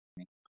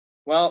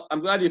Well, I'm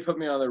glad you put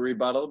me on the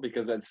rebuttal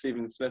because, as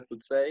Stephen Smith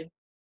would say,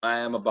 I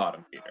am a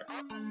bottom feeder.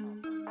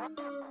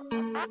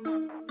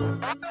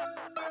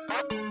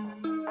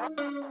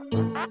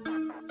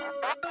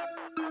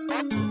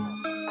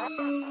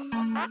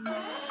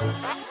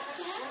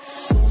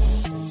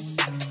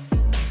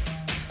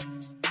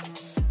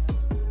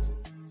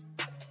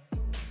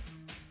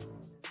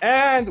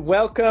 And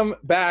welcome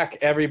back,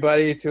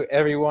 everybody, to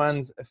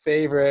everyone's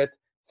favorite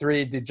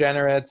three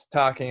degenerates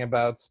talking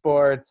about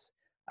sports.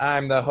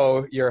 I'm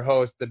your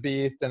host, The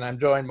Beast, and I'm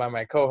joined by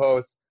my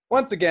co-host,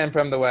 once again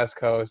from the West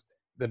Coast,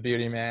 the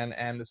Beauty Man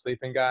and the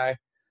Sleeping Guy.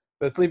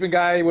 The Sleeping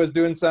Guy was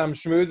doing some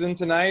schmoozing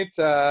tonight.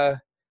 How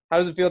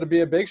does it feel to be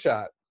a big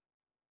shot?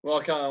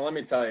 Well, Colin, let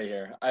me tell you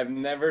here. I've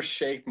never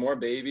shaked more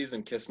babies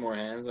and kissed more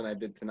hands than I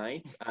did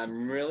tonight.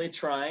 I'm really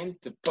trying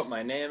to put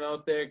my name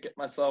out there, get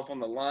myself on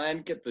the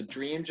line, get the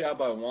dream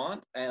job I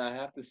want, and I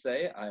have to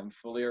say I am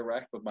fully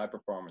erect with my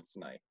performance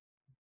tonight.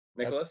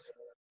 Nicholas,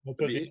 That's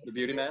the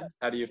beauty man,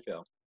 how do you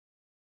feel?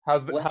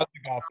 How's the Well,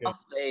 golf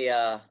game?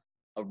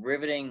 a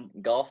riveting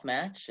golf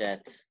match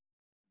at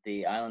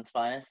the island's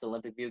finest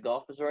Olympic View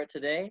Golf Resort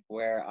today,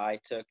 where I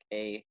took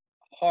a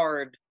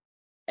hard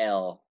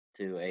L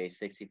to a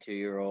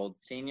 62-year-old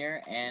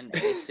senior and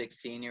a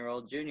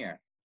 16-year-old junior.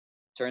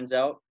 Turns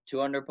out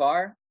 2 under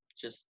par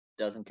just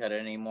doesn't cut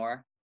it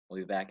anymore. We'll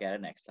be back at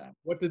it next time.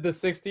 What did the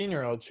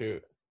 16-year-old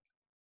shoot?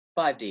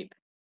 5 deep.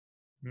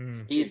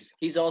 He's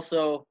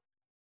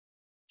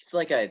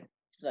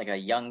like a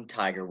young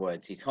Tiger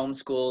Woods. He's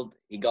homeschooled.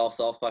 He golfs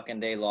all fucking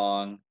day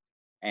long,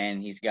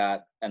 and he's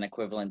got an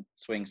equivalent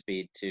swing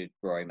speed to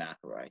Rory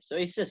McIlroy. So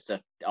he's just a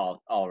all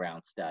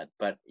around stud.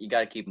 But you got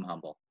to keep him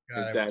humble.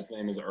 His dad's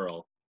name is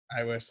Earl.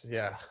 I wish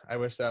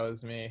that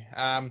was me.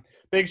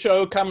 Big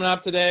show coming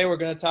up today. We're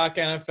going to talk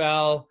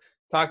NFL,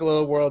 talk a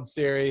little World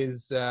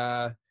Series.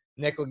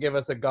 Nick will give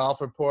us a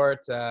golf report.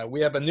 We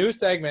have a new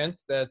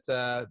segment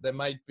that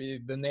might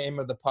be the name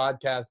of the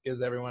podcast,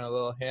 gives everyone a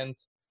little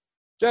hint.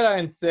 Jedi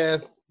and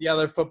Sith, the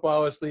other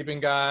footballer,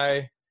 Sleeping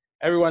Guy,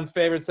 everyone's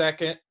favorite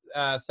segment,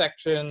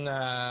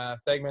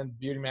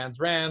 Beauty Man's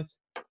Rant,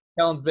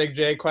 Kellen's Big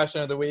J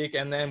question of the week,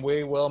 and then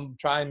we will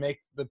try and make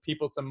the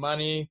people some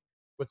money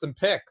with some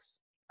picks.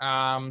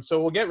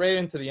 So we'll get right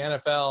into the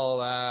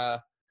NFL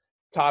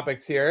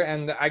topics here.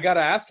 And I got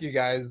to ask you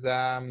guys,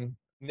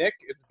 Nick,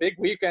 it's a big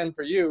weekend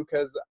for you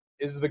because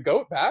is the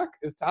GOAT back?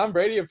 Is Tom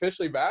Brady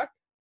officially back?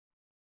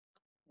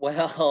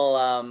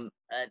 Well,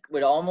 it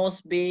would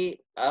almost be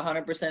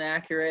 100%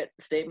 accurate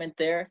statement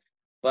there,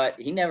 but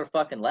he never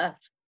fucking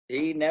left.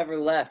 He never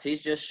left.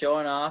 He's just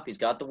showing off. He's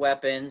got the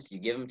weapons. You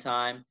give him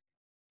time,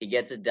 he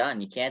gets it done.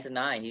 You can't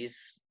deny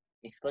he's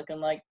looking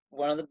like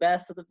one of the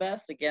best of the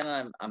best.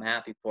 Again, I'm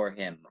happy for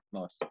him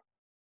most.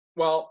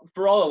 Well,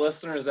 for all the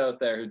listeners out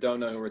there who don't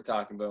know who we're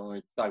talking about when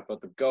we talk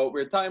about the GOAT,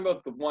 we're talking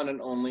about the one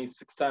and only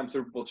 6-time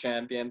Super Bowl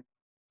champion,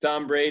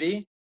 Tom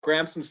Brady,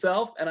 Gramps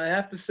himself. And I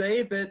have to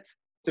say that,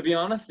 to be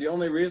honest, the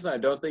only reason I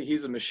don't think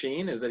he's a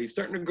machine is that he's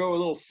starting to grow a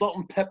little salt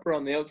and pepper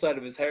on the outside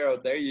of his hair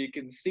out there. You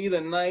can see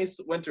the nice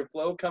winter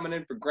flow coming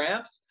in for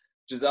Gramps.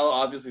 Giselle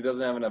obviously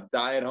doesn't have enough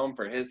dye at home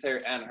for his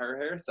hair and her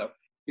hair, so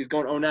he's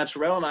going au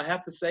naturel. And I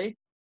have to say,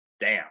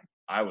 damn,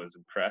 I was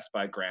impressed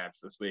by Gramps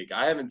this week.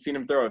 I haven't seen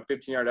him throw a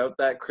 15-yard out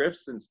that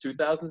crisp since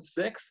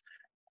 2006.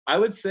 I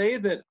would say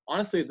that,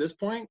 honestly, at this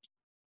point,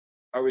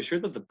 are we sure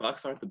that the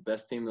Bucs aren't the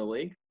best team in the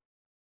league?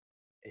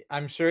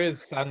 I'm sure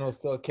his son will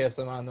still kiss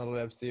him on the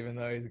lips, even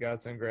though he's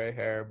got some gray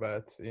hair.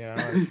 But you know,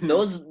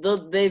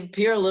 those they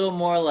appear a little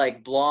more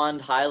like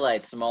blonde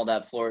highlights from all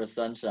that Florida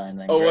sunshine.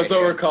 Than what's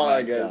what we're hairs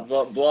calling myself.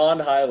 it?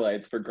 Blonde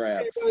highlights for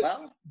Gramps.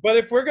 Well, but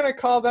if we're gonna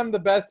call them the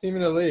best team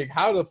in the league,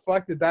 how the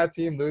fuck did that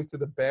team lose to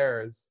the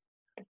Bears?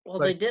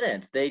 They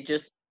didn't. The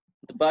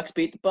Bucs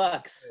beat the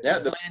Bucs. Yeah,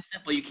 Plain and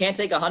simple. You can't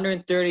take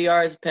 130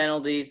 yards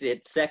penalties.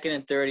 It's 2nd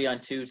and 30 on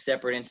 2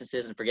 separate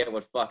instances and forget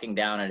what fucking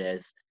down it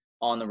is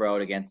on the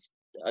road against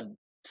a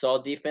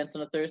solid defense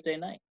on a Thursday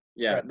night.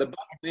 Yeah, the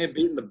Bucs may have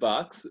beaten the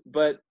Bucs,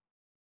 but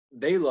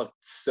they looked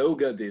so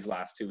good these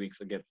last 2 weeks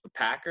against the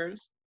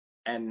Packers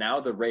and now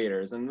the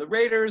Raiders. And the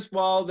Raiders,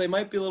 while they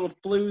might be a little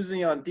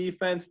floozy on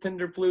defense,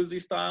 Tinder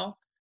floozy style,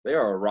 they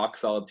are a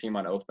rock-solid team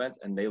on offense,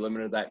 and they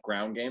limited that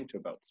ground game to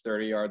about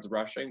 30 yards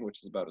rushing, which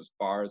is about as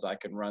far as I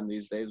can run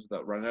these days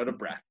without running out of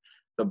breath.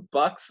 The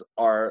Bucs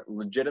are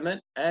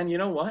legitimate, and you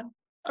know what?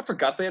 I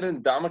forgot they had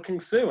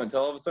Ndamukong Suh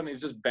until all of a sudden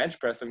he's just bench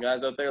pressing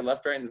guys out there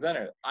left, right, and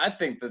center. I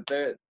think that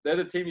they're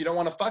the team you don't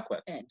want to fuck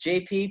with.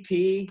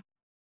 JPP,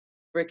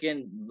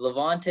 freaking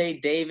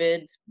Levante,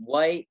 David,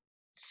 White,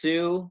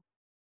 Sue.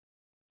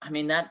 I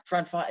mean, that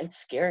front five, it's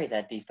scary,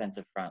 that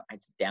defensive front.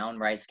 It's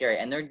downright scary.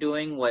 And they're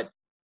doing what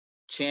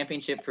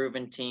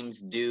championship-proven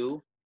teams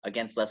do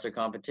against lesser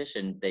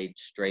competition. They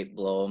straight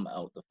blow them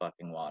out the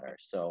fucking water.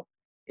 So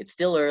it's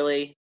still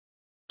early.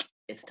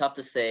 It's tough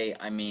to say.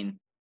 I mean,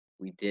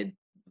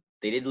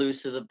 they did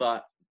lose to the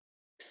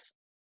Bucs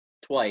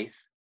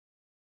twice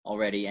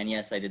already. And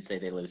yes, I did say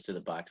they lose to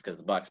the Bucs because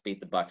the Bucs beat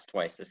the Bucs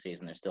twice this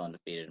season. They're still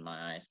undefeated in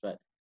my eyes, but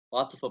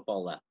lots of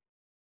football left.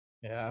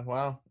 Yeah,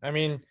 well, I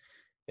mean,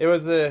 It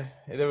was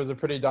a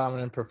pretty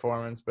dominant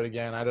performance, but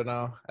again, I don't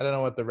know. I don't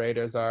know what the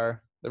Raiders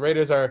are. The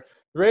Raiders are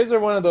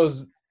one of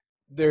those.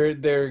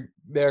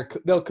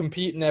 They'll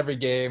compete in every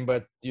game,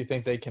 but do you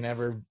think they can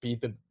ever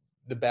beat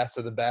the best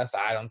of the best?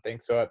 I don't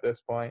think so at this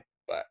point.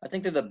 But I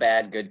think they're the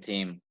bad good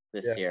team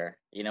this yeah, year.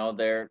 You know,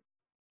 they're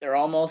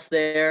almost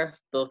there.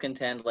 They'll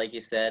contend, like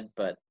you said,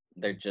 but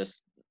they're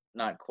just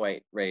not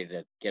quite ready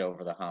to get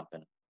over the hump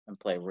and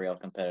play real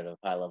competitive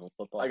high level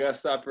football. I gotta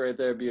stop right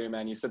there, Beauty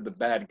Man. You said the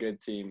bad good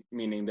team,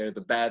 meaning they're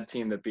the bad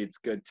team that beats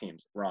good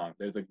teams. Wrong.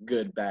 They're the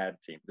good bad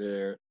team.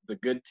 They're the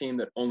good team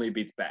that only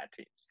beats bad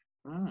teams.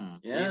 So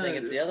you think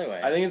it's the other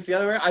way? I think it's the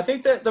other way. I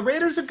think that the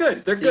Raiders are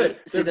good. They're good.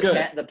 They're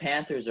good. The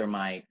Panthers are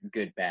my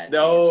good bad.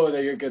 No,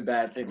 they're your good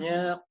bad team.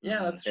 Yeah,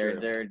 that's true.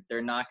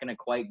 They're not going to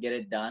quite get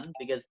it done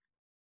because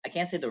I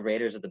can't say the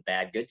Raiders are the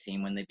bad good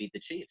team when they beat the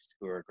Chiefs,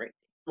 who are a great team.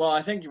 Well,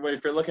 I think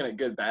if you're looking at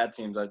good bad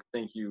teams, I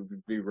think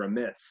you'd be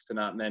remiss to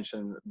not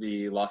mention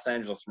the Los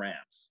Angeles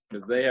Rams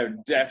because they are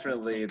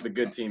definitely the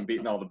good team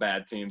beating all the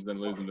bad teams and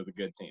losing to the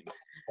good teams.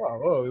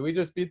 Whoa, we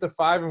just beat the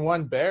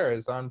 5-1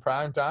 Bears on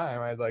prime time.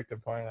 I'd like to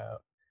point out.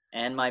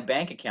 And my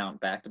bank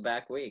account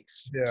back-to-back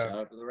weeks. Yeah. Shout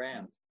out to the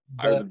Rams.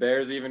 Are the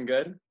Bears even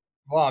good?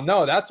 Well,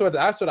 no, that's what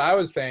I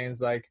was saying.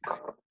 Is like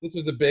this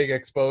was a big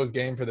exposed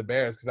game for the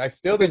Bears because I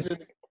still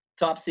didn't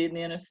top seed in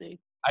the NFC.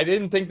 I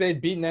didn't think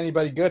they'd beaten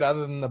anybody good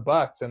other than the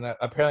Bucks, and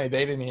apparently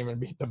they didn't even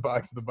beat the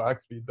Bucks. The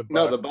Bucks beat the Bucks.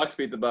 No, the Bucks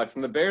beat the Bucks,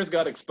 and the Bears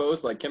got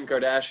exposed like Kim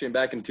Kardashian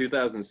back in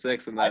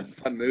 2006 in that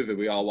fun movie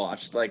we all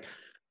watched. Like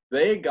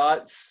they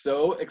got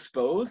so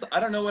exposed. I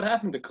don't know what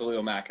happened to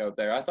Khalil Mack out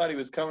there. I thought he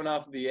was coming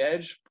off the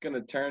edge, going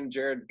to turn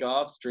Jared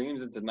Goff's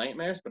dreams into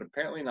nightmares, but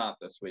apparently not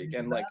this week.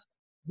 And like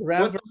the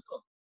Rams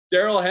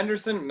Darrell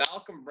Henderson,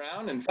 Malcolm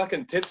Brown, and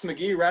fucking Tits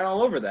McGee ran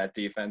all over that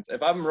defense.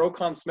 If I'm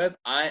Roquan Smith,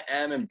 I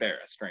am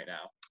embarrassed right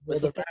now.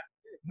 The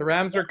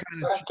Rams are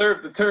kind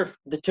of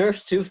the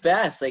turf's too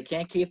fast. They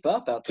can't keep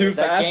up out there.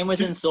 That game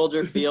was in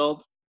Soldier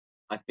Field.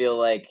 I feel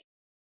like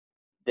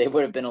they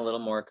would have been a little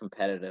more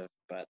competitive,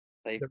 but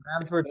the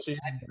Rams were cheating.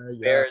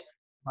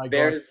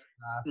 Bears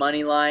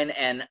money line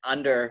and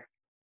under.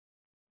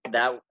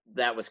 That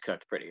was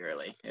cooked pretty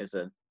early. It was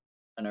an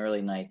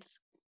early night's.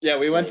 Yeah,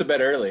 we went to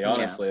bed early.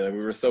 Honestly, like, we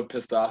were so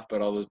pissed off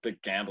about all those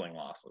big gambling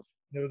losses.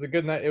 It was a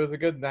good night. It was a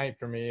good night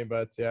for me,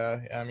 but yeah,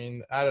 I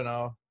mean, I don't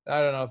know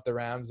if the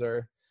Rams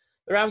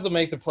will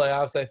make the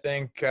playoffs. I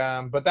think,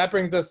 but that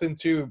brings us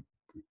into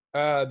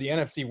the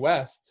NFC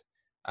West.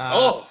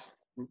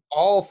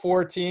 All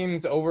four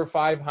teams over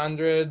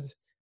 500.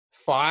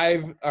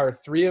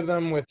 Three of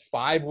them with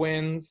 5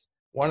 wins.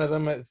 One of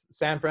them is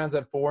San Fran's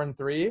at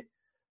 4-3.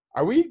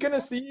 Are we gonna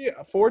see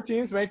 4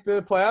 teams make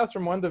the playoffs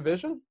from one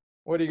division?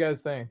 What do you guys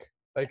think?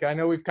 Like, I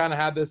know we've kind of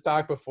had this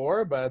talk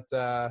before, but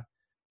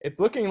it's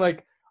looking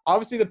like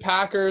obviously the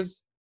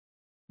Packers,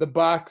 the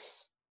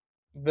Bucks,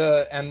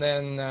 and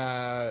then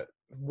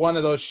one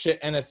of those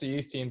shit NFC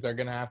East teams are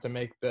gonna have to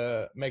make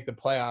the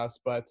playoffs.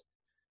 But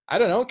I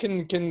don't know.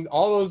 Can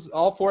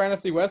all 4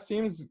 NFC West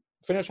teams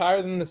finish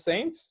higher than the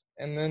Saints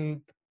and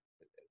then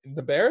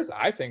the Bears?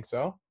 I think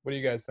so. What do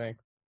you guys think?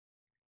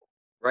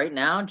 Right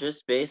now,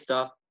 just based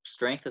off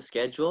strength of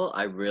schedule,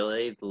 I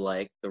really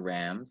like the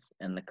Rams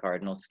and the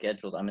Cardinals'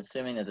 schedules. I'm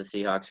assuming that the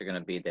Seahawks are going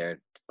to be there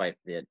to fight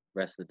the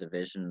rest of the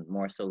division,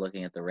 more so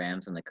looking at the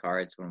Rams and the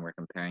Cards when we're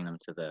comparing them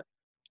to the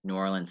New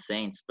Orleans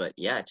Saints. But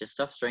yeah, just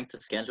off strength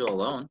of schedule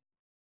alone,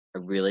 I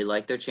really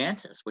like their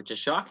chances, which is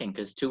shocking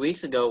because 2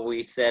 weeks ago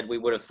we said we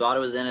would have thought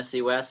it was the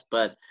NFC West,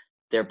 but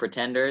they're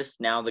pretenders.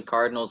 Now the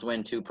Cardinals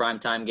win 2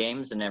 primetime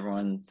games and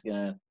everyone's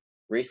going to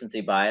recency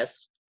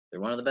bias.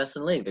 They're one of the best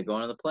in the league. They're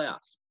going to the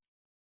playoffs.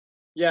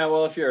 Yeah,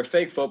 well, if you're a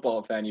fake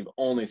football fan, you've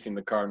only seen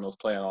the Cardinals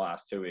play in the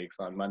last 2 weeks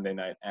on Monday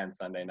night and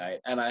Sunday night.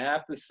 And I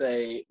have to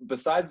say,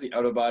 besides the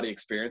out-of-body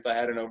experience I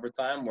had in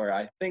overtime, where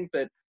I think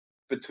that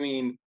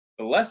between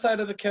the left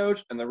side of the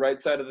couch and the right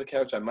side of the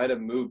couch, I might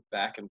have moved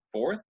back and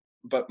forth,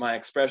 but my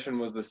expression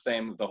was the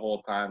same the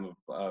whole time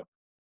of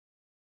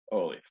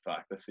holy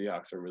fuck, the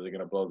Seahawks are really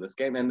going to blow this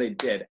game. And they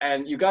did.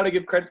 And you got to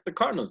give credit to the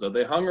Cardinals, though.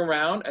 They hung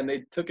around and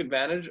they took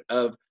advantage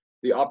of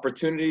the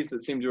opportunities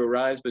that seemed to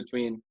arise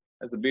between,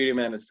 as the Beauty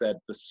Man has said,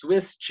 the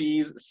Swiss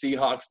cheese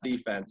Seahawks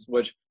defense,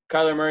 which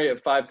Kyler Murray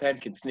at 5'10"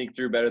 can sneak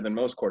through better than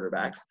most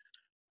quarterbacks.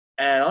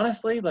 And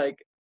honestly, like,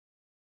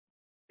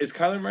 is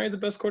Kyler Murray the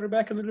best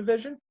quarterback in the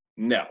division?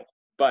 No.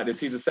 But is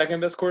he the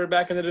second best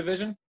quarterback in the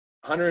division?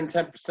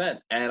 110%.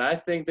 And I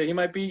think that he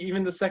might be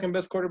even the second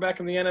best quarterback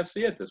in the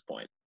NFC at this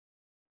point.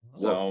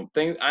 So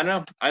I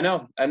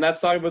know. And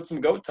that's talking about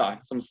some GOAT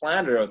talk, some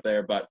slander out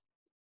there. But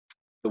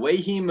the way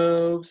he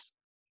moves,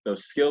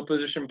 those skill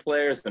position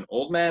players, and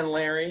old man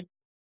Larry,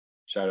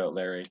 shout out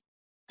Larry,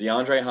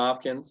 DeAndre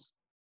Hopkins,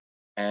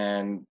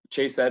 and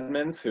Chase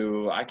Edmonds,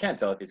 who I can't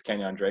tell if he's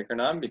Kenyon Drake or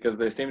not because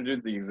they seem to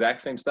do the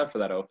exact same stuff for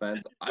that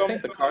offense. I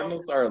think the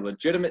Cardinals are a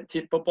legitimate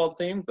football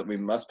team that we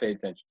must pay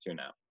attention to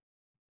now.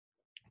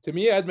 To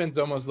me, Edmonds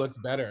almost looks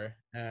better.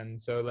 And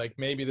so, like,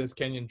 maybe this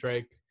Kenyon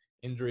Drake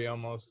injury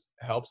almost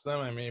helps them.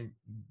 I mean,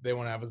 they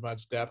won't have as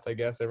much depth, I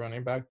guess, at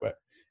running back. But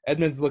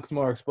Edmonds looks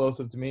more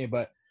explosive to me.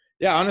 But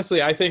Yeah,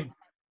 honestly, I think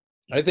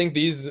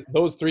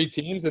those three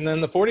teams, and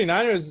then the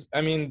 49ers,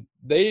 I mean,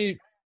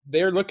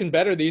 they're looking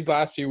better these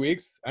last few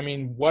weeks. I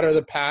mean, what are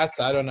the Pats?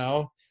 I don't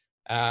know.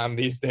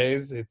 These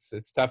days,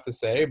 it's tough to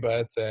say,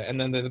 but and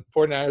then the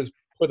 49ers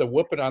put a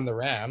whooping on the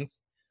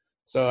Rams.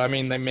 So I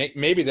mean,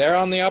 maybe they're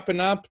on the up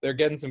and up. They're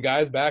getting some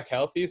guys back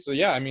healthy. So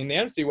yeah, I mean, the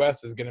NFC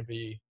West is going to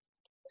be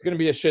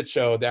a shit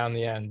show down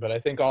the end. But I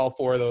think all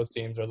four of those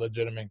teams are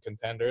legitimate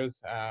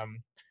contenders.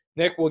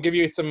 Nick, we'll give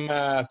you some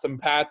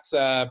Pats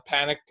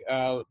panic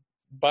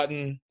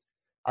button.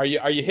 Are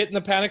you hitting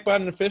the panic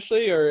button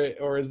officially, or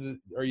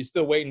are you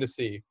still waiting to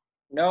see?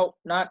 No,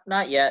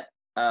 not yet.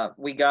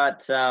 We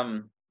got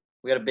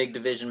a big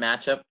division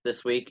matchup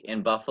this week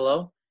in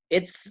Buffalo.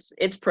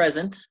 It's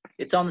present.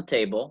 It's on the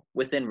table,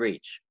 within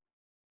reach.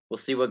 We'll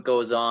see what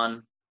goes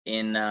on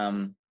in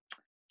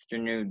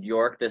Eastern New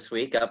York this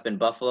week, up in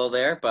Buffalo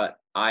there. But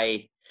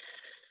I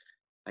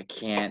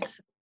can't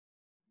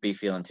be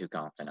feeling too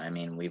confident. I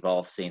mean, we've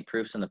all seen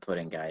proofs in the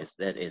pudding, guys.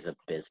 That is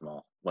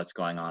abysmal. What's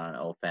going on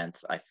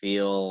offense? I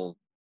feel.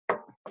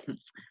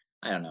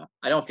 I don't know.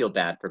 I don't feel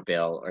bad for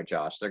Bill or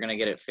Josh. They're going to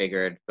get it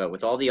figured. But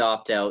with all the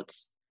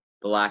opt-outs,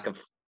 the lack of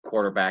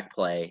quarterback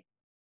play,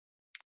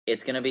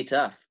 it's going to be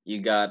tough.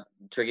 You got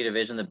tricky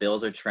division. The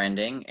Bills are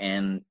trending,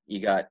 and you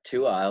got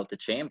Tua out the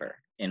chamber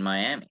in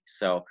Miami.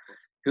 So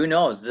who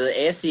knows? The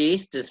AFC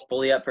East is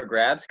fully up for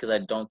grabs because I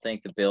don't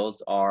think the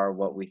Bills are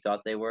what we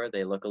thought they were.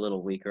 They look a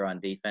little weaker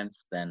on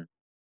defense than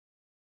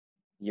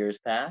years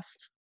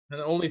past. And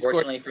only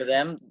Fortunately for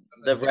them,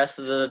 the rest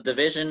of the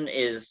division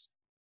is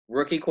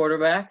rookie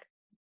quarterback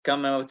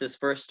coming out with his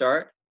first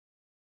start.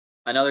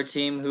 Another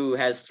team who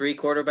has three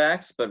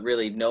quarterbacks, but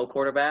really no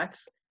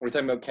quarterbacks. We're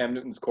talking about Cam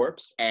Newton's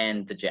corpse?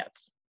 And the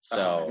Jets.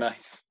 So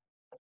nice.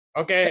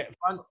 Okay,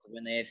 fun.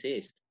 Win the AFC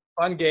East.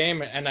 Fun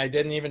game, and I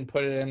didn't even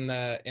put it in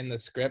the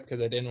script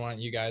because I didn't want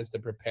you guys to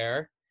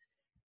prepare.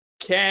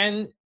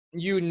 Can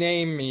you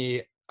name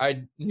me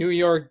a New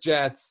York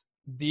Jets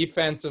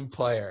defensive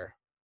player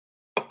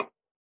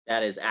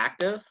that is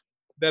active?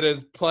 That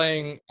is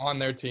playing on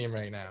their team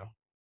right now.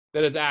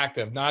 That is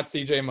active, not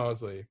CJ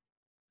Mosley.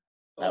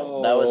 That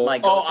was my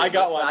go-to. I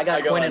got one. I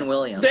got Quinnen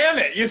Williams. Damn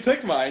it, you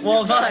took mine.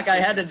 Well, fuck,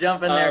 I had to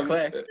jump in there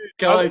quick.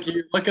 Can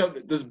you look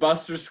up, does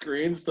Buster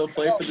Screen still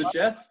play for the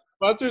Jets?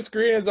 Buster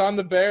Screen is on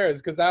the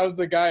Bears because that was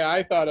the guy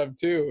I thought of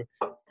too.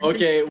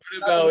 Okay, what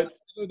about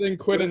than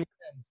Quinnen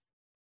Williams?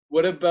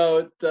 What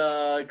about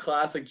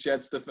classic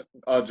Jets?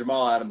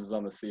 Jamal Adams is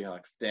on the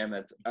Seahawks. Damn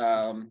it.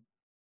 How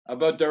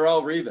about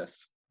Darrelle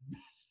Revis?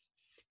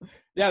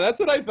 Yeah, that's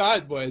what I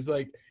thought, boys.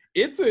 Like,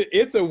 it's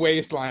a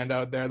wasteland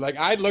out there. Like,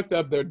 I looked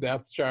up their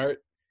depth chart,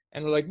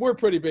 and like, we're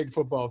pretty big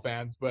football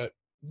fans, but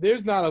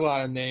there's not a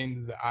lot of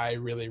names I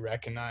really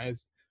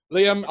recognize.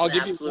 Liam, I'll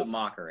give you absolute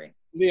mockery.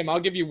 Liam, I'll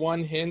give you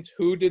one hint.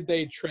 Who did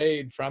they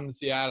trade from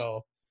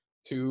Seattle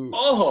to?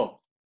 Oh,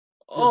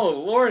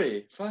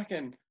 Lordy,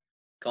 fucking.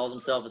 Calls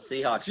himself a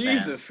Seahawks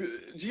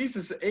fan.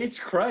 Jesus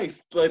H.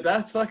 Christ. Like,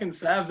 that's fucking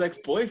Sav's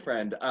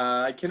ex-boyfriend.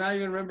 I cannot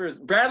even remember his...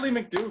 Bradley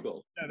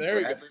McDougald. Yeah, there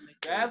we go.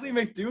 Bradley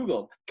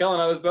McDougald.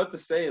 Kellen, I was about to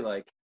say,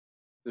 like,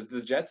 does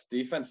the Jets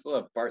defense still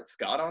have Bart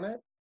Scott on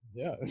it?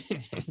 Yeah,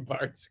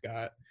 Bart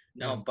Scott.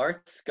 No,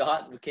 Bart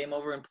Scott came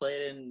over and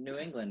played in New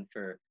England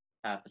for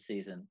half a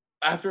season.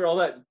 After all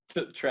that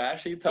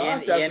trash he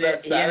talked he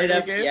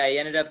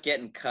ended up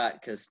getting cut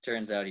because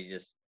turns out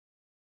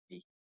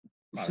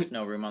there's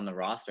no room on the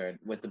roster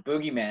with the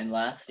boogeyman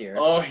last year.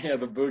 Oh yeah,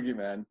 the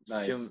boogeyman.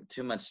 Nice.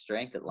 Too much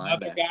strength at linebacker.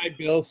 Another guy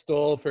Bill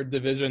stole for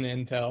division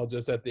intel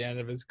just at the end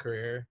of his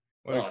career.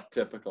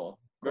 Typical.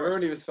 Remember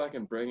when he was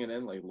fucking bringing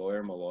in like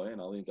Lawyer Malloy and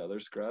all these other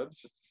scrubs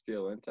just to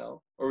steal intel?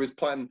 Or he was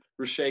playing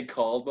Rashae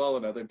Caldwell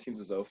and other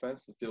teams'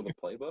 offense to steal the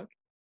playbook?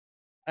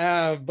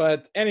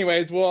 But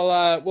anyways,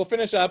 we'll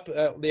finish up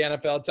the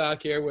NFL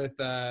talk here with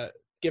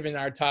giving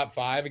our top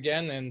five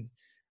again. And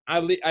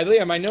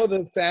Liam, I know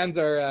the fans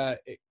are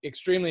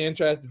extremely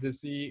interested to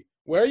see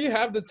where you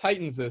have the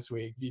Titans this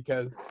week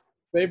because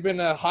they've been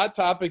a hot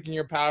topic in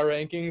your power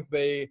rankings.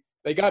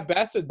 They got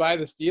bested by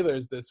the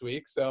Steelers this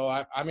week,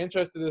 so I'm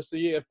interested to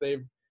see if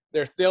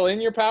they're still in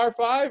your Power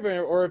Five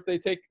or if they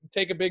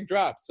take a big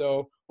drop.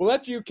 So we'll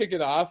let you kick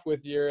it off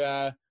with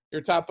your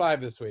top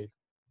five this week.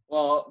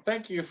 Well,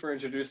 thank you for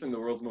introducing the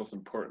world's most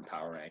important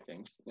power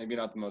rankings. Maybe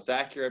not the most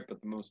accurate, but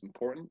the most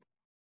important.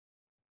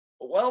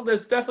 Well,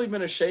 there's definitely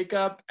been a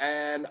shakeup,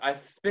 and I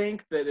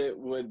think that it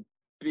would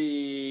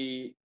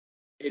be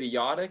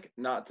idiotic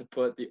not to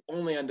put the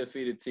only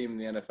undefeated team in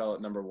the NFL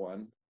at number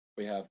one.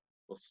 We have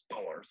the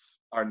Steelers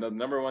are the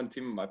number one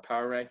team in my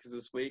power rankings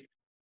this week.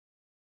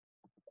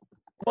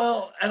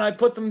 Well, and I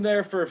put them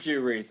there for a few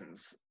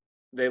reasons.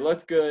 They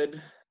look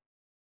good.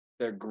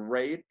 They're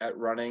great at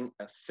running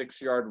a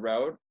 6-yard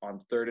route on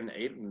 3rd and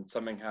 8 and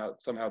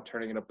somehow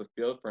turning it up the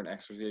field for an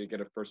extra to get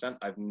a first down.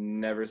 I've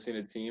never seen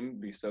a team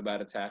be so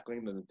bad at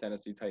tackling than the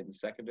Tennessee Titans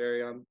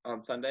secondary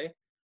on Sunday.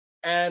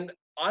 And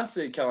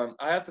honestly, Kellen,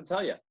 I have to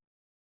tell you,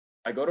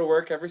 I go to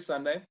work every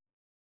Sunday.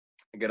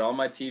 I get all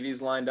my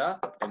TVs lined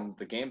up and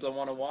the games I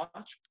want to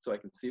watch so I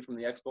can see from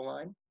the expo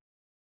line.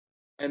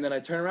 And then I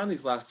turn around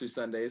these last 2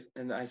 Sundays,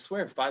 and I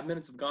swear 5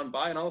 minutes have gone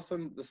by, and all of a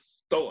sudden the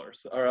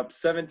Steelers are up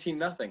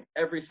 17-0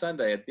 every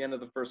Sunday at the end of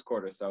the first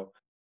quarter. So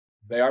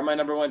they are my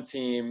number one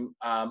team.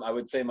 I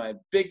would say my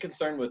big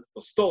concern with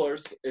the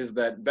Steelers is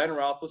that Ben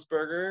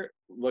Roethlisberger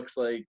looks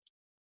like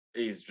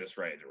he's just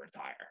ready to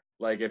retire.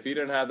 Like, if he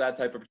didn't have that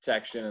type of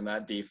protection and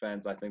that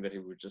defense, I think that he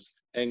would just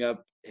hang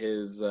up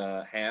his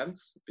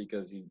hands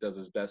because he does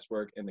his best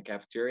work in the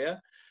cafeteria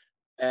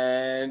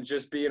and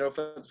just be an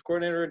offensive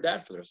coordinator or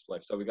dad for the rest of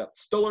life. So we got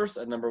Steelers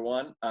at number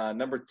one.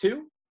 Number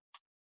two,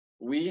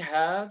 we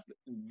have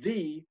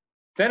the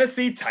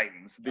Tennessee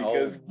Titans,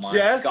 because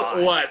guess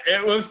what?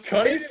 It was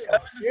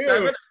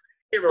 27-7.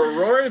 They were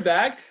roaring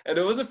back, and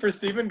it wasn't for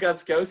Steven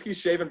Gostkowski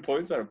shaving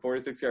points on a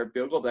 46-yard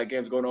field goal. That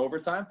game's going to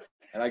overtime,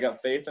 and I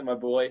got faith in my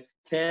boy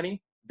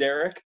Tanny,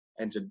 Derek,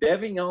 and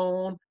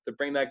Jadeveon to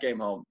bring that game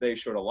home. They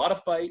showed a lot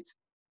of fight.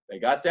 They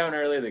got down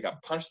early. They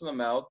got punched in the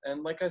mouth,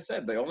 and like I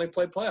said, they only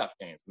play playoff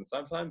games, and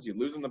sometimes you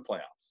lose in the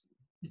playoffs.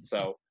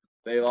 So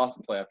they lost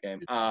the playoff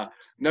game.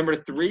 Number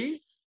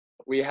three,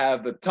 we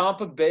have the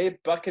Tampa Bay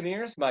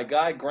Buccaneers, my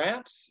guy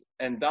Gramps,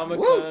 and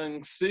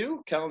Ndamukong Suh,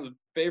 Kellen's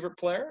favorite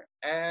player.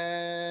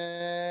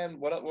 And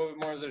what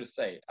more is there to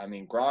say? I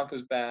mean, Gronk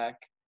was back.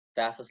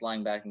 Fastest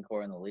linebacking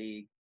core in the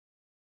league.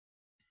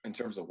 In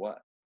terms of what?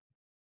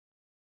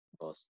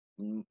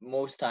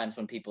 Most times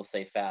when people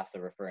say fast,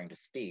 they're referring to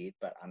speed,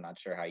 but I'm not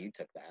sure how you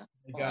took that.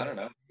 I don't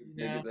know.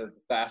 Maybe the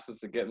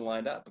fastest at getting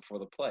lined up before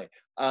the play.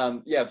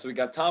 So we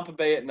got Tampa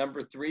Bay at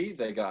number three.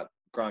 They got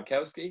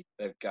Gronkowski.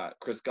 They've got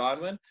Chris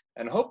Godwin.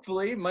 And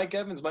hopefully Mike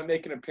Evans might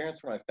make an appearance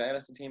for my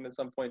fantasy team at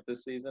some point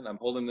this season. I'm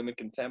holding them in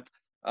contempt.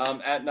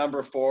 At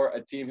number four,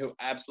 a team who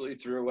absolutely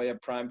threw away a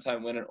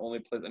primetime win and only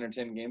plays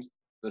entertaining games,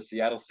 the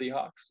Seattle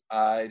Seahawks.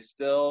 I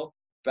still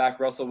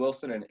back Russell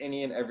Wilson and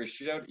any and every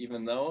shootout,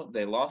 even though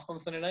they lost on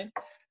Sunday night.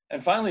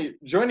 And finally,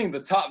 joining the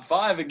top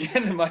five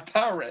again in my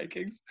power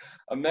rankings,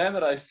 a man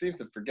that I seemed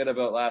to forget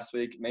about last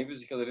week. Maybe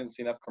it's because I didn't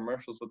see enough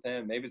commercials with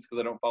him. Maybe it's because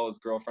I don't follow his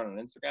girlfriend on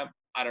Instagram.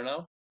 I don't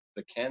know.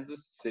 The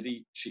Kansas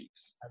City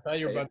Chiefs. I thought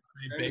you were about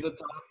to say big. The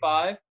top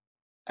five.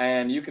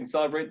 And you can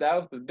celebrate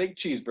that with the big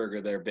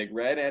cheeseburger there, Big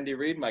Red. Andy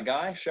Reid, my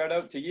guy, shout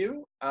out to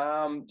you.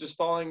 Just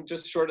falling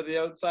just short of the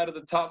outside of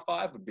the top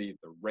five would be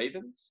the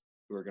Ravens,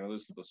 who are going to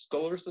lose to the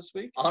Steelers this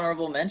week.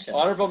 Honorable mentions.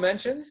 Honorable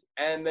mentions.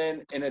 And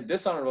then in a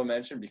dishonorable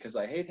mention, because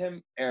I hate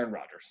him, Aaron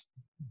Rodgers.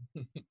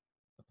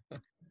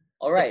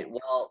 All right.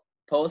 Well,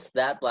 post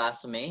that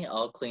blasphemy,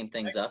 I'll clean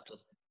things up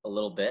just a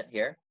little bit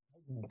here.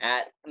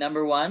 At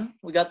number one,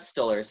 we got the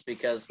Steelers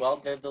because, well,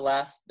 they're the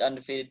last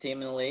undefeated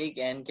team in the league.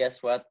 And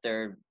guess what?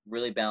 They're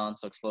really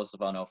balanced,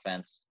 explosive on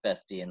offense,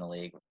 best D in the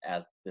league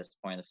as this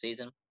point of the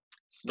season.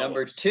 Steelers.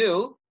 Number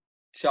two,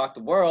 shock the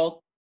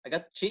world. I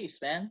got the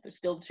Chiefs, man. They're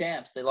still the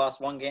champs. They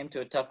lost one game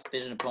to a tough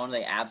division opponent.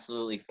 They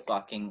absolutely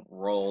fucking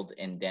rolled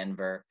in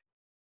Denver.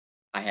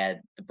 I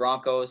had the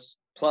Broncos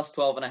plus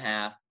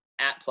 12.5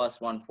 at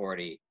plus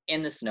 140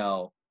 in the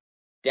snow,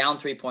 down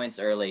 3 points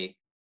early.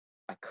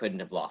 I couldn't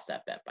have lost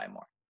that bet by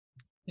more.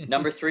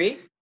 Number three,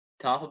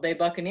 Tampa Bay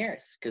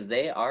Buccaneers, because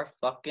they are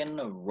fucking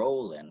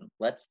rolling.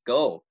 Let's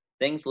go.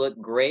 Things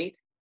look great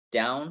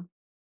down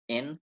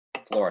in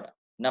Florida.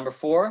 Number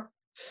four,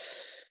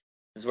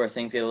 this is where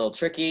things get a little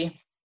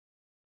tricky.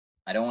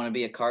 I don't want to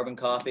be a carbon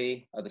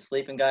copy of the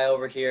sleeping guy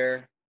over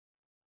here,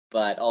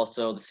 but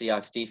also the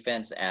Seahawks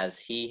defense, as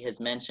he has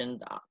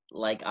mentioned,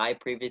 like I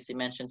previously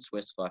mentioned,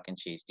 Swiss fucking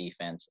cheese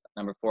defense.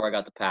 Number four, I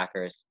got the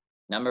Packers.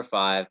 Number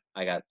five,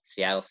 I got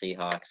Seattle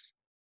Seahawks,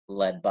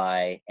 led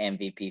by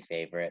MVP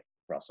favorite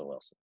Russell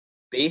Wilson.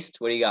 Beast,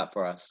 what do you got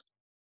for us?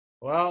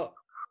 Well,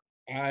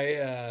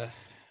 a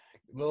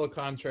little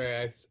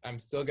contrary, I'm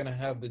still going to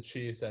have the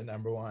Chiefs at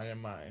number one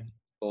in mine.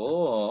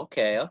 Oh,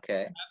 okay. I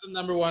had them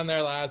number one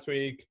there last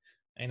week.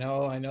 I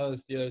know the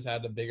Steelers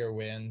had a bigger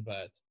win,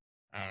 but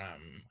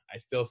I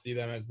still see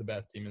them as the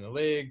best team in the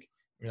league.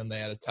 You know, they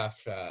had a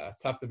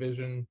tough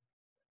division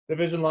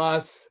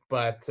loss,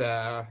 but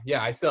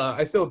I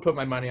still would put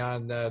my money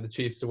on the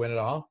Chiefs to win it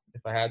all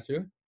if I had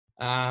to.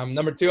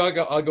 Number two,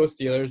 I'll go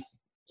Steelers.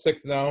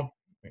 6-0,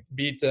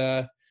 beat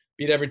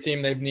every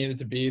team they've needed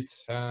to beat.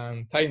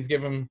 Titans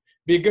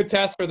be a good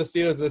test for the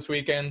Steelers this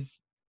weekend.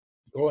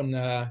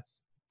 Going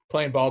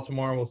playing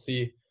Baltimore, we'll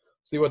see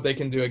what they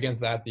can do against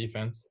that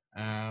defense.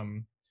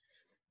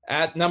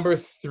 At number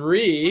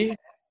three,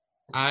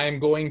 I'm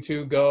going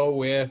to go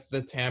with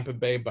the Tampa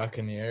Bay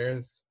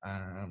Buccaneers.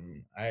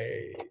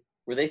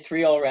 Were they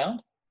three all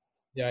around?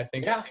 Yeah, I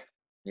think.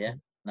 Yeah,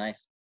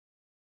 nice.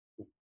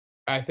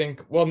 I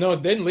think. Well, no,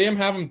 didn't Liam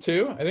have them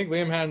too? I think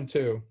Liam had them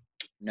too.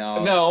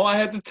 No, I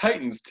had the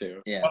Titans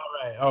too. Yeah.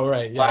 All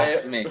right. Yeah.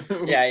 Blasphemy.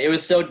 Yeah, it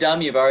was so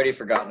dumb you've already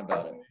forgotten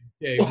about it.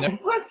 Yeah.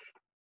 What?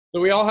 So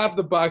we all have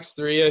the Bucs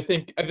 3. I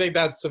think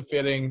that's a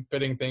fitting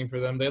thing for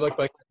them. They look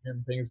like they're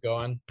getting things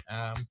going.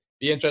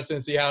 Be interesting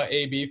to see how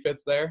AB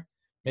fits there.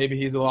 Maybe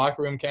he's a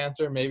locker room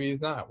cancer. Maybe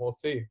he's not. We'll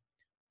see.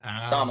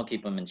 Tom will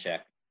keep him in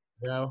check.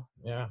 Yeah.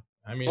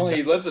 I mean, well,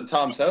 he lives at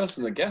Tom's house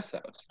in the guest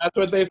house. That's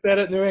what they said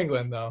at New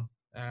England, though.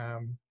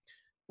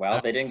 Well,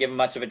 they didn't give him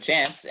much of a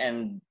chance,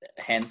 and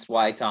hence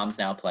why Tom's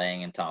now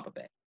playing in Tampa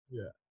Bay.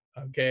 Yeah.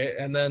 Okay,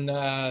 and then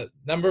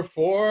number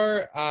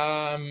 4,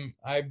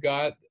 I've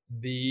got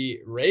the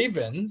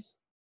Ravens.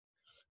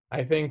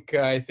 I think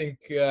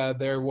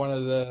they're one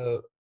of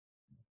the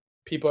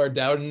people are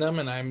doubting them,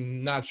 and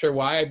I'm not sure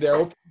why. Their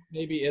offense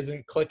maybe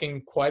isn't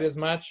clicking quite as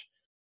much,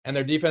 and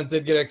their defense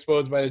did get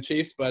exposed by the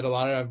Chiefs, but a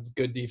lot of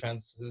good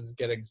defenses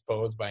get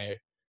exposed by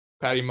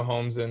Patty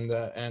Mahomes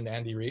and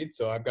Andy Reid.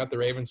 So I've got the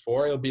Ravens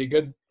 4. It'll be a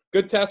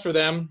good test for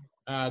them.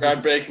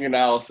 Groundbreaking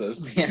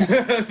analysis.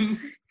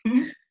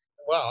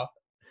 Well,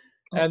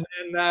 and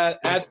then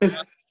at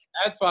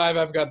 5,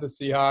 I've got the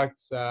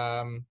Seahawks.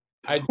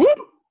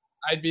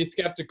 I'd be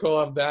skeptical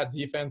of that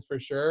defense for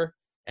sure,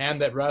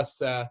 and that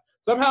Russ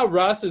somehow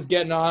Russ is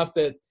getting off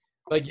that.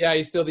 Like, yeah,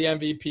 he's still the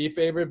MVP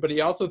favorite, but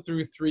he also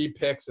threw 3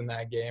 picks in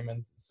that game,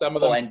 and some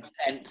of them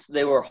and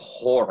they were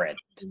horrid.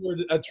 Were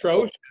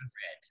atrocious.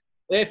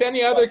 If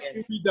any other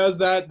QB does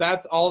that,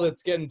 that's all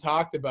that's getting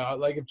talked about.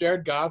 Like, if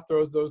Jared Goff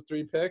throws those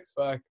 3 picks,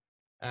 fuck.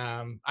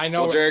 I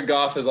know. Well, Jared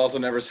Goff has also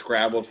never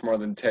scrambled for more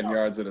than 10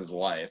 yards in his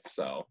life,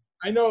 so.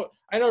 I know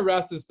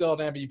Russ is still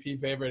an MVP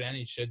favorite, and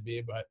he should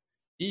be, but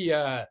he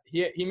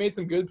made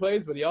some good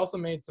plays, but he also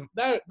made some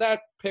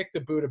that pick to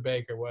Buda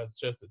Baker was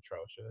just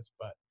atrocious.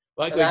 But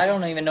I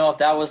don't even know if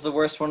that was the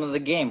worst one of the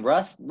game.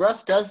 Russ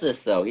does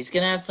this though. He's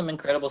gonna have some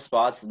incredible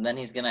spots, and then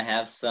he's gonna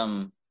have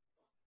some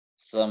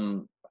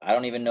I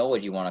don't even know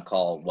what you want to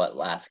call what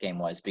last game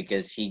was,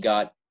 because he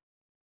got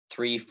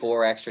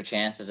 3-4 extra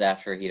chances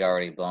after he'd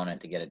already blown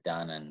it to get it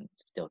done and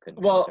still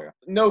couldn't come through.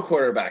 No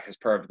quarterback is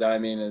perfect. I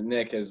mean,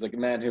 Nick is like a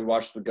man who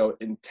watched the GOAT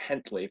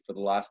intently for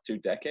the last 2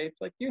 decades.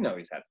 Like, he's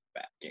had some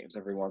bad games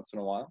every once in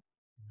a while.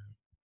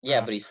 Yeah,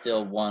 but he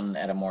still won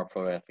at a more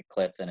prolific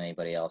clip than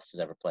anybody else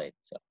who's ever played.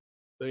 So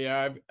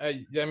yeah,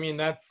 I mean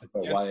that's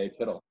Y.A.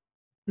 Tittle.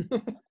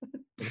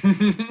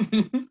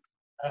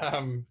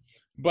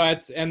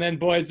 But and then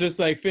boys, just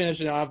like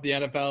finishing off the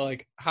NFL,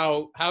 like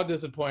how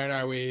disappointed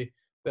are we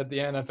that the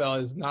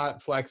NFL is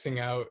not flexing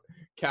out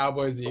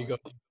Cowboys Eagles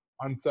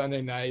on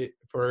Sunday night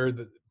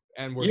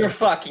You're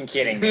fucking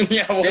kidding me.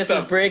 Yeah, this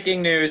is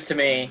breaking news to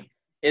me.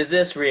 Is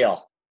this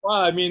real? Well,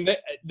 I mean,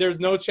 there's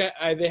no chance.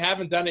 They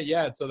haven't done it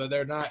yet, so that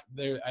they're not.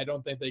 I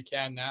don't think they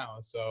can now.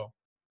 So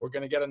we're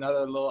gonna get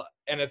another little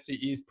NFC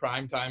East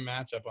primetime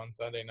matchup on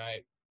Sunday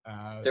night.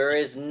 There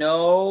is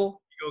no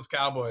Eagles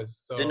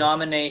Cowboys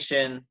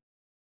denomination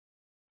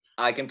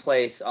I can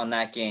place on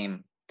that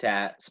game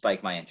to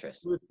spike my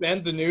interest. With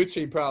Ben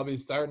DiNucci probably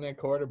starting at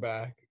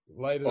quarterback.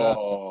 Light it up.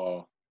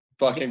 Oh,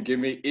 fucking give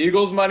me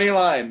Eagles money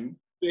line.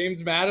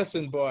 James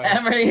Madison, boy.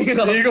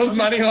 Eagles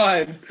money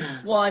line.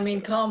 Well, I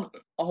mean,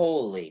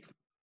 holy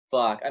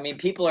fuck. I mean,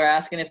 people are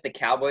asking if the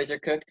Cowboys are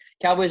cooked.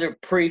 Cowboys are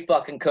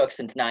pre-fucking cooked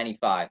since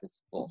 95.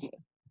 It's bullshit.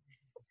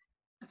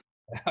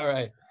 All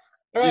right.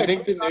 What do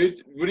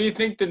you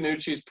think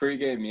DiNucci's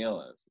pregame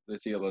meal is?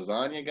 Is he a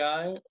lasagna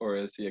guy or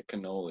is he a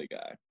cannoli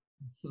guy?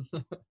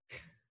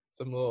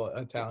 Some little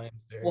Italian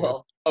stereotype.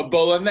 Well, a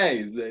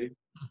bolognese.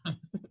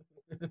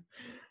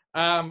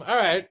 All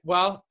right.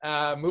 Well,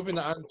 moving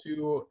on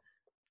to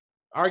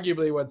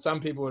arguably what some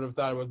people would have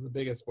thought was the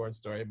biggest sports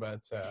story, but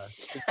No.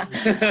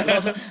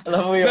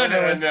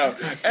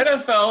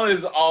 NFL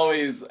is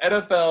always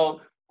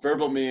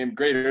verbal meme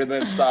greater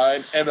than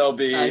sign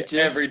MLB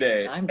every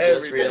day. I'm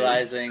just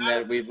realizing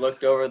that we've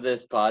looked over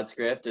this pod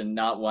script and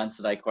not once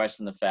did I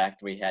question the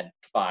fact we had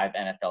 5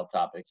 NFL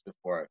topics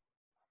before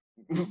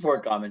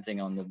commenting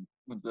on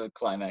the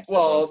climax.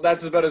 Well,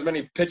 that's about as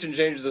many pitch and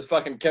changes as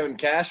fucking Kevin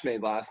Cash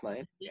made last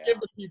night. You give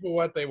the people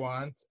what they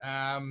want.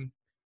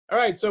 All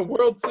right, so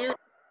World Series,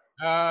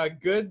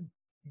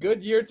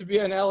 good year to be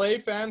an LA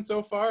fan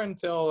so far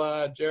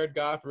until Jared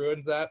Goff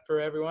ruins that for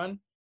everyone.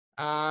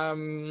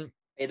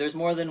 Hey, there's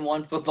more than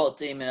one football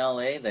team in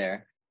LA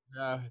there.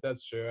 Yeah,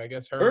 that's true. I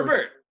guess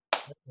Herbert.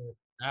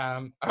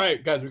 All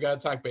right, guys, we got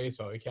to talk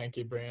baseball. We can't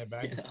keep bringing it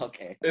back.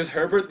 Okay. Is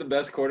Herbert the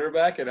best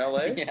quarterback in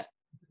LA? Yeah.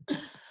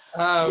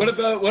 What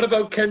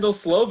about Kendall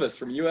Slovis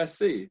from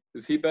USC?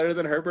 Is he better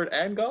than Herbert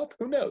and Goff?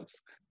 Who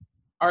knows?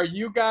 Are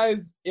you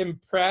guys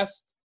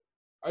impressed?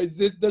 Does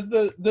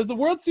the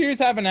World Series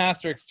have an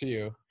asterisk to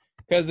you?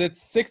 Because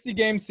it's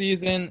 60-game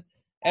season.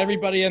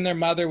 Everybody and their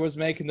mother was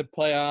making the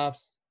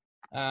playoffs.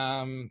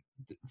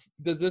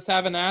 Does this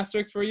have an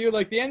asterisk for you?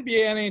 Like the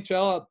NBA,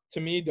 NHL, to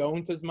me,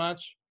 don't as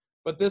much.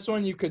 But this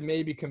one, you could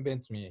maybe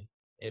convince me.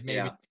 It may be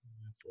an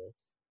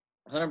asterisk.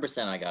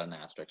 100% I got an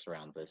asterisk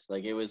around this.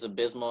 Like, it was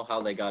abysmal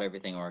how they got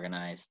everything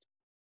organized.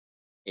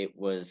 It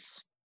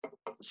was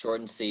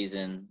shortened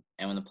season,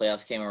 and when the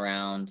playoffs came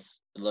around,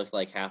 it looked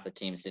like half the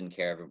teams didn't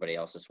care. Everybody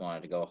else just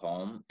wanted to go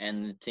home.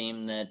 And the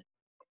team that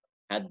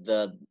had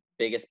the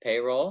biggest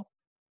payroll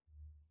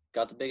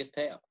got the biggest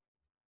payout.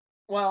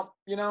 Well,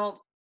 I think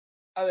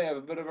I have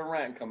a bit of a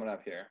rant coming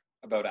up here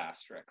about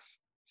asterisks.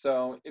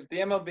 So if the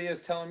MLB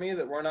is telling me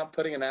that we're not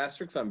putting an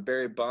asterisk on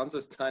Barry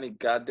Bonds' tiny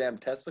goddamn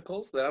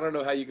testicles, then I don't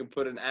know how you can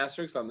put an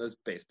asterisk on this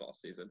baseball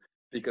season.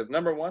 Because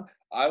number one,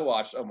 I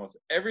watched almost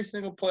every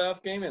single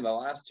playoff game in the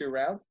last 2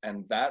 rounds,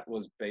 and that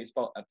was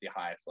baseball at the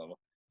highest level.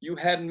 you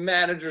had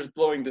managers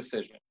blowing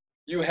decisions.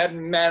 You had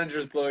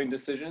managers blowing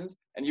decisions,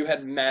 and you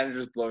had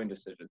managers blowing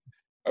decisions.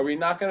 Are we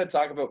not going to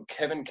talk about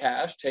Kevin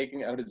Cash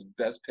taking out his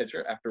best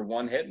pitcher after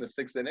one hit in the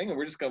 6th inning, and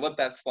we're just going to let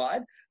that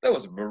slide? That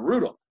was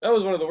brutal. That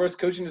was one of the worst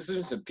coaching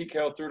decisions, and Pete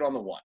Carroll threw it on the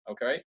one,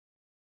 okay?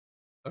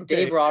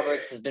 Dave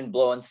Roberts has been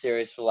blowing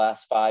series for the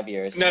last 5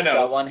 years. No.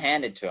 Got one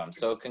handed to him.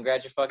 So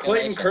congratulations.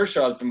 Clayton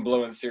Kershaw's been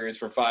blowing series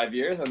for 5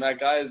 years, and that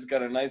guy's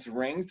got a nice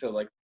ring to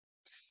like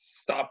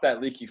stop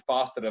that leaky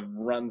faucet of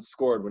runs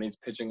scored when he's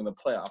pitching in the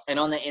playoffs. And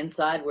on the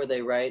inside, where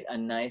they write a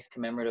nice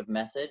commemorative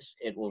message,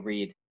 it will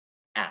read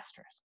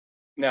asterisk.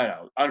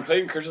 No. On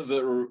Clayton Kershaw's,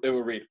 it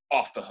will read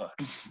off the hook.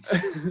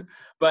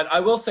 But I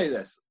will say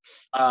this.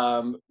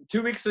 2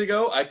 weeks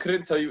ago, I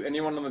couldn't tell you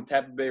anyone on the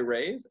Tampa Bay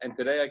Rays, and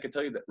today I could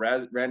tell you that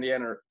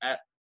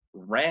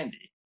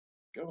Randy.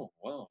 Oh,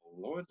 whoa,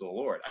 Lord the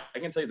Lord. I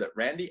can tell you that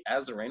Randy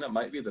Arozarena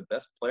might be the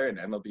best player in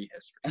MLB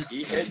history.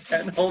 He hit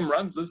 10 home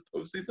runs this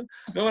postseason.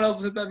 No one else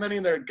has hit that many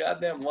in their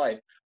goddamn life.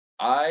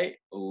 I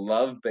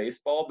love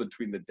baseball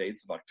between the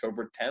dates of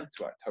October 10th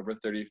to October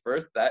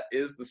 31st. That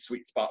is the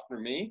sweet spot for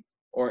me.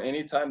 Or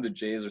anytime the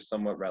Jays are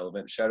somewhat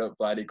relevant. Shout out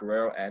Vladdy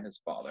Guerrero and his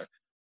father.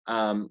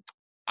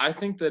 I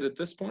think that at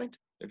this point,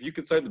 if you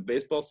could start the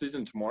baseball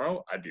season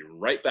tomorrow, I'd be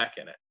right back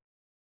in it.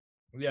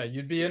 Yeah,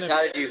 you'd be in it.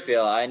 How did you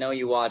feel? I know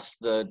you watched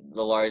the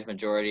large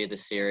majority of the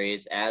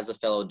series. As a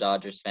fellow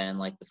Dodgers fan,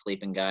 like the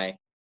sleeping guy,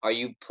 are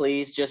you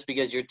pleased just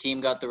because your team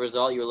got the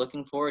result you were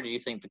looking for? Or do you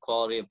think the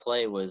quality of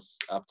play was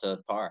up to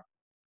par?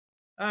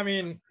 I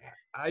mean,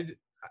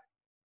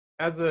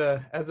 as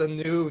a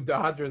new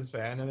Dodgers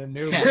fan and a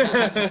new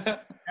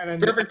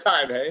perfect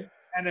time, hey?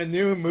 And a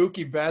new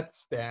Mookie Betts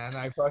stan,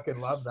 I fucking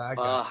love that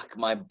guy. Fuck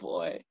my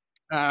boy.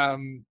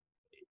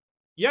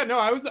 Yeah, no,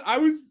 I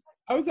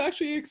was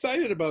actually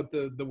excited about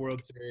the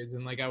World Series,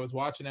 and like I was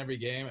watching every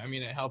game. I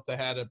mean, it helped. I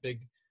had a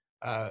big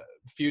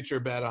future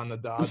bet on the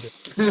Dodgers.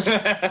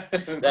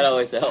 That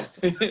always helps.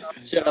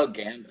 Shout out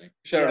gambling.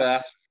 Shout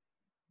out ass.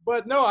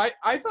 But no,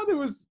 I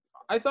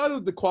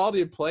thought the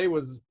quality of play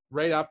was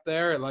right up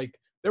there. Like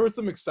there were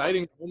some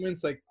exciting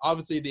moments. Like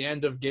obviously the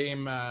end of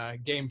game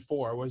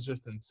 4 was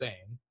just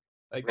insane.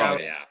 Like that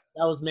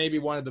was maybe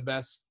one of the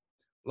best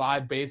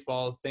live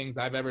baseball things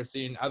I've ever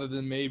seen, other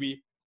than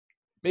maybe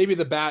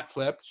the bat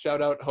flip.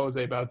 Shout out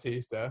Jose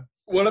Bautista.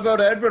 What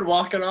about Edwin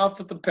walking off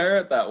with the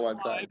parrot that one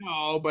time? I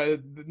know,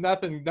 but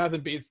nothing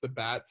beats the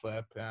bat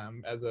flip.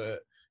 As a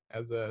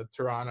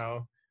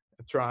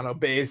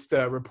Toronto-based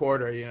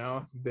reporter, you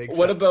know. Big.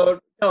 What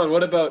about Ellen?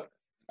 What about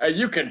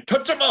you can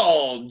touch them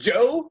all,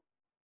 Joe?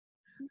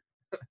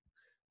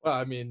 Well,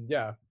 I mean,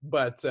 yeah,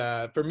 but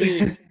for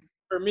me,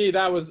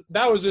 that was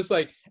just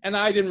like, and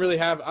I didn't really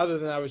have, other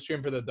than I was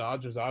cheering for the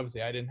Dodgers.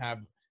 Obviously, I didn't have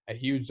a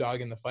huge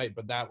dog in the fight,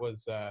 but that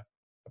was a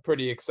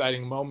pretty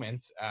exciting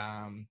moment.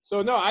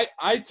 So no, I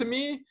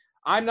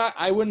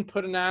wouldn't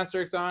put an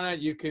asterisk on it.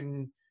 You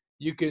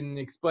can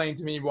explain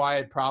to me why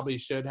it probably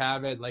should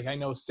have it. Like I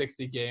know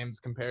 60 games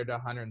compared to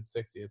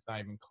 160, it's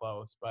not even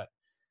close, but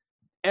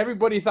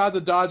everybody thought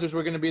the Dodgers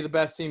were going to be the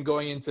best team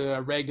going into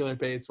a regular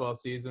baseball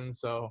season.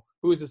 So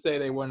who's to say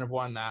they wouldn't have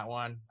won that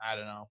one? I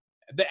don't know.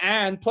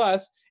 And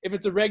plus, if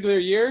it's a regular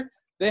year,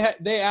 they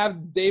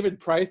have David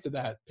Price to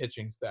that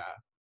pitching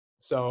staff.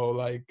 So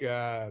like,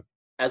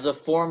 as a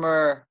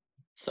former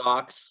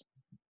Sox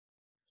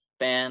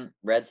fan,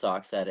 Red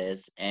Sox that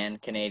is,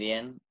 and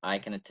Canadian, I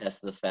can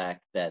attest to the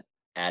fact that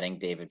adding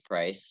David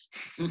Price,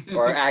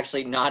 or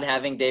actually not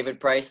having David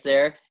Price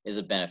there, is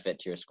a benefit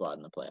to your squad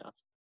in the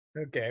playoffs.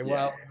 Okay,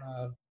 well,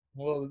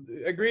 we'll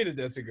agree to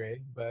disagree,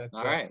 but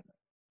all right.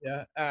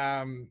 Yeah.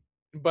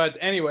 But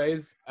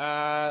anyways,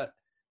 so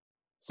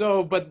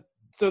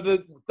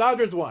the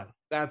Dodgers won.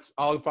 That's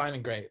all fine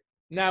and great.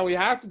 Now we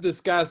have to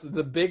discuss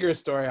the bigger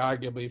story,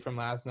 arguably, from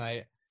last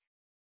night.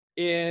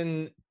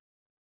 In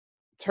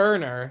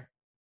Turner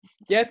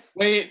gets.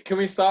 Wait, can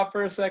we stop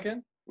for a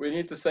second? We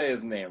need to say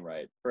his name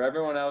right. For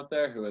everyone out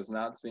there who has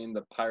not seen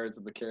the Pirates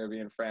of the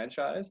Caribbean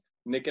franchise,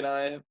 Nick and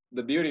I,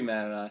 the Beauty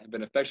Man and I, have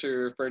been affectionately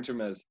referring to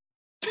him as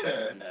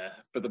Turner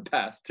for the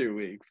past 2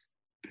 weeks.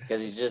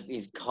 Because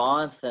he's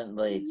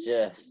constantly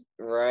just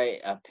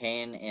a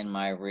pain in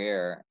my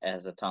rear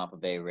as a Tampa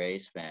Bay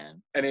Rays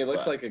fan. And he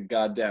looks like a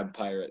goddamn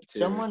pirate, too.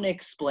 Someone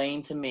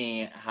explained to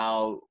me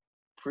how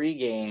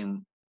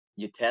pregame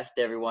you test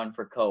everyone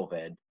for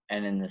COVID,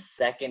 and in the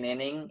second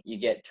inning, you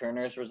get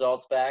Turner's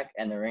results back,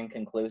 and they're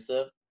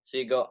inconclusive. So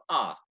you go,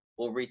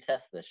 we'll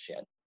retest this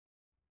shit.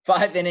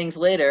 5 innings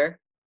later,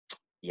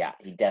 yeah,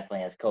 he definitely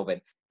has COVID.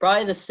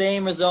 Probably the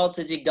same results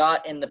as you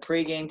got in the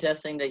pregame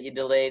testing that you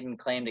delayed and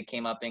claimed it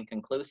came up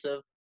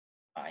inconclusive.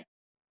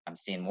 I'm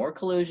seeing more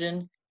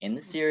collusion in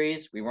the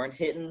series. We weren't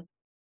hitting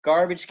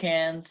garbage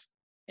cans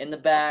in the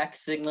back,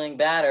 signaling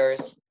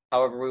batters.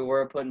 However, we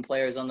were putting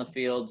players on the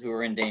field who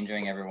were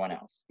endangering everyone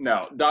else.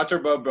 No, Dr.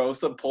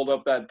 Barbosa pulled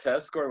up that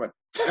test score and went,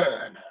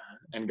 Turn,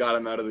 and got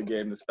him out of the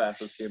game as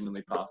fast as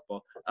humanly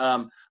possible.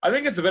 I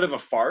think it's a bit of a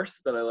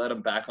farce that I let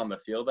him back on the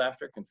field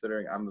after,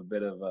 considering I'm a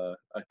bit of a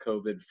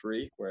COVID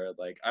freak where,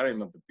 like, I don't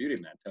even have the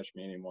Beauty Man touch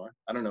me anymore.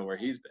 I don't know where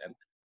he's been.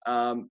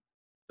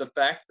 the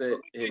fact that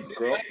his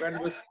girlfriend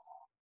was.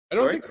 I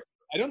don't Sorry? think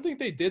I don't think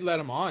they did let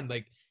him on.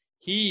 Like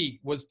he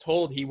was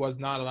told he was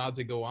not allowed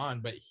to go on,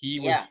 but he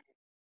was. Yeah,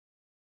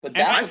 but And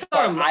that's I the saw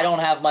part him. I don't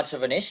have much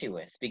of an issue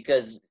with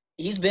because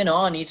he's been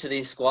on each of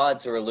these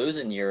squads who are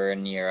losing year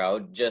in year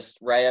out, just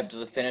right up to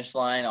the finish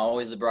line.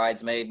 Always the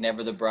bridesmaid,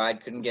 never the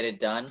bride. Couldn't get it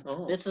done.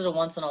 Oh. This is a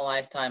once in a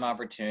lifetime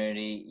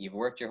opportunity. You've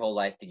worked your whole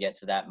life to get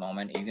to that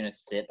moment. Are you gonna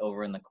sit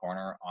over in the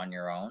corner on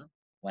your own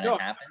when No,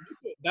 it happens?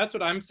 that's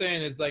what I'm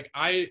saying is like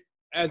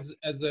as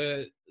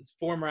a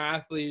former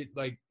athlete,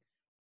 like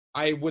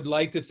I would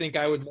like to think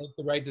I would make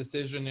the right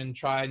decision and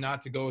try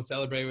not to go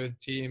celebrate with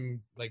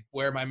team, like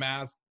wear my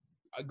mask,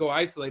 go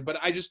isolate. But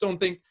I just don't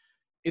think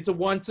it's a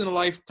once in a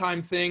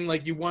lifetime thing.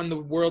 Like you won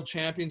the world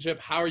championship.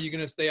 How are you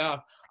going to stay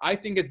off? I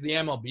think it's the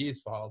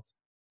MLB's fault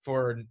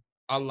for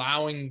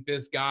allowing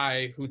this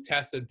guy who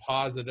tested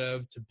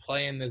positive to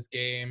play in this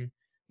game,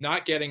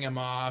 not getting him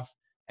off.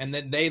 And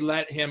then they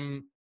let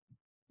him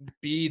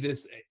be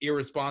this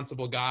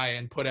irresponsible guy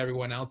and put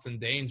everyone else in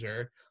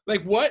danger.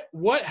 Like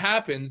what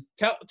happens?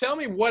 Tell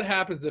me what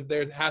happens if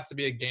there has to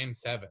be a game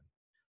 7?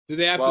 Do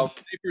they have to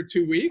play for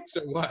 2 weeks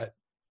or what?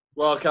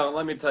 Well, Kellen,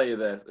 let me tell you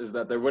this, is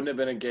that there wouldn't have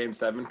been a game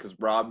 7 because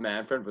Rob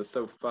Manfred was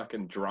so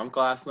fucking drunk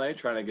last night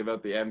trying to give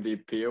out the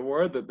MVP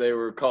award that they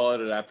were calling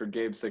it after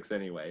game 6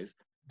 anyways.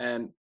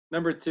 And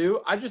number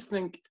 2, I just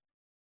think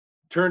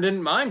Turn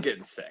didn't mind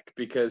getting sick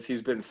because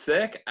he's been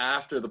sick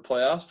after the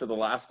playoffs for the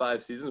last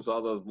 5 seasons with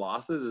all those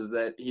losses, is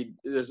that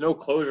there's no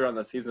closure on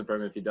the season for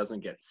him if he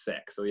doesn't get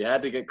sick. So he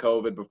had to get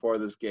COVID before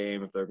this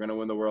game if they're going to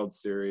win the World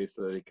Series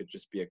so that it could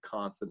just be a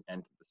constant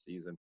end to the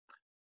season.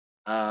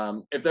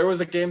 If there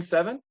was a game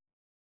 7,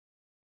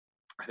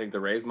 I think the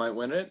Rays might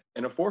win it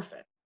in a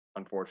forfeit,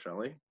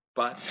 unfortunately.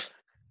 But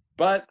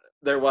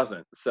there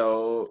wasn't.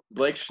 So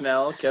Blake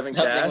Schnell, Kevin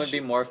Nothing Cash. would be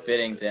more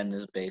fitting to end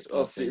this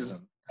baseball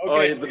season. Okay.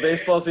 Oh, yeah, the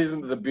baseball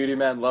season that the beauty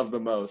man loved the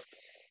most.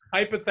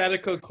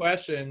 Hypothetical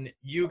question: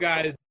 you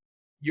guys,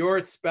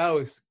 your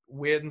spouse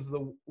wins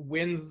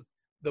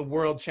the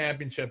world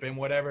championship in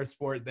whatever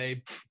sport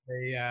they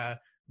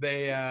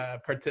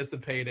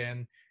participate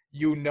in.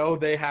 You know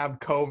they have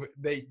COVID.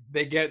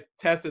 They get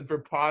tested for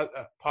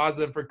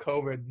positive for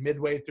COVID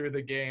midway through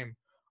the game.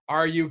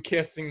 Are you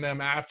kissing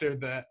them after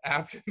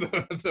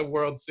the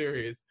World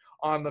Series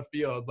on the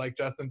field like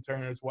Justin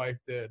Turner's wife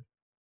did?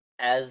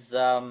 As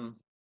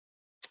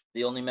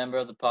the only member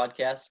of the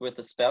podcast with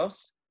a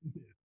spouse?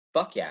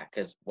 Fuck yeah,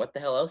 because what the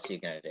hell else are you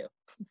gonna do?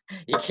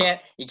 You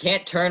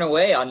can't turn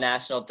away on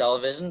national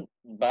television.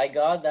 By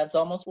God, that's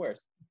almost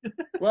worse.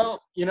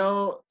 Well,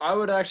 I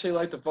would actually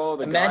like to follow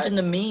the Imagine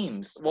the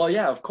memes. Well,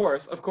 yeah, of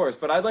course,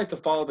 but I'd like to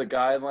follow the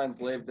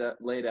guidelines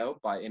laid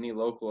out by any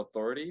local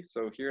authority.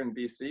 So here in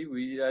BC,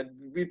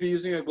 we'd be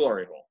using a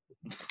glory hole.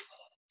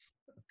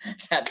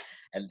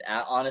 And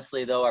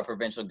honestly, though, our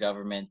provincial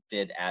government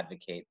did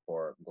advocate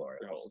for glory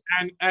holes.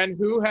 And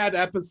who had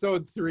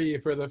episode 3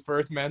 for the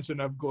first mention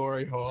of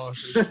glory hole?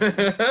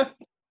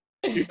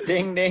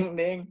 Ding, ding,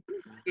 ding.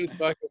 Who's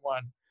fucking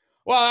one?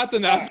 Well, that's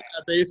enough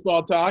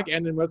baseball talk.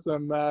 Ending with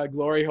some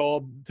glory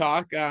hole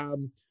talk.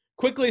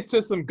 Quickly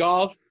to some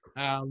golf.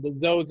 The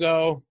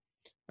Zozo.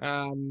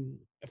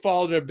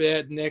 Followed a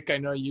bit. Nick, I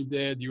know you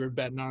did. You were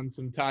betting on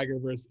some Tiger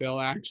versus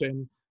Phil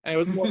action, and it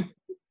was more.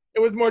 It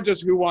was more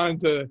just who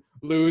wanted to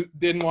lose,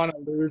 didn't want to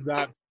lose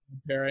that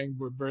pairing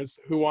versus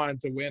who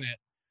wanted to win it.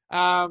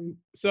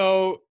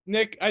 So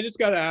Nick, I just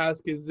got to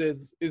ask: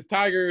 is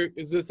Tiger?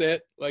 Is this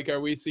it? Like,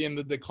 are we seeing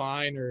the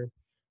decline, or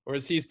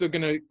is he still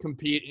going to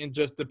compete? And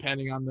just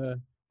depending on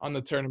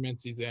the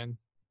tournaments he's in.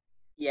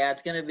 Yeah,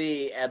 it's going to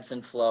be ebbs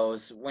and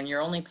flows. When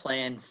you're only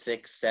playing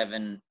 6,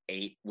 7,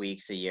 8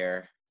 weeks a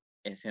year,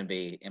 it's going to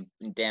be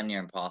damn near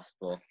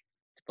impossible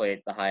to play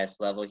at the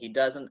highest level. He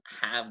doesn't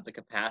have the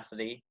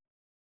capacity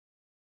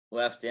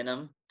left in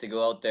him to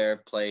go out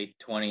there, play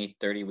 20,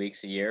 30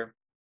 weeks a year.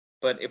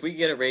 But if we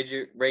get a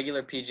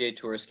regular PGA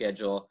Tour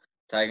schedule,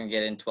 Tiger can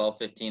get in 12,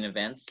 15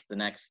 events the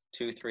next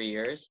 2-3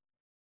 years,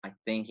 I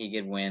think he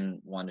could win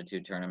 1 to 2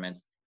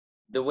 tournaments.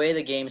 The way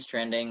the game's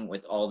trending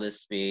with all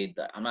this speed,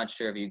 I'm not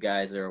sure if you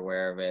guys are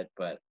aware of it,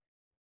 but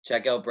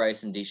check out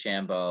Bryson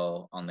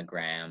DeChambeau on the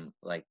gram.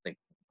 Like the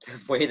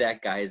way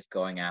that guy is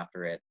going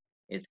after it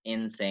is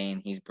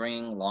insane. He's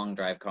bringing long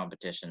drive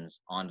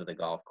competitions onto the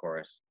golf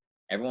course.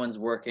 Everyone's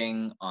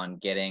working on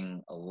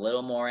getting a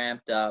little more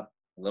amped up,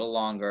 a little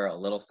longer, a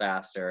little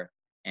faster,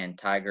 and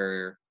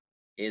Tiger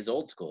is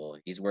old school.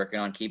 He's working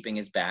on keeping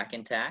his back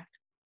intact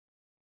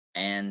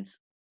and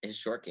his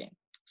short game.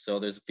 So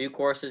there's a few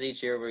courses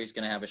each year where he's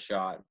going to have a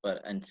shot,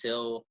 but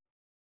until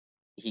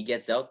he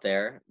gets out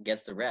there,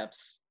 gets the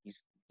reps,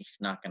 he's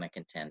not going to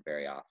contend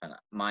very often.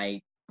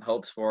 My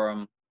hopes for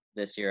him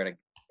this year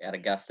at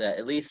Augusta,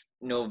 at least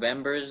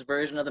November's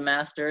version of the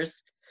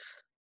Masters,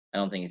 I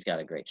don't think he's got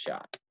a great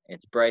shot.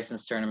 It's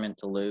Bryson's tournament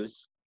to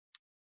lose,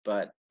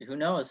 but who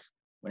knows?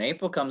 When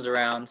April comes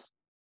around,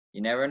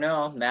 you never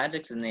know.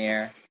 Magic's in the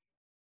air.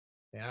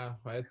 Yeah,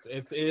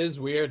 it is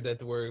weird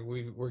that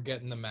we're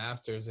getting the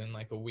Masters in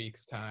like a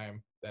week's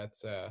time.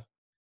 It's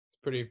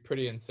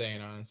pretty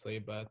insane, honestly.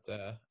 But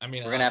I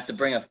mean, We're gonna have to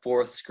bring a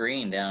fourth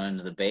screen down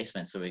into the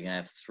basement so we can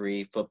have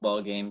 3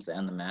 football games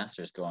and the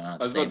Masters going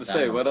on. I was about to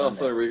say, what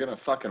else are we gonna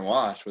fucking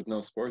watch with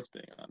no sports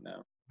being on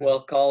now?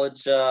 Well,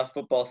 college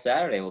football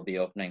Saturday will be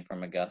opening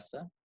from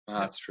Augusta. Oh,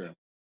 that's true.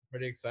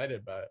 pretty excited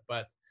about it.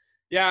 But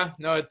yeah,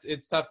 no,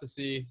 it's tough to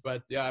see.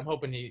 But yeah, I'm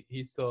hoping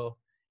he's still.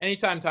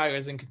 Anytime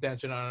Tiger's in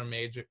contention on a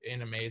major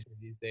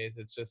these days,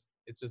 it's just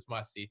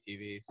must see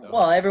TV. So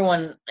Well,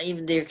 everyone,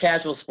 even the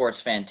casual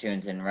sports fan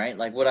tunes in, right?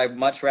 Like, would I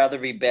much rather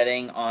be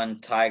betting on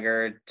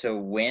Tiger to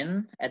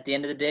win at the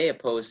end of the day,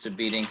 opposed to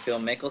beating Phil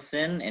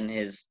Mickelson in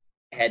his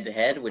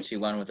head-to-head, which he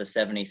won with a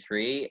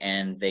 73,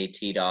 and they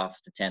teed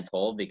off the 10th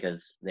hole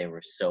because they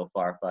were so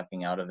far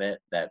fucking out of it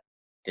that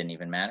didn't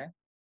even matter.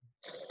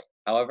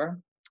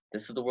 However,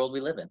 this is the world we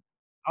live in.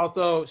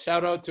 Also,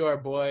 shout out to our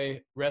boy.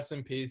 Rest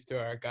in peace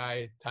to our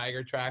guy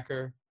Tiger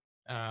Tracker.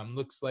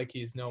 Looks like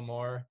he's no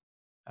more.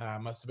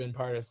 Must have been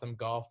part of some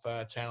golf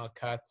channel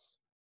cuts.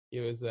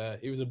 He was a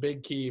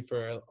big key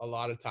for a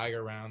lot of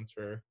Tiger rounds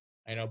for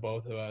I know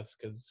both of us,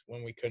 because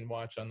when we couldn't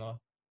watch on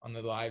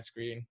the live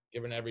screen,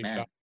 given every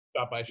Man,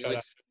 shot by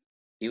shot.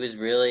 He was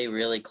really,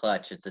 really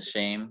clutch. It's a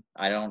shame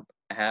I don't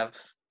have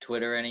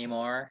Twitter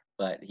anymore,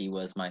 but he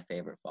was my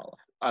favorite follower.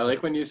 I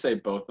like when you say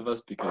both of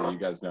us because you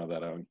guys know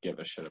that I don't give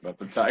a shit about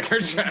the Tiger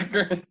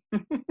Tracker.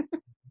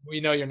 We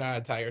know you're not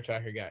a Tiger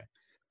Tracker guy.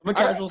 I'm a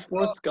casual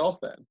sports golf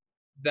fan.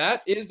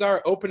 That is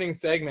our opening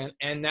segment,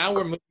 and now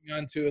we're moving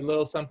on to a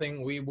little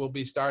something we will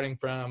be starting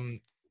from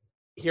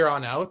here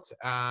on out,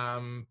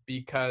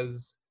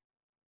 because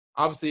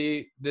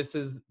obviously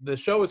the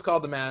show is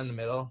called The Man in the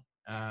Middle.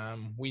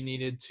 We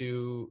needed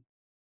to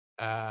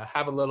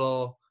have a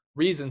little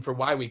reason for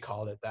why we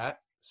called it that.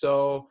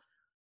 So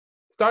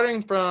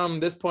starting from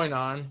this point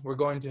on, we're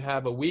going to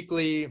have a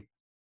weekly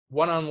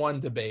one-on-one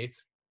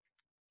debate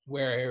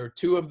where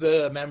 2 of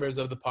the members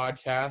of the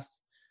podcast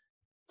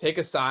take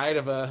a side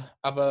of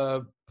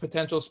a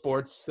potential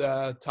sports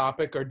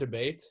topic or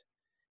debate.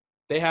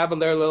 They have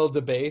their little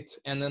debate,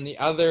 and then the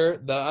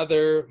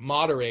other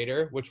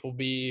moderator, which will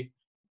be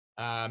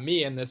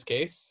me in this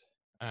case,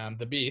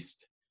 the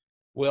Beast,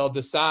 will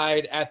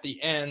decide at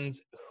the end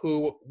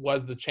who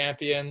was the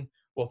champion.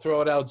 We'll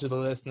throw it out to the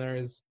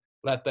listeners,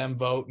 let them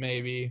vote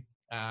maybe.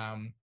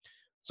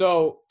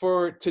 So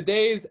for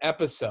today's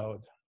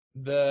episode,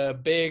 the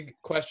big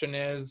question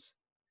is,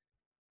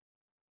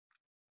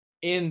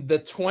 in the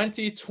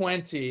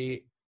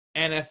 2020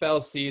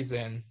 NFL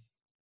season,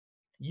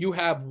 you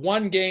have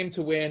 1 game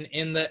to win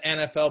in the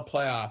NFL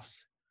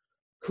playoffs.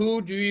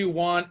 Who do you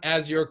want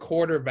as your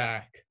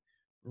quarterback?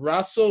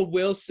 Russell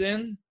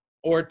Wilson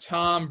or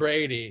Tom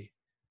Brady?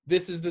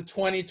 This is the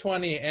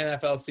 2020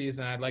 NFL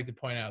season, I'd like to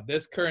point out.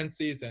 This current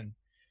season.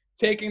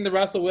 Taking the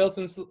Russell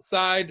Wilson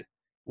side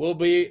will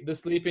be the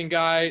sleeping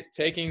guy.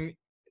 Taking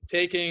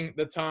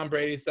the Tom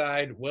Brady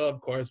side will,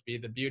 of course, be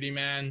the beauty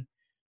man.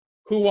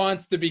 Who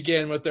wants to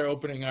begin with their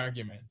opening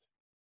argument?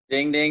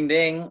 Ding, ding,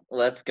 ding.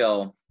 Let's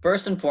go.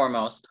 First and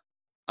foremost,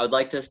 I would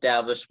like to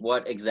establish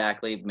what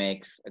exactly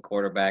makes a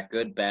quarterback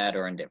good, bad,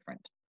 or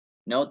indifferent.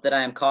 Note that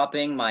I am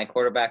copying my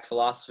quarterback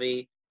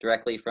philosophy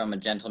directly from a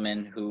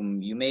gentleman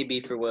whom you may be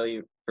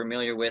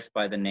familiar with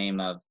by the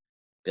name of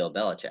Bill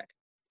Belichick.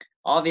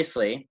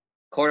 Obviously,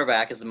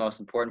 quarterback is the most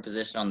important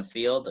position on the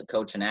field, a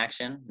coach in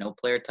action. No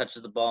player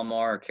touches the ball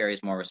more or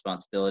carries more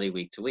responsibility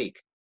week to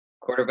week.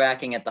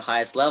 Quarterbacking at the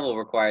highest level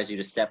requires you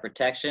to set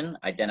protection,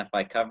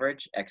 identify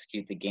coverage,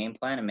 execute the game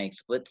plan, and make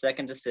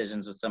split-second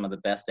decisions with some of the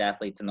best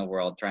athletes in the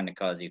world trying to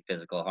cause you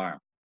physical harm.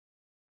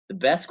 The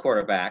best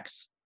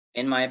quarterbacks,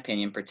 in my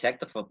opinion, protect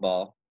the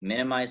football,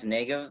 minimize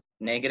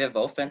negative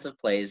offensive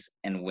plays,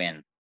 and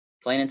win.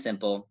 Plain and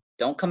simple.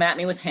 Don't come at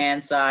me with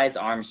hand size,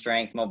 arm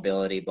strength,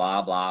 mobility,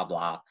 blah, blah,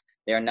 blah.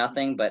 They are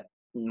nothing but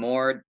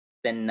more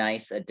than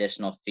nice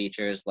additional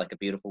features like a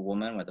beautiful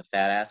woman with a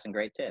fat ass and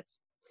great tits.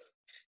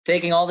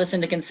 Taking all this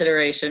into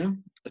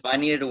consideration, if I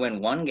needed to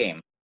win 1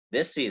 game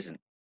this season,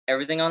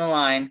 everything on the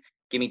line,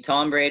 give me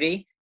Tom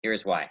Brady.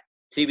 Here's why.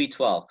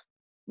 TB12,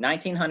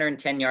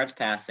 1,910 yards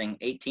passing,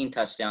 18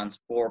 touchdowns,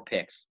 4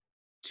 picks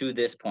to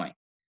this point,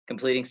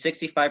 completing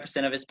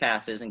 65% of his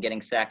passes and getting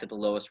sacked at the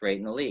lowest rate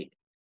in the league.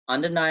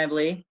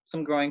 Undeniably,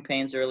 some growing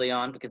pains early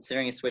on, but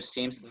considering he switched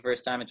teams for the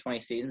first time in 20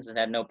 seasons and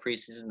had no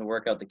preseason to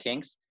work out the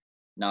kinks,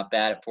 not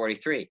bad at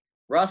 43.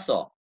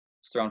 Russell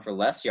was thrown for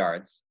less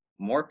yards,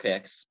 more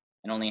picks,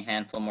 and only a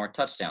handful more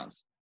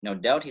touchdowns. No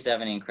doubt he's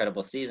having an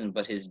incredible season,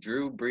 but his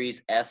Drew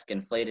Brees-esque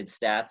inflated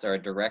stats are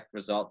a direct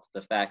result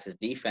of the fact his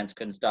defense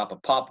couldn't stop a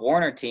Pop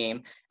Warner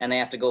team, and they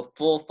have to go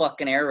full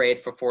fucking air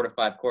raid for 4 to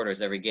 5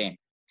 quarters every game.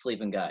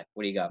 Sleeping guy,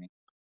 what do you got me?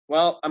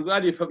 Well, I'm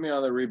glad you put me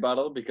on the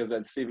rebuttal because,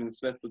 as Stephen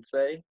Smith would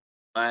say,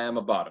 I am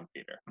a bottom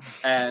feeder.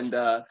 And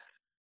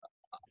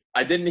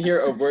I didn't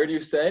hear a word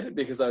you said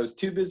because I was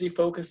too busy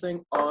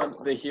focusing on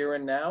the here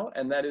and now,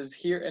 and that is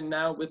here and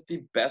now with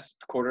the best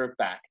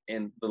quarterback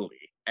in the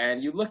league.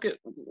 And you look at,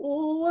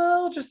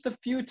 well, just a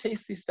few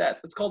tasty stats.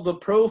 It's called the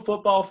Pro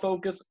Football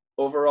Focus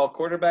overall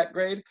quarterback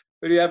grade.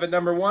 Who do you have at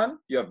number 1?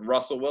 You have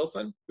Russell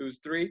Wilson, who's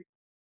 3.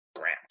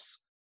 Gramps.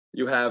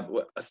 You have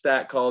a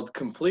stat called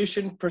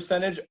completion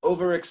percentage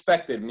over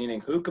expected, meaning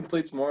who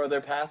completes more of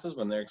their passes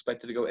when they're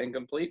expected to go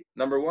incomplete.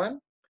 Number 1,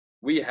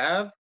 we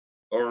have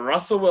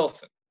Russell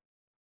Wilson.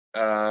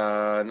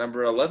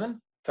 Number 11,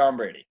 Tom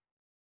Brady.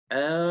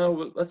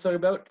 Let's talk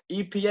about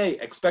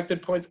EPA,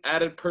 expected points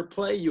added per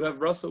play. You have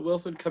Russell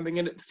Wilson coming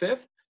in at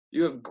 5th.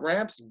 You have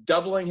Gramps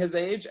doubling his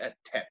age at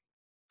 10th,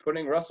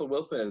 putting Russell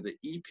Wilson at the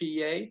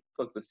EPA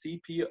plus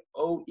the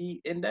CPOE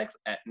index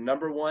at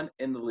number 1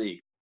 in the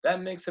league.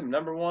 That makes him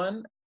number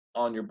 1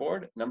 on your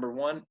board, number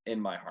 1 in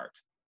my heart.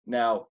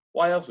 Now,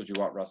 why else would you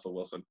want Russell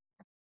Wilson?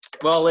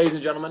 Well, ladies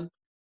and gentlemen,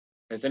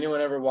 has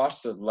anyone ever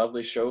watched a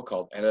lovely show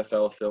called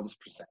NFL Films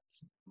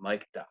Presents,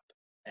 Mic'd Up?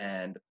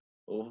 And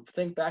we'll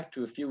think back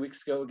to a few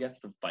weeks ago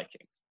against the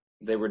Vikings.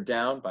 They were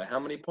down by how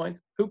many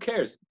points? Who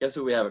cares? Guess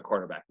who we have at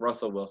quarterback?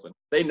 Russell Wilson.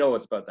 They know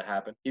what's about to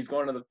happen. He's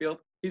going to the field.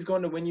 He's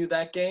going to win you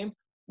that game.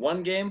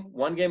 One game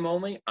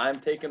only. I'm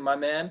taking my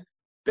man,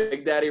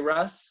 Big Daddy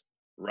Russ,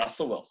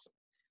 Russell Wilson.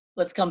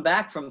 Let's come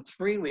back from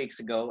 3 weeks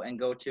ago and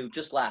go to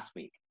just last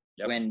week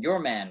when your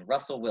man,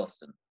 Russell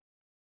Wilson,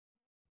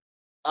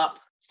 up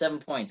 7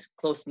 points,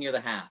 close near the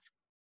half,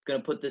 going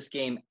to put this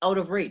game out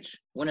of reach,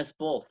 win us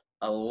both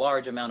a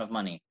large amount of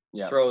money,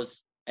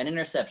 throws an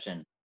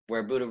interception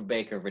where Budda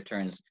Baker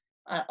returns.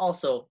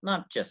 Also,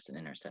 not just an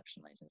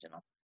interception, ladies and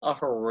gentlemen, a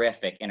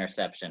horrific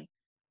interception.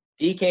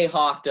 DK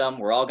hawked him.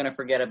 We're all going to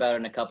forget about it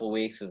in a couple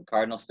weeks because the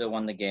Cardinals still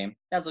won the game.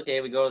 That's okay.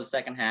 We go to the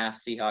second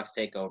half. Seahawks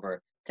take over.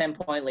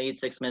 10-point lead,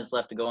 6 minutes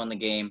left to go in the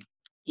game.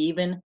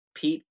 Even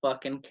Pete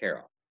fucking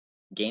Carroll.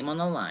 Game on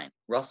the line.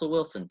 Russell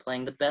Wilson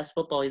playing the best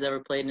football he's ever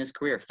played in his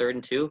career. 3rd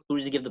and 2. Who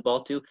does he give the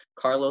ball to?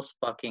 Carlos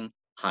fucking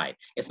Hyde.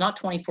 It's not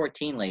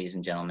 2014, ladies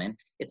and gentlemen.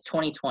 It's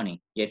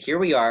 2020. Yet here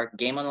we are,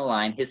 game on the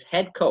line. His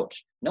head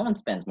coach. No one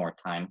spends more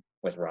time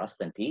with Russ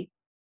than Pete.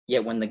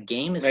 Yet when the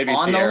game is Maybe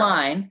on Sierra. the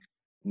line,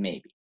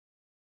 maybe.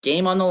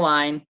 Game on the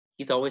line,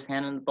 he's always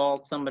handing the ball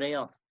to somebody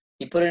else.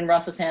 He put it in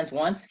Russ's hands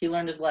once. He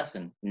learned his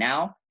lesson.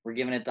 Now we're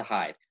giving it to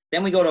Hyde.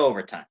 Then we go to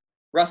overtime.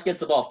 Russ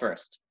gets the ball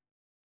first.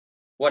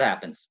 What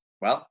happens?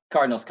 Well,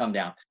 Cardinals come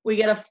down. We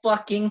get a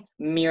fucking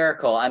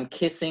miracle. I'm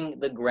kissing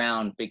the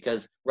ground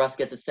because Russ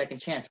gets a second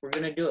chance. We're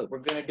going to do it. We're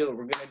going to do it.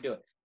 We're going to do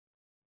it.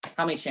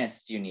 How many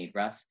chances do you need,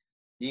 Russ?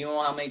 Do you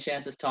know how many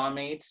chances Tom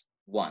needs?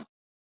 1.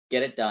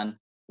 Get it done.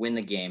 Win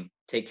the game.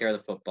 Take care of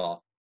the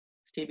football.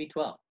 It's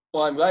TB12.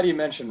 Well, I'm glad you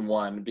mentioned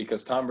 1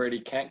 because Tom Brady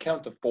can't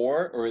count to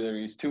 4 or either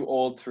he's too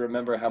old to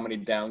remember how many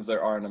downs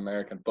there are in an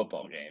American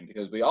football game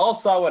because we all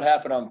saw what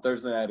happened on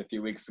Thursday night a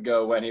few weeks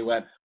ago when he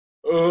went,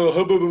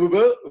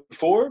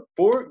 4,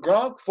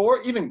 Gronk,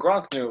 4. Even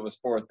Gronk knew it was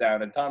 4th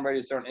down, and Tom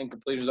Brady's throwing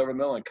incompletions over the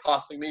middle and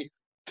costing me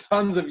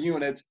tons of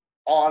units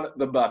on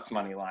the Bucs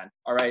money line.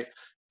 All right,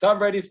 Tom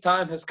Brady's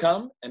time has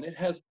come, and it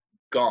has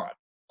gone.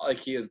 Like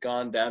he has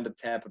gone down to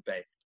Tampa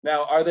Bay.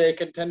 Now, are they a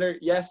contender?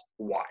 Yes.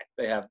 Why?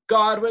 They have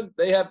Godwin,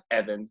 they have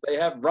Evans, they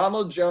have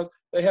Ronald Jones,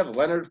 they have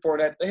Leonard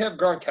Fournette, they have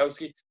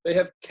Gronkowski, they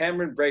have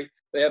Cameron Brate,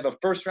 they have a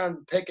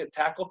first-round pick at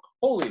tackle.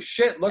 Holy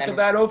shit, look at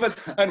that offense.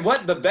 And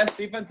what, the best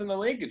defense in the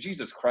league?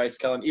 Jesus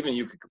Christ, Kellen, even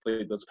you could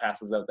complete those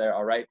passes out there,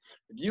 all right?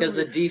 Because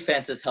the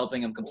defense is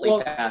helping him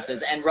complete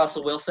passes, and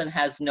Russell Wilson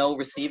has no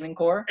receiving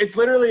core. It's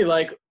literally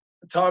like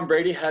Tom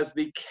Brady has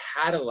the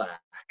Cadillac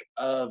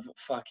of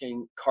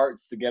fucking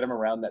carts to get him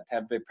around that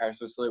Tampa Bay practice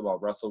facility while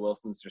Russell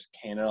Wilson's just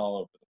cannon all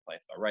over the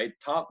place, all right?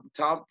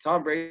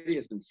 Tom Brady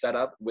has been set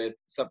up with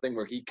something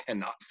where he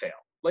cannot fail.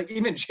 Like,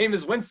 even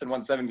Jameis Winston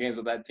won 7 games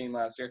with that team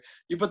last year.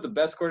 You put the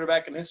best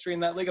quarterback in history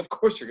in that league, of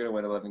course you're going to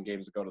win 11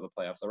 games and go to the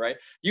playoffs, all right?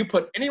 You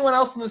put anyone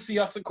else in the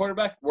Seahawks at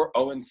quarterback, we're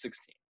 0-16.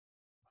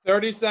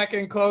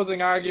 30-second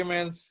closing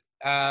arguments,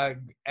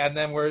 and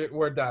then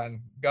we're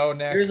done. Go,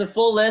 Nick. Here's a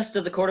full list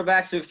of the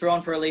quarterbacks who've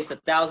thrown for at least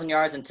 1,000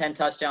 yards and 10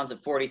 touchdowns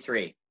at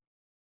 43.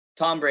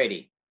 Tom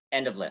Brady,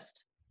 end of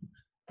list.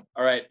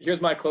 All right,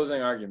 here's my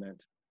closing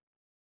argument.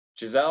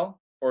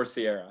 Giselle or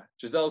Sierra?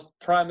 Giselle's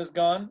prime is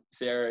gone.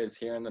 Sierra is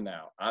here in the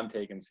now. I'm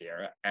taking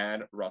Sierra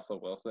and Russell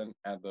Wilson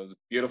and those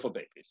beautiful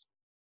babies.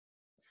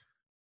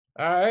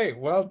 All right,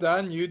 well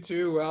done, you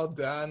two. Well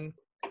done.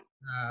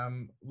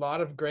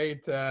 Lot of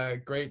great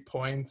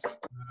points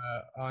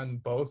on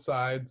both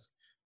sides.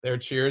 They're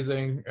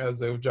cheersing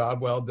as a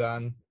job well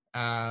done.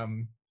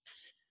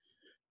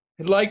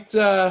 Liked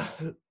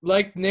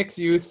Nick's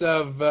use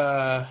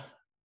of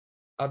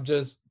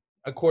just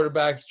a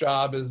quarterback's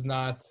job is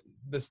not,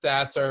 the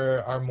stats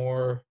are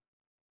more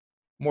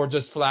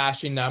just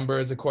flashy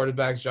numbers. A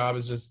quarterback's job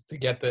is just to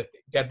get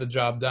the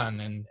job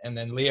done. And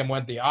then Liam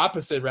went the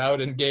opposite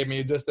route and gave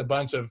me just a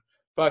bunch of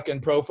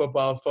fucking Pro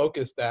Football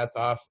Focus stats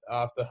off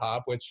the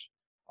hop, which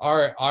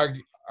are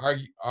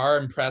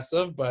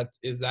impressive. But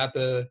is that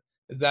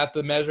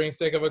the measuring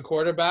stick of a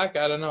quarterback?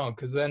 I don't know,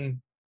 because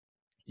then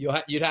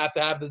you'd have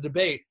to have the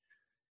debate.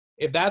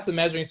 If that's the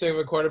measuring stick of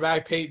a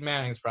quarterback, Peyton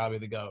Manning's probably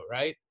the GOAT,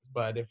 right?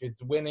 But if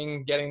it's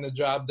winning, getting the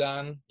job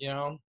done, it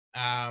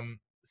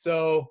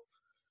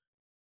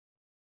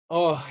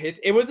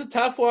was a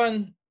tough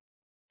one,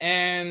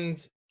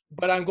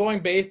 but I'm going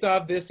based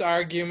off this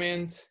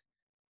argument.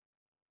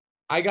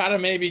 I gotta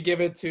maybe give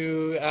it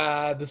to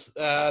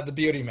the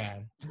beauty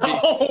man.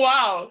 Oh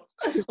wow!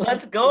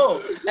 Let's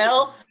go.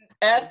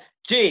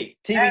 LFG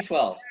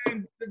TB12.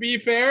 And to be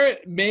fair,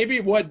 maybe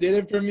what did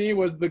it for me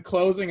was the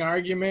closing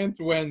argument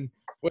when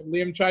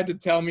Liam tried to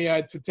tell me I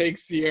had to take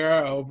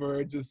Sierra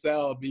over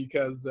Giselle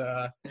because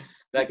That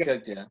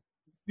cooked you.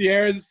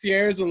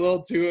 Sierra's a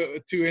little too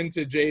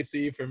into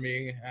JC for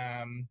me,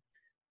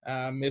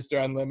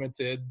 Mr.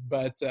 Unlimited.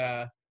 But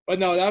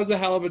no, that was a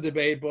hell of a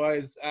debate,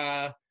 boys.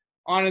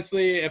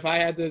 Honestly, if I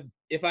had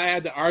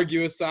to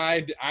argue a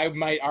side, I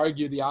might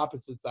argue the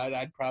opposite side.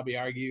 I'd probably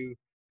argue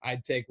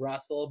I'd take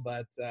Russell,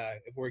 but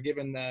if we're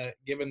given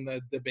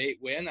the debate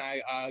win,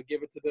 I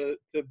give it to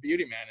the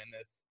beauty man in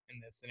this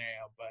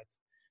scenario. But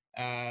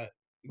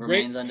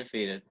Remains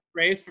undefeated.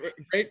 Great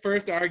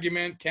first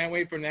argument. Can't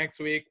wait for next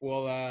week.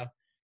 We'll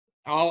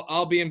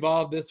I'll be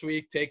involved this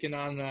week taking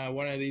on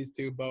one of these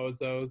two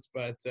bozos.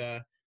 But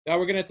now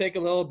we're gonna take a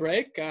little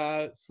break.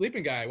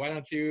 Sleeping Guy, why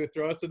don't you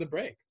throw us to the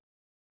break?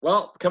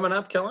 Well, coming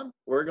up, Kellen,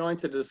 we're going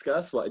to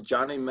discuss what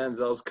Johnny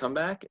Manziel's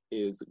comeback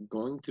is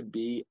going to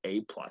be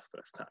A+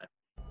 this time.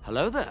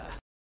 Hello there.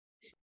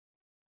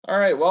 All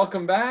right,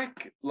 welcome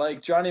back.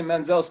 Like Johnny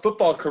Manziel's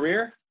football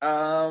career,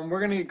 we're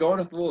going to get going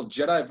with a little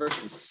Jedi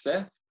versus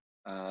Sith.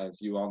 As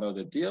you all know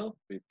the deal,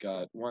 we've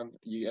got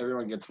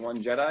everyone gets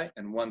one Jedi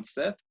and one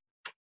Sith.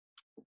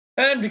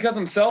 And because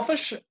I'm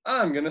selfish,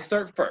 I'm going to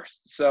start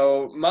first.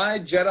 So my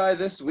Jedi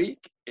this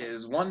week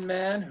is one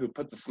man who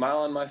puts a smile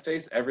on my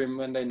face every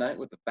Monday night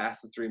with the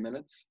fastest 3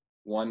 minutes.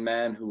 One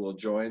man who will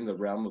join the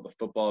realm of the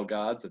football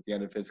gods at the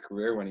end of his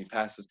career when he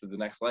passes to the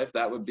next life.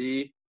 That would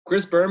be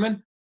Chris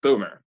Berman,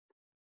 Boomer.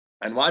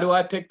 And why do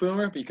I pick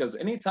Boomer? Because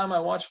anytime I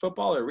watch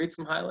football or read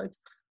some highlights,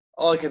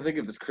 all I can think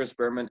of is Chris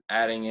Berman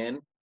adding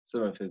in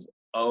some of his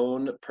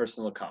own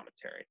personal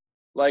commentary.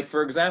 Like,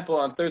 for example,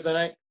 on Thursday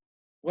night,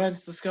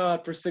 Wentz to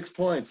Scott for 6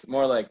 points.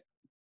 More like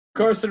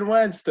Carson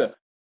Wentz to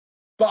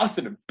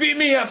Boston, beat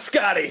me up,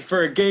 Scotty,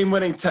 for a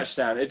game-winning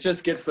touchdown. It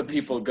just gets the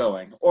people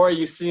going. Or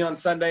you see on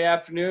Sunday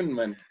afternoon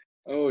when,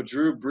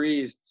 Drew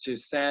Brees to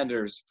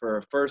Sanders for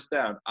a first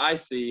down. I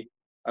see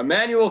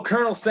Emmanuel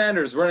Colonel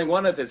Sanders running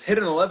one of his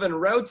hidden 11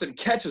 routes and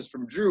catches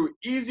from Drew.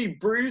 Easy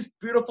breeze,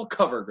 beautiful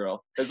cover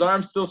girl. His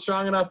arm's still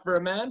strong enough for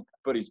a man,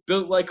 but he's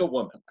built like a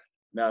woman.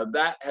 Now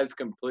that has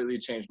completely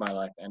changed my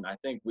life, and I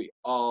think we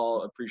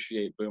all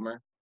appreciate Boomer.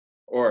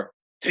 Or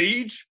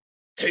Tej,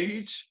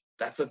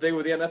 that's the thing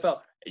with the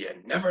NFL. You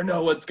never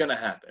know what's going to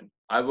happen.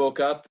 I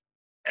woke up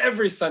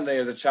every Sunday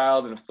as a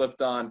child and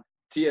flipped on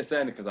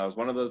TSN because I was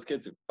one of those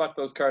kids who fuck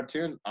those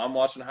cartoons. I'm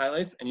watching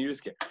highlights, and you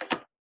just get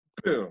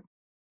boom,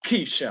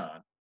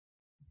 Keyshawn,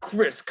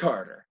 Chris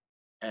Carter,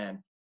 and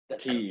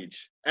Tej.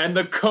 And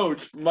the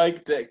coach,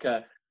 Mike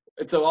Ditka.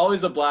 It's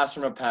always a blast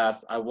from a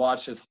past. I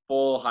watch his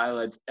full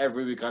highlights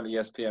every week on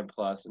ESPN+.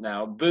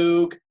 Now,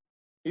 Boog,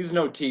 he's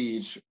no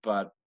Tej,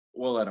 but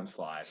we'll let him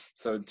slide.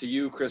 So to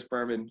you, Chris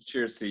Berman,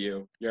 cheers to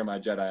you. You're my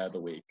Jedi of the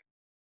week.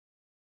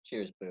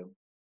 Cheers, Boo.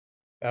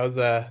 That was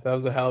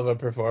a hell of a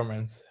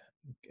performance.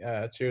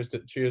 Cheers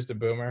to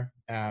Boomer.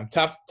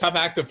 Tough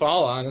act to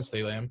follow,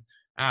 honestly, Liam.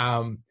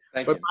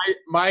 Thank but you.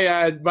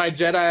 my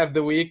Jedi of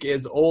the week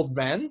is old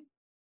men.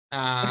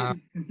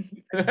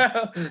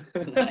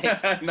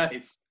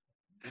 Nice.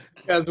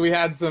 Because we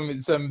had some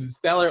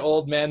stellar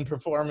old men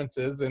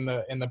performances in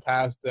the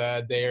past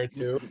day or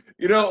two.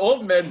 You know,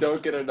 old men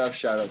don't get enough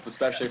shout-outs,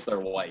 especially if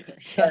they're white.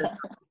 I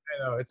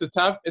know it's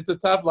a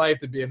tough life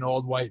to be an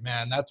old white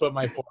man. That's what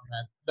my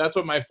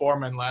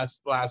foreman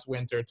last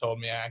winter told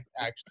me,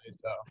 actually.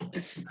 So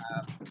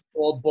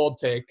bold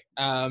take.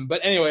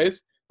 But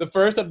anyways, the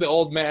first of the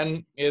old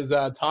men is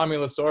Tommy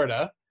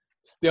Lasorda,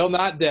 still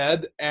not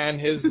dead, and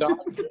his dog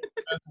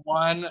has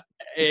won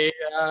a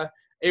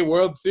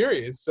World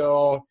Series.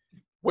 So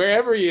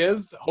wherever he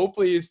is,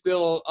 hopefully he's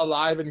still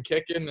alive and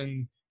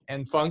kicking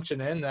and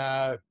functioning.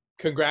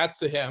 Congrats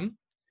to him.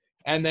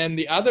 And then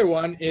the other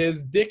one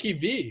is Dickie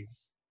V.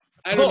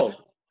 I don't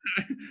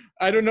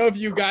know if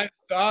you guys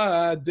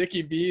saw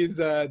Dickie V's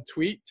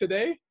tweet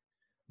today,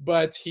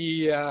 but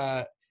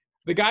the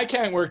guy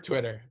can't work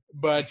Twitter.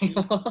 But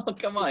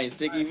come on, he's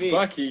Dickie V.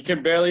 Fuck, he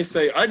can barely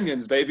say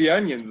onions, baby,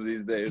 onions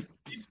these days.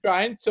 He's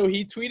trying. So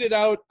he tweeted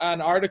out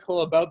an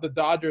article about the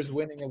Dodgers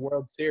winning a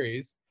World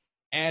Series,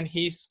 and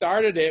he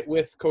started it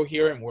with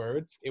coherent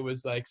words. It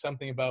was like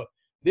something about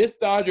this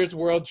Dodgers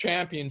World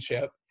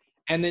Championship,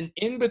 and then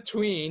in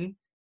between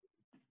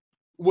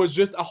was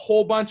just a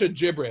whole bunch of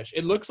gibberish.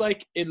 It looked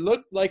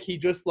like he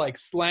just like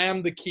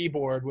slammed the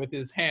keyboard with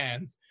his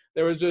hands.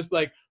 There was just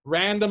like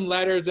random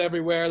letters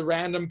everywhere,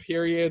 random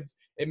periods.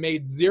 It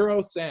made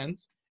zero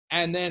sense.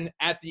 And then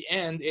at the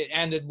end, it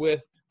ended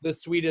with the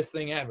sweetest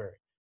thing ever.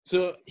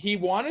 So he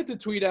wanted to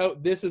tweet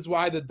out, this is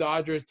why the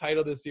Dodgers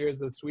title this year is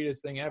the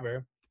sweetest thing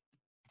ever.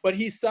 But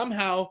he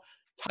somehow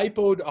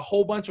typoed a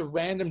whole bunch of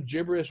random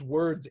gibberish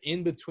words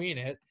in between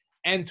it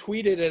and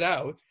tweeted it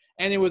out.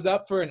 And it was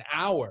up for an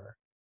hour.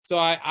 So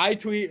I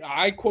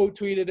quote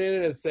tweeted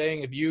it as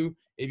saying, if you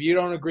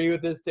don't agree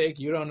with this take,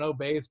 you don't know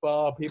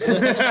baseball. People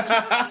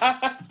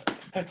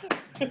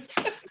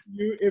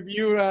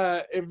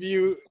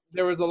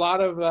there was a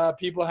lot of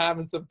people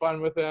having some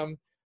fun with him,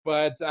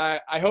 but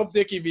I hope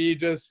Dickie V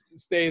just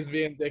stays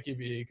being Dickie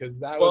V, because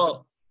that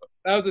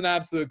was an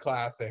absolute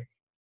classic.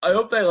 I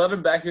hope they let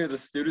him back into the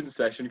student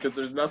section, because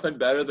there's nothing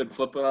better than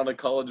flipping on a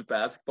college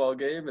basketball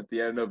game at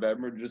the end of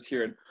November and just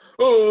hearing,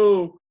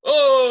 oh,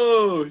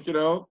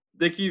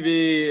 Dickie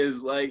V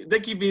is like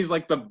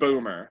the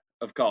boomer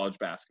of college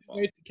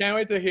basketball. Can't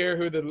wait to hear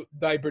who the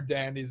diaper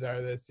dandies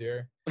are this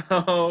year.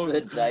 Oh,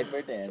 the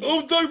diaper dandies.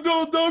 Oh,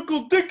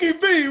 Uncle Dickie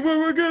V, where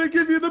we're going to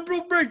give you the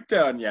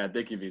breakdown. Yeah,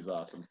 Dickie V's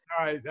awesome.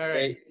 All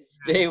right.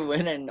 Stay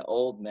winning,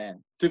 old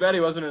man. Too bad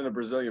he wasn't in a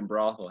Brazilian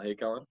brothel. Hey,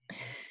 Colin?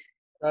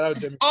 Shout out,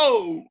 Jimmy.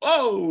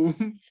 Oh!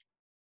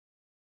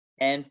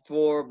 And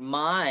for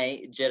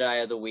my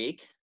Jedi of the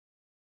Week,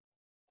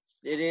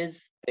 it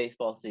is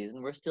baseball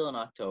season. We're still in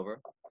October.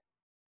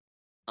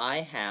 I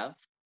have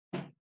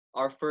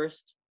our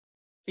first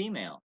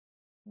female,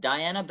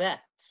 Diana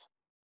Betts.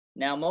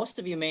 Now, most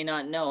of you may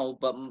not know,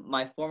 but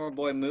my former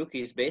boy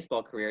Mookie's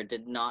baseball career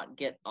did not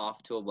get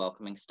off to a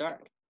welcoming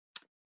start.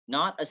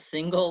 Not a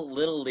single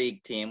little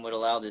league team would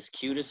allow this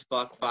cute as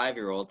fuck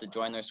 5-year-old to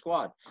join their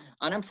squad.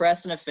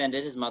 Unimpressed and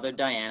offended, his mother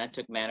Diana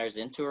took matters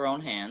into her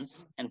own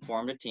hands and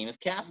formed a team of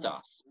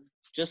cast-offs,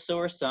 just so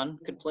her son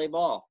could play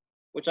ball,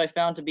 which I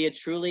found to be a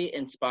truly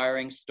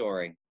inspiring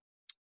story,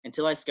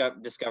 until I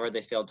discovered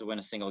they failed to win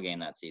a single game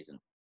that season.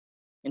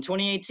 In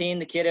 2018,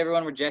 the kid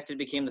everyone rejected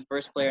became the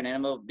first player in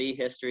MLB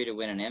history to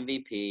win an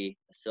MVP,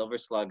 a Silver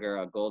Slugger,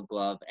 a Gold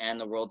Glove, and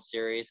the World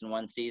Series in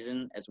one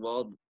season, as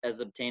well as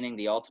obtaining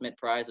the ultimate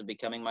prize of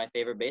becoming my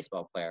favorite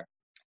baseball player.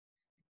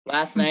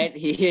 Last night,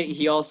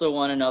 he also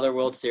won another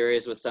World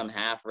Series with some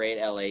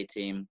half-rate LA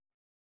team.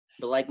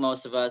 But like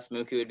most of us,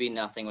 Mookie would be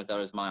nothing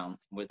without his mom.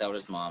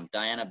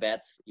 Diana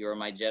Betts, you are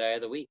my Jedi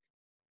of the Week.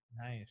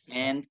 Nice.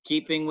 And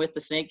keeping with the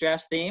Snake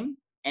Draft theme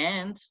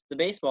and the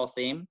baseball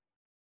theme,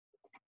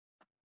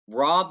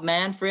 Rob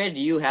Manfred,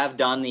 you have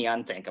done the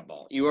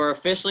unthinkable. You are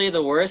officially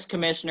the worst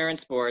commissioner in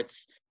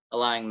sports,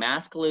 allowing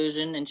mass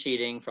collusion and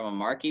cheating from a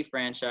marquee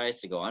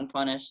franchise to go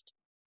unpunished.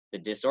 The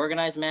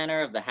disorganized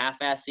manner of the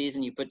half-assed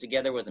season you put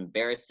together was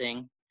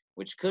embarrassing,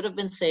 which could have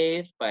been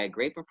saved by a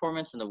great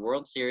performance in the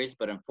World Series,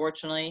 but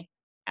unfortunately,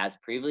 as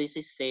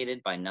previously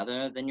stated by none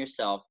other than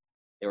yourself,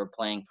 they were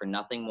playing for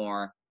nothing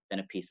more than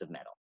a piece of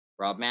metal.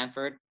 Rob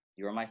Manfred,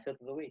 you are my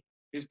Sith of the Week.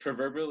 He's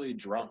proverbially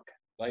drunk.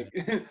 Like,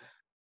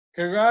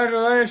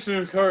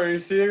 congratulations, Corey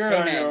Seager,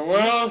 on your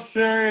World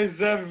Series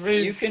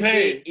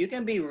MVP. You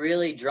can be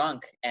really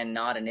drunk and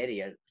not an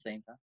idiot at the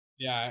same time.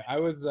 Yeah, I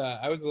was a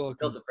little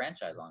build the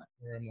franchise on it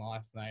for him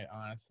last night,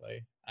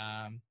 honestly.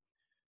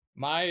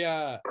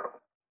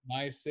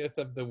 My Sith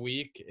of the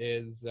Week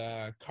is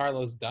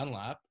Carlos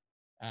Dunlap,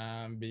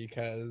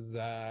 because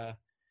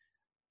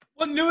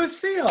what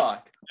newest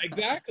Seahawk?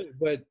 Exactly.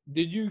 But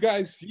did you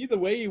guys see the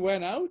way he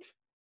went out?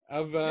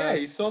 Yeah,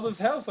 he sold his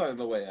house on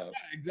the way out.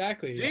 Yeah,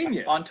 exactly.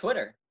 Genius. On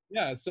Twitter.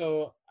 Yeah,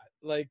 so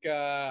like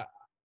I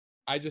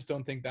just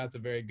don't think that's a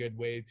very good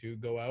way to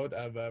go out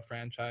of a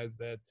franchise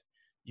that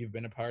you've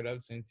been a part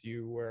of since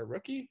you were a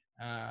rookie.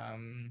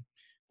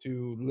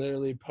 To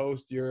literally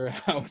post your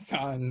house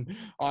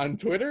on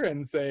Twitter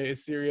and say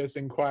serious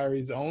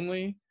inquiries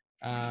only.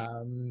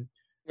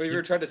 Well, you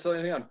ever tried to sell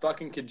anything on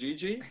fucking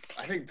Kijiji?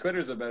 I think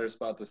Twitter's a better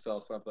spot to sell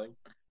something.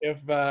 If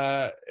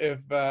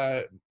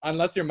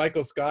unless you're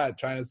Michael Scott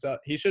trying to sell,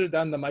 he should have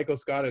done the Michael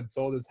Scott and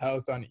sold his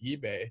house on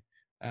eBay.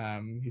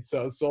 He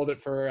sold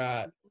it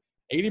for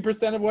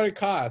 80% of what it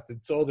cost.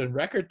 It sold in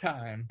record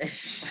time.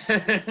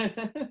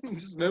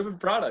 Just moving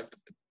product.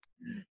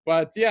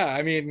 But yeah,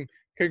 I mean,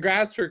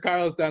 congrats for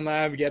Carlos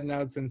Dunlap getting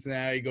out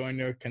Cincinnati, going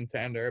to a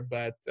contender.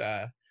 But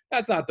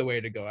that's not the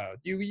way to go out.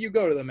 You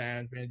go to the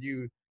management.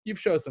 You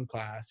show some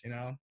class.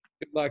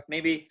 Good luck.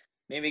 Maybe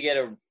get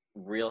a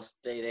real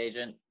estate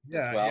agent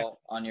as well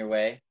on your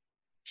way.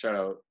 Shout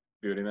out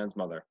Beauty Man's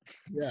mother.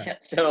 Yeah.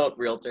 Shout out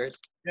realtors.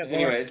 Yeah,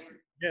 anyways.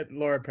 Get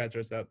Laura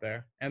Petros out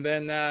there. And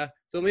then,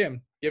 so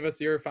Liam, give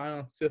us your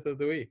final Sith of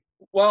the Week.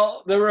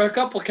 Well, there were a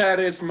couple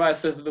candidates for my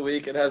Sith of the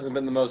Week. It hasn't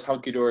been the most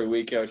hunky-dory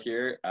week out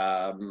here.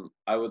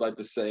 I would like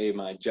to say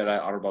my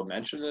Jedi honorable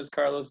mention is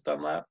Carlos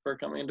Dunlap for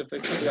coming in to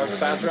fix the Seahawks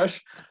pass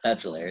rush.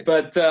 That's hilarious.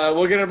 But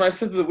we'll get into my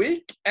Sith of the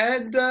Week.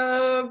 And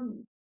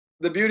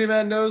the Beauty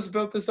Man knows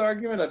about this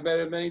argument. I've made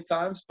it many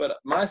times. But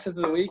my Sith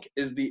of the Week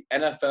is the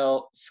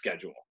NFL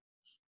schedule.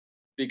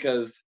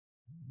 Because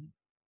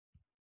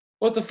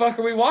what the fuck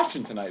are we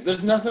watching tonight?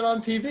 There's nothing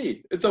on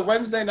TV. It's a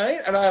Wednesday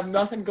night, and I have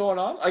nothing going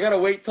on. I got to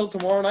wait till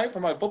tomorrow night for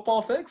my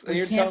football fix. And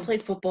you can't play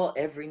football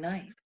every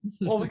night.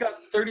 Well, we got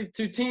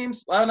 32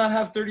 teams. Why not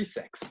have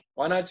 36?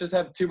 Why not just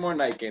have 2 more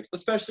night games?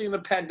 Especially in the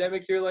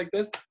pandemic year like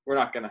this, we're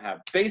not going to have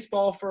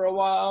baseball for a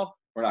while.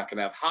 We're not going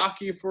to have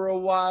hockey for a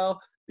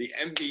while. The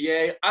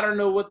NBA, I don't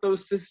know what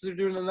those sisters are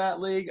doing in that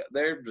league.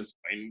 They're just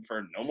waiting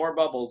for no more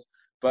bubbles.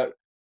 But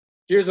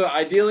here's what,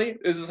 ideally,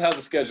 this is how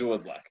the schedule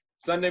would look.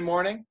 Sunday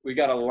morning, we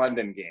got a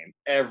London game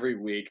every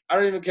week. I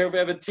don't even care if we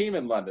have a team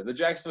in London. The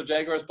Jacksonville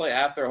Jaguars play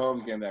half their home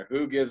game there.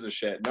 Who gives a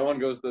shit? No one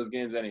goes to those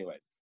games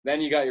anyways. Then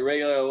you got your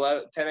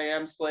regular 10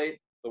 a.m. slate.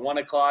 the 1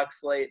 o'clock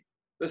slate,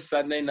 the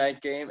Sunday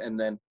night game, and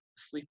then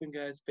sleeping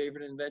guy's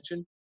favorite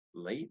invention,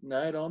 late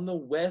night on the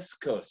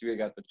West Coast. You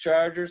got the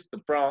Chargers, the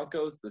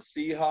Broncos, the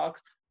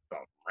Seahawks, the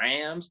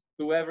Rams,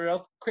 whoever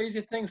else.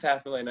 Crazy things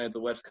happen late night at the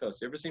West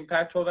Coast. You ever seen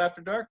Pac-12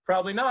 After Dark?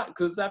 Probably not,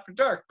 because it's after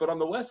dark. But on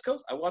the West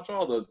Coast, I watch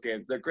all those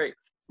games. They're great.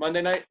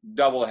 Monday night,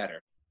 doubleheader.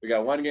 We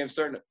got one game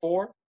starting at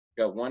 4.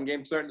 We got one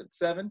game starting at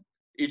 7.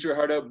 Eat your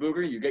heart out,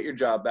 Booger. You get your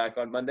job back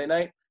on Monday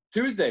night.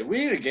 Tuesday, we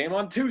need a game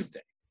on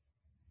Tuesday.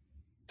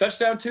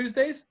 Touchdown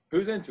Tuesdays?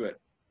 Who's into it?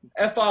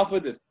 F off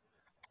with this.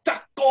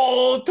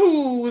 Taco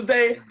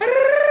Tuesday.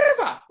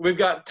 We've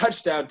got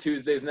Touchdown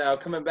Tuesdays now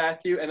coming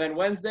back to you. And then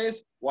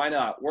Wednesdays, why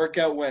not?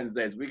 Workout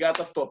Wednesdays. We got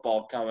the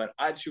football coming.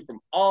 I'd shoot from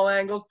all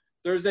angles.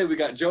 Thursday, we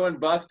got Joe and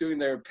Buck doing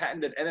their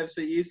patented NFC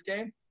East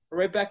game. We're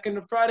right back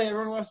into Friday.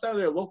 Everyone wants to have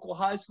their local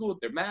high school with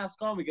their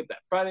mask on. We get that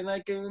Friday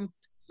night game.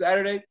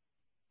 Saturday,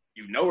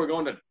 you know we're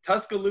going to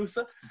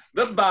Tuscaloosa,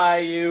 the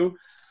Bayou,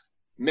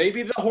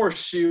 maybe the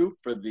Horseshoe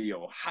for the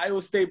Ohio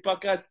State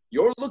Buckeyes.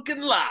 You're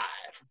looking live.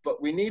 But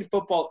we need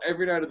football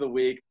every night of the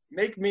week.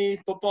 Make me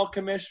football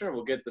commissioner.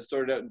 We'll get this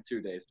sorted out in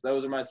 2 days.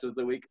 Those are my says of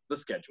the week, the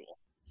schedule.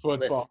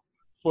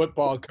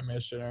 Football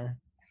commissioner.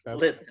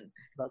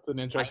 That's an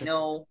interesting. I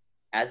know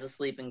as a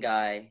sleeping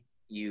guy,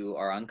 you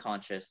are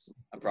unconscious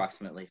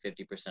approximately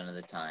 50% of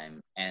the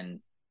time. And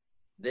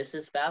this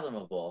is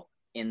fathomable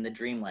in the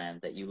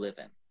dreamland that you live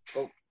in.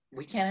 But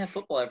we can't have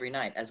football every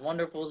night, as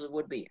wonderful as it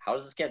would be. How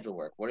does the schedule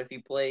work? What if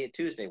you play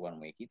Tuesday one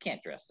week? You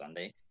can't dress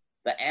Sunday.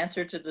 The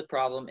answer to the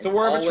problem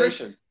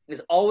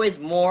is always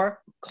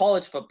more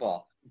college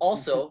football.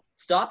 Also,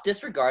 stop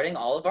disregarding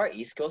all of our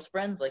East Coast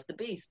friends like the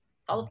Beast.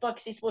 How the fuck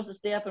is he supposed to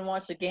stay up and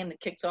watch a game that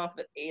kicks off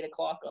at 8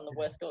 o'clock on the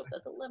West Coast?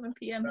 That's 11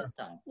 p.m. this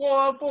time.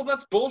 Well,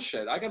 that's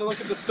bullshit. I got to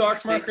look at the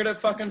stock market at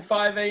fucking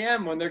 5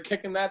 a.m. when they're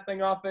kicking that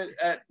thing off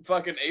at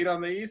fucking 8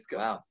 on the East Coast.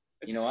 Wow.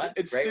 You know what?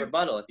 Great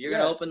rebuttal. If you're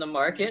going to open the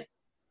market,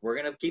 we're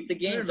going to keep the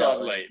games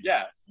out late.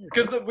 Yeah.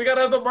 Because we got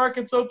to have the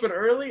markets open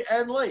early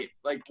and late.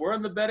 Like, we're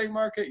in the betting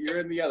market, you're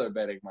in the other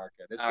betting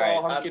market. It's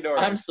all hunky-dory.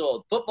 I'm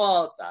sold. Football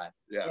all the time.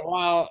 Yeah.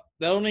 Well,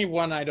 the only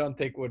one I don't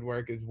think would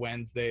work is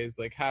Wednesdays.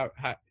 Like, how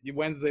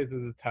Wednesdays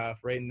is tough,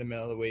 right in the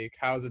middle of the week.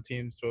 How is a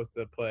team supposed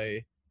to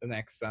play the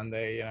next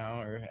Sunday,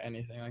 or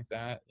anything like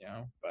that,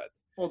 But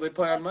well, they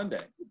play on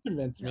Monday.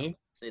 Convince me.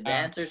 So the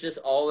answer is just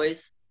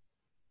always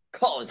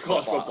college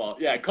football.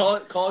 Yeah,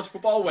 college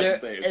football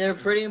Wednesdays. They're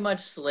pretty much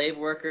slave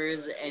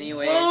workers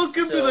anyway.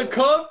 Welcome to the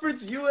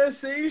Conference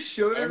USA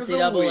Showdown of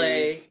the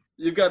Week.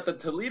 You've got the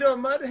Toledo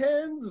Mud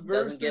Hens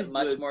versus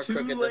the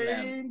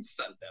Tulane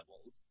Sun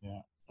Devils. Yeah.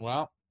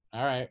 Well,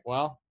 all right.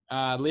 Well,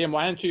 Liam,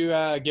 why don't you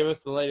give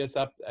us the latest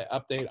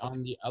update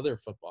on the other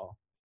football?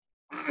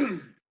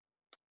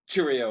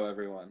 Cheerio,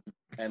 everyone.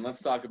 And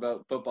let's talk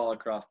about football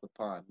across the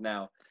pond.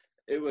 Now,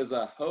 it was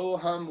a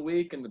ho-hum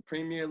week in the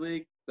Premier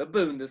League, the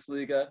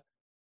Bundesliga,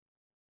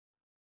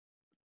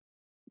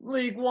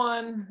 League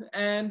One,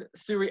 and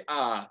Serie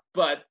A.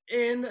 But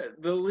in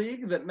the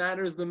league that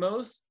matters the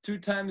most 2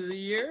 times a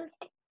year,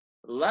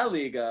 La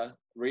Liga,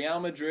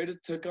 Real Madrid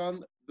took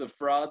on the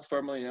frauds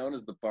formerly known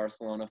as the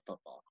Barcelona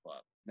Football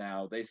Club.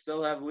 Now, they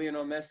still have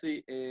Lionel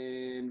Messi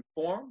in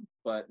form,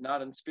 but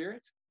not in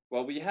spirit.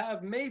 Well, we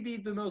have maybe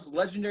the most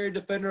legendary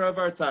defender of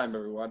our time,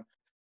 everyone,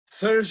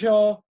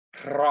 Sergio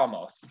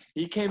Ramos.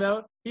 He came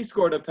out, he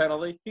scored a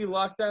penalty, he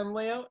locked down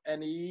Leo,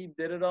 and he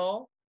did it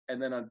all. And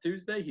then on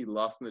Tuesday, he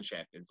lost in the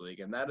Champions League.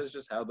 And that is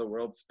just how the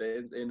world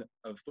spins in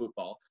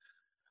football.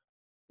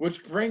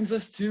 Which brings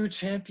us to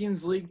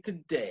Champions League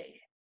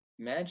today.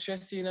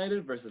 Manchester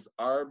United versus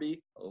RB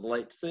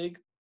Leipzig,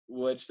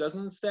 which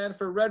doesn't stand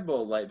for Red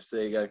Bull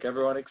Leipzig like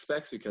everyone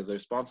expects because they're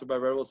sponsored by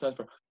Red Bull. It stands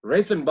for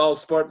Racing Ball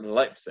Sport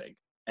Leipzig.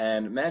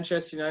 And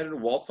Manchester United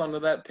waltzed onto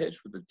that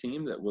pitch with a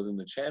team that was in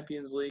the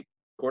Champions League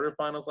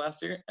quarterfinals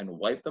last year and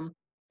wiped them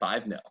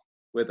 5-0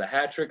 with a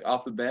hat trick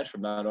off the bench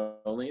from not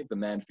only the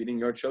man feeding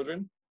your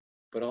children,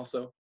 but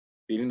also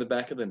feeding the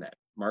back of the net,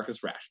 Marcus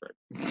Rashford.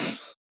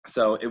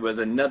 So it was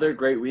another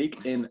great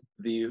week in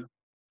the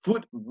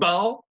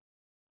football,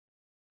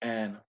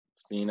 and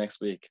see you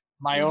next week.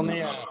 My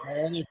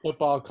only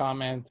football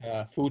comment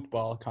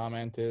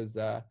is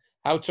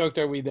how choked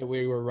are we that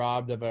we were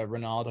robbed of a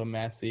Ronaldo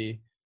Messi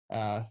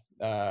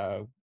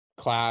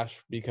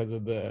clash because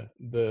of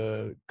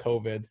the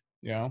COVID,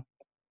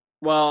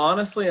 Well,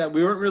 honestly,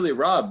 we weren't really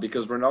robbed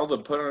because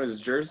Ronaldo put on his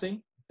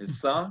jersey, his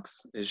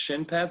socks, his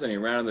shin pads, and he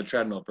ran on the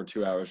treadmill for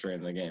 2 hours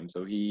during the game.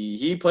 So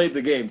he played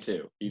the game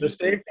too. The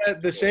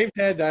shaved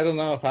head, I don't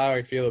know how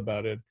I feel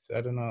about it. I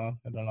don't know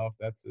if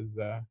that's his.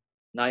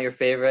 Not your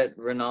favorite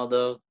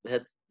Ronaldo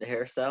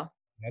hairstyle?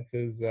 That's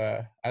his.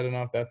 I don't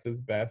know if that's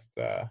his best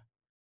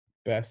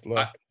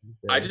look.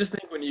 I just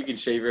think when you can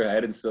shave your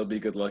head and still be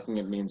good looking,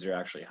 it means you're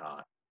actually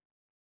hot.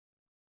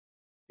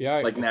 Yeah,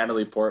 like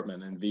Natalie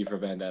Portman in V for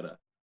Vendetta.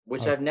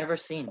 Which I've never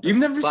seen. You've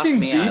never seen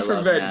V for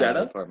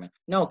Vendetta?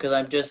 No, because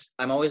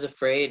I'm always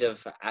afraid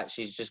of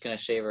she's just going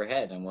to shave her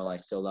head, and will I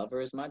still love her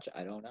as much?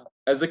 I don't know.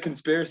 As a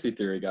conspiracy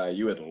theory guy,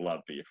 you would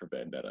love V for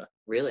Vendetta.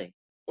 Really?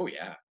 Oh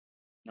yeah.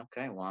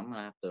 Okay, well I'm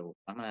gonna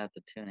have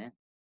to tune in.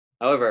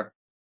 However,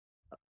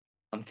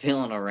 I'm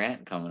feeling a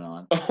rant coming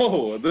on.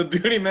 Oh, the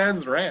beauty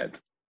man's rant.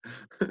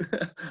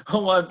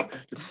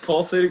 It's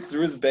pulsating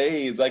through his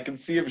veins. I can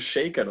see him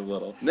shaking a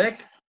little.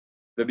 Nick,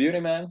 the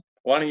beauty man,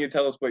 why don't you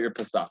tell us what you're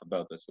pissed off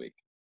about this week?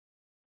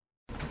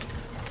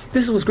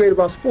 This is what's great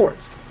about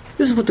sports.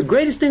 This is what the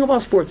greatest thing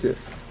about sports is.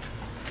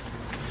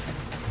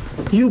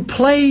 You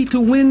play to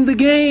win the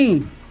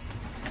game.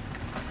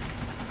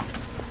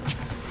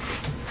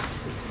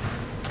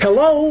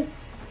 Hello?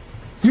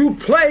 You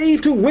play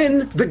to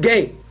win the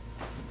game.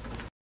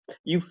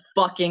 You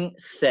fucking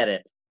said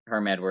it,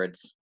 Herm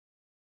Edwards.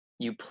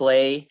 You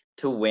play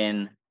to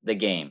win the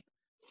game.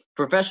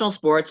 Professional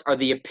sports are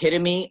the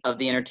epitome of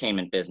the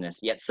entertainment business,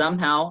 yet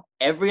somehow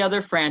every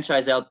other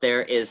franchise out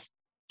there is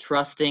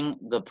trusting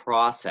the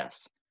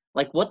process.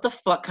 Like, what the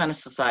fuck kind of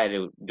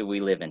society do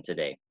we live in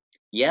today?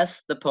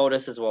 Yes, the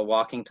POTUS is a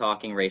walking,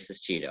 talking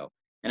racist Cheeto.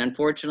 And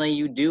unfortunately,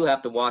 you do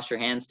have to wash your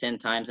hands 10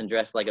 times and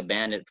dress like a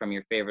bandit from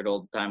your favorite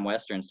old-time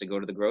westerns to go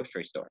to the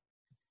grocery store.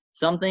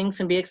 Some things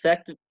can be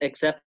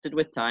accepted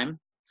with time,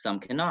 some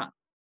cannot.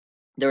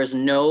 There is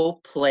no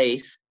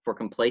place for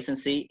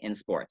complacency in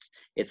sports.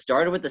 It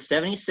started with the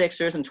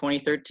 76ers in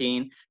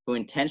 2013, who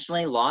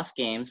intentionally lost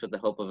games with the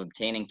hope of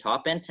obtaining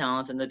top-end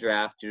talent in the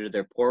draft due to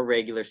their poor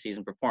regular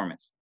season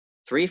performance.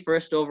 3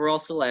 first overall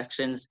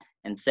selections,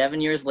 and 7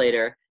 years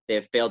later, they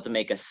have failed to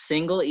make a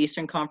single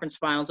Eastern Conference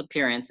Finals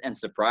appearance, and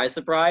surprise,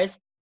 surprise,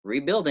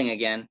 rebuilding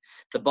again.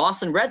 The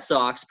Boston Red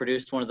Sox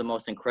produced one of the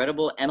most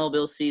incredible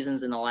NL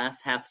seasons in the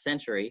last half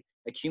century,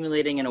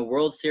 accumulating in a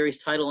World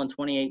Series title in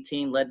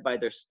 2018 led by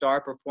their star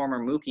performer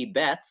Mookie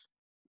Betts.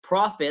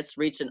 Profits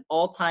reached an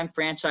all-time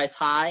franchise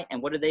high, and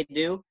what did they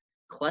do?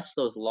 Clutched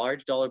those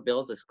large dollar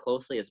bills as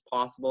closely as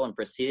possible and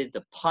proceeded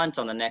to punt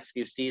on the next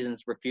few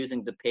seasons,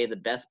 refusing to pay the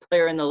best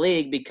player in the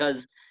league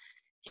because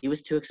he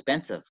was too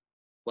expensive.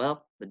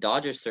 Well, the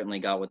Dodgers certainly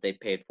got what they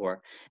paid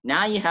for.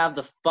 Now you have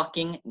the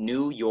fucking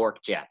New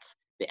York Jets,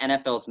 the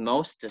NFL's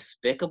most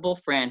despicable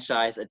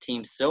franchise, a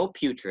team so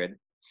putrid,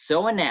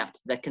 so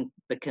inept that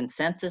the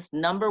consensus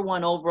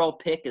 #1 overall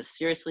pick is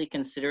seriously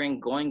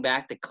considering going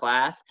back to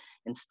class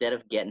instead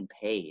of getting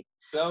paid.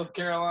 South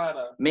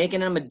Carolina.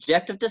 Making an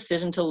objective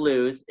decision to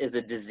lose is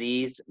a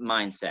diseased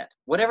mindset.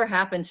 Whatever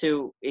happened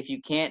to if you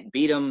can't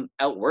beat them,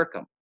 outwork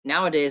them?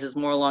 Nowadays, it's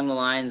more along the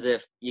lines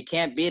if you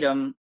can't beat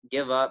them,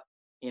 give up,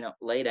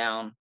 lay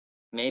down.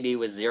 Maybe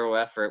with zero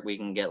effort, we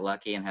can get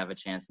lucky and have a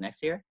chance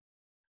next year.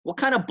 What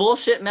kind of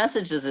bullshit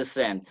message does this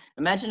send?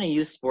 Imagine a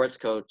youth sports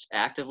coach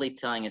actively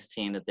telling his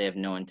team that they have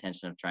no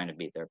intention of trying to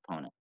beat their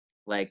opponent.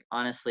 Like,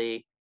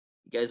 honestly,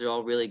 you guys are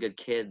all really good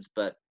kids,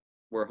 but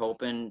we're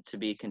hoping to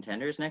be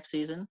contenders next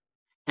season.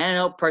 Handing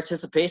out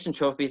participation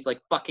trophies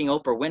like fucking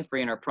Oprah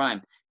Winfrey in her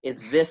prime.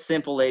 It's this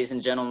simple, ladies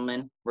and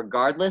gentlemen.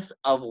 Regardless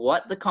of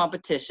what the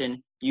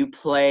competition, you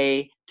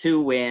play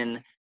to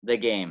win the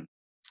game.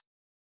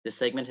 This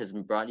segment has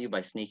been brought to you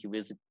by Sneaky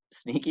Weasel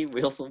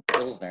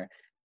Pilsner.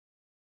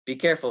 Be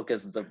careful,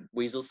 because the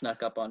weasel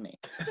snuck up on me.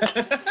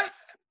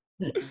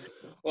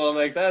 Well,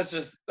 Nick, that's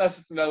just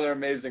another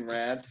amazing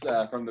rant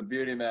from the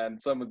beauty man.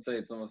 Some would say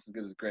it's almost as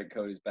good as Greg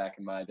Cody's back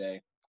in my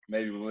day.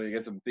 Maybe we'll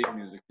get some theme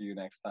music for you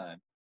next time.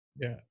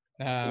 Yeah.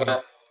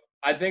 Well,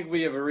 I think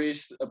we have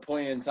reached a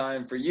point in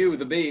time for you,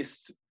 the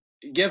Beast.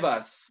 Give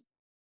us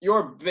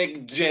your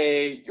big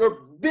J,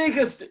 your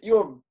biggest,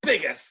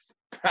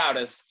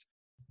 proudest,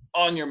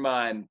 on your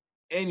mind,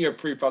 in your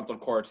prefrontal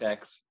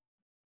cortex,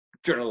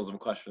 journalism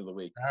question of the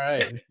week. All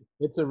right.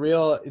 It's a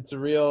real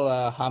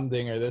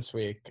humdinger this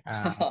week.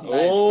 Nice.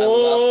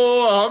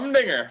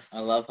 Humdinger. I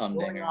love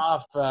humdinger.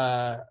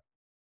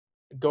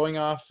 Going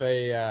off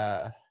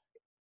a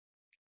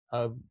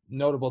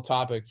notable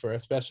topic for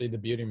especially the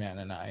beauty man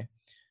and I.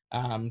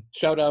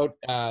 Shout out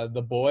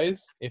The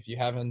Boys. If you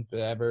haven't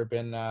ever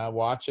been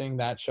watching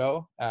that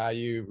show,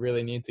 you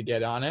really need to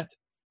get on it.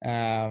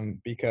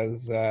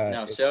 Because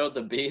Now, shout out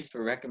the Beast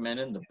for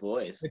recommending The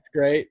Boys. It's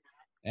great,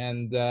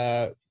 and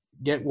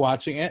get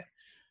watching it.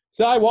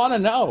 So I want to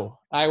know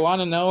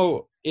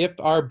if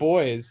our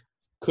boys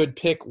could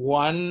pick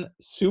one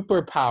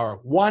superpower.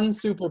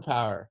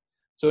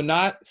 So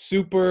not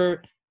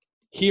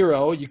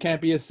superhero. You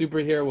can't be a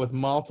superhero with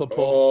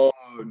multiple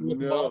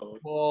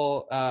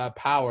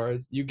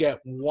powers. You get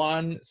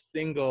one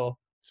single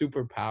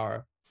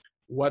superpower.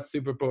 What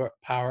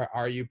superpower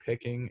are you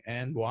picking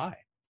and why?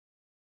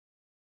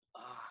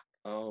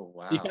 Oh,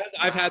 wow. Because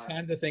I've had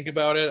time to think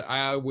about it,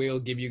 I will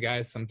give you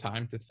guys some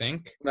time to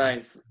think.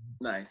 Nice.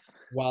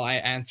 While I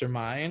answer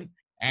mine,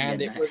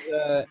 and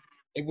Yeah,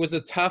 it was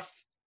a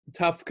tough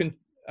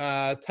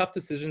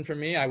decision for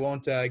me. I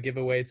won't give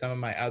away some of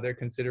my other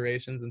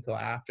considerations until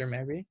after,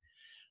 maybe.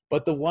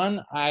 But the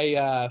one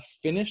I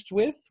finished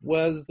with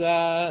was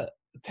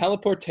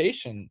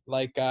teleportation,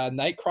 like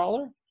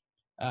Nightcrawler,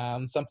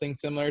 something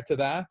similar to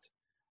that.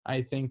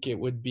 I think it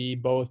would be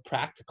both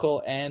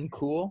practical and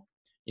cool.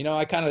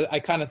 I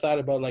kind of thought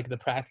about like the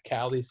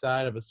practicality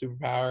side of a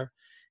superpower,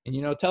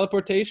 and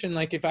teleportation.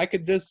 Like if I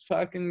could just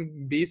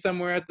fucking be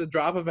somewhere at the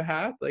drop of a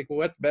hat, like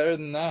what's better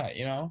than that?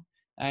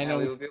 I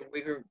know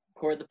we could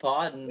record the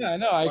pod in Yeah, I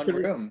know. I one could,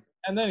 room.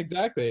 and then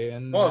exactly,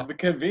 and Well, the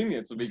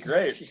convenience would be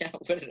great. Yeah,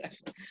 the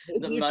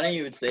it'd be money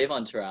you would save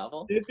on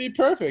travel. It'd be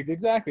perfect.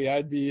 Exactly.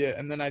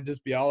 And then I'd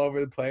just be all over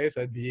the place.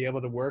 I'd be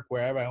able to work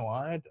wherever I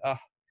wanted.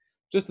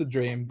 Just the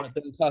dream. But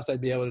then plus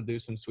I'd be able to do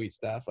some sweet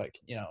stuff like,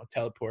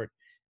 teleport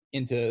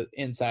into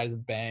inside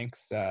of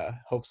banks.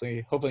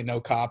 Hopefully no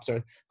cops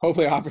or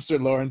hopefully Officer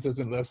Lawrence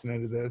isn't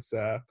listening to this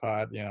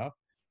pod,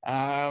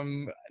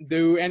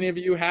 Do any of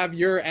you have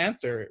your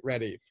answer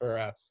ready for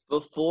us?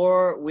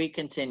 Before we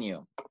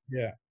continue,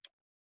 Yeah.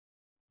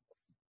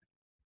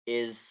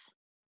 is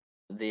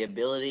the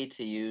ability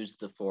to use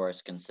the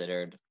Force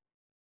considered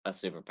a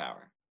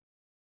superpower?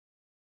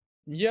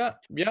 Yeah,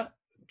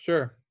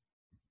 sure.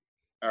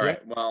 All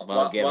right.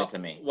 Well, give it to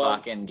me.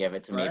 Fucking give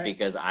it to me, right.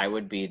 because I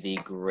would be the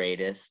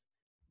greatest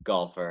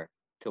golfer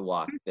to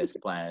walk this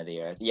planet of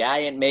the Earth. Yeah,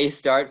 it may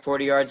start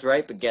 40 yards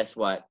right, but guess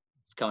what?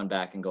 It's coming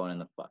back and going in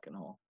the fucking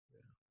hole.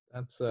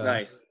 That's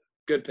Nice.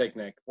 Good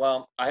picnic.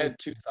 Well, I had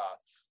two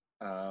thoughts.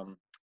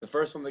 The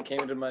first one that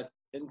came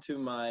into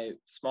my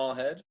small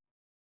head,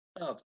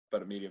 it's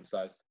about a medium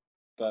sized,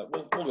 but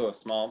we'll go with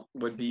small,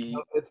 would be,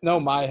 it's no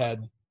my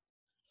head.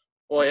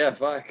 well, yeah,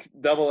 fuck,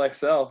 double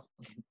XL.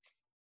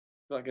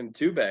 Fucking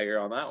two bagger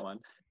on that one.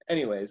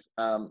 Anyways,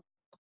 I'm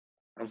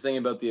saying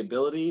about the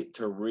ability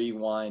to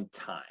rewind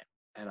time.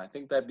 And I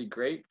think that'd be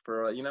great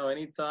for,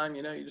 anytime,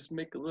 you just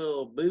make a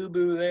little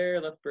boo-boo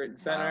there, left, right, and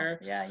center.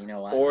 Wow. Yeah, you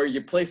know what? Or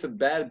you place a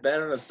bad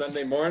bet on a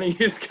Sunday morning, you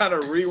just gotta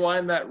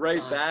rewind that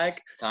right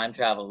back. Time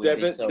travel would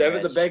be so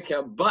Debit the rich. bank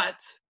account. But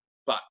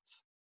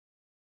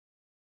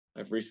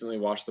I've recently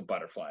watched The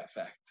Butterfly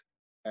Effect.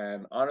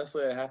 And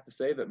honestly, I have to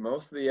say that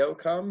most of the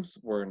outcomes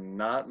were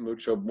not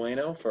mucho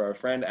bueno for our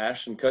friend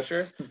Ashton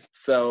Kutcher.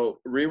 So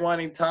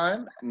rewinding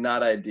time,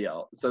 not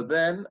ideal. So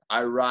then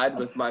I ride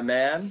with my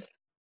man,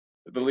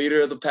 the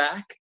leader of the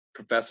pack,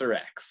 Professor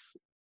X.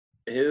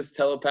 His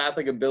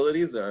telepathic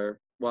abilities are,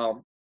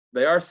 well,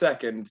 they are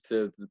second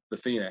to the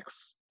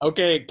Phoenix.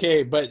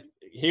 Okay, but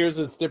here's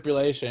a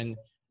stipulation.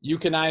 You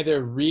can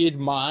either read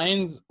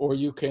minds or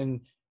you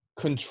can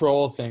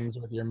control things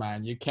with your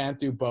mind. You can't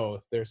do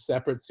both. They're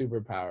separate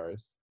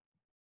superpowers.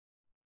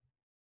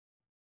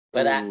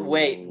 But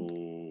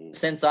wait,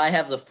 since I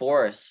have the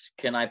Force,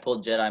 can I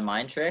pull Jedi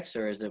mind tricks,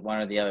 or is it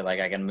one or the other? Like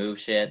I can move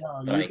shit.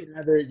 No,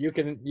 you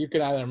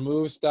can either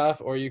move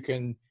stuff or you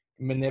can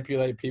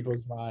manipulate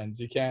people's minds.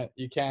 You can't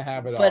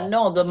have it all. But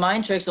no, the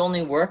mind tricks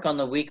only work on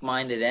the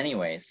weak-minded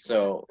anyways.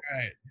 So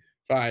right,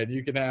 fine,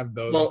 you can have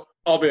those. Well,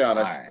 I'll be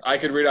honest. Right. I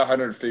could read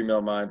 100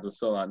 female minds and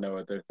still not know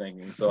what they're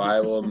thinking. So I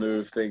will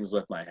move things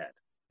with my head.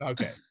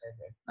 Okay.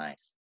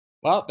 Nice.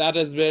 Well, that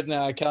has been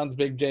Kellen's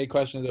Big J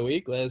question of the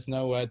week. Let us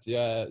know what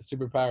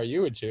superpower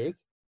you would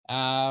choose.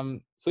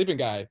 Sleeping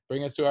Guy,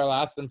 bring us to our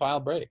last and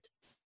final break.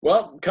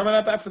 Well, coming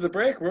up after the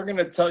break, we're going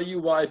to tell you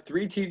why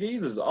 3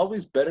 TVs is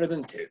always better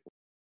than 2.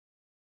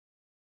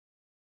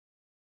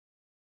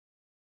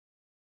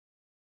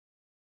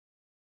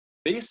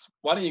 Beast,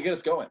 why don't you get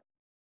us going?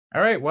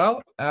 All right.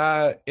 Well,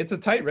 it's a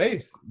tight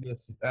race.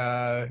 This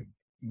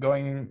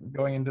going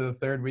into the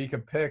third week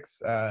of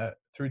picks.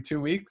 Through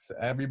 2 weeks,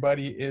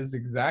 everybody is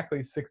exactly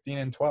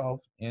 16-12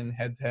 in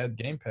head-to-head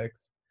game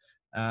picks.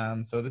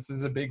 So this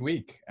is a big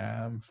week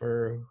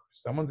for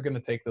someone's going to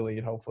take the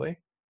lead, hopefully.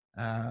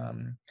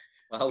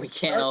 Well, we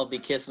can't all be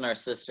kissing our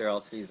sister all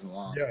season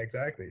long. Yeah,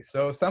 exactly.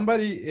 So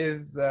somebody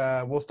is.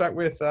 We'll start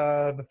with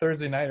the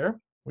Thursday nighter.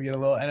 We get a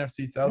little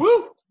NFC South.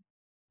 Woo!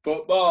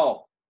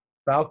 Football.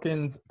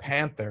 Falcons,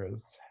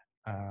 Panthers.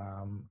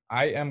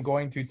 I am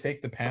going to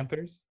take the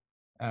Panthers.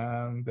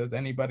 Does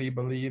anybody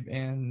believe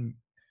in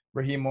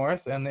Raheem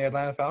Morris and the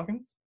Atlanta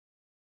Falcons?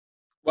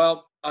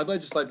 Well, I'd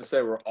just like to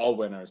say we're all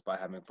winners by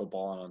having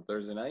football on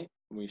Thursday night.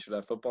 We should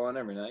have football on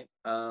every night.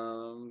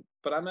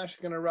 But I'm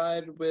actually going to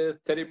ride with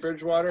Teddy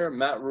Bridgewater,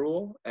 Matt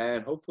Rule,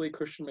 and hopefully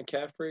Christian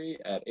McCaffrey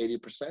at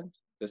 80%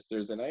 this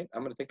Thursday night.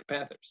 I'm going to take the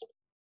Panthers.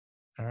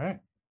 All right.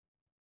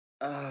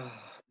 Oh,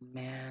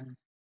 man.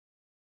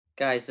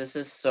 Guys, this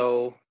is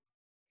so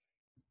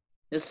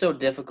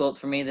difficult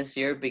for me this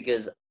year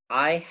because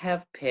I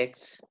have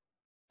picked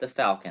the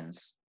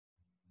Falcons.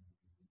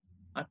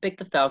 I picked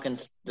the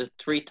Falcons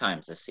 3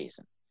 times this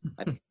season.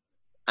 And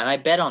I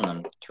bet on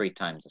them 3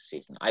 times this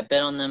season. I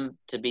bet on them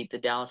to beat the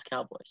Dallas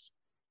Cowboys.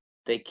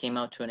 They came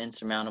out to an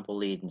insurmountable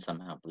lead and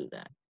somehow blew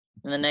that.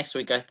 And the next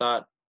week I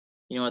thought,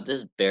 you know what,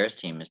 this Bears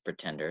team is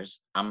pretenders.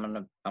 I'm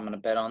gonna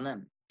bet on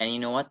them. And you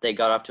know what? They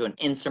got off to an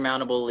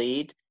insurmountable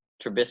lead.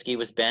 Trubisky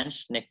was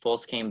benched. Nick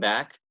Foles came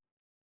back.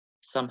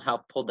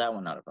 Somehow pulled that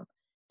one out of them.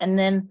 And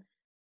then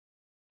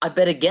I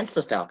bet against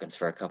the Falcons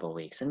for a couple of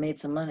weeks and made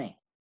some money.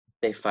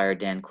 They fired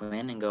Dan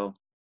Quinn and go,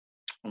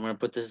 I'm going to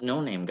put this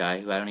no-name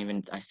guy who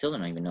I still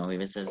don't even know who he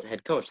is as the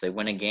head coach. They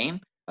win a game.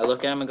 I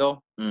look at him and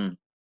go,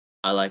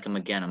 I like him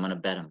again. I'm going to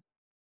bet him.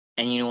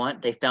 And you know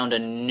what? They found a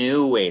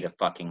new way to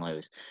fucking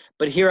lose.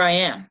 But here I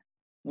am,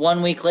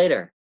 1 week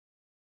later.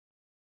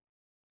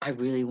 I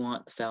really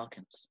want the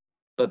Falcons.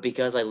 But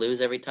because I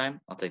lose every time,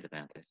 I'll take the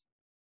Panthers.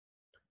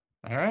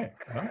 All right.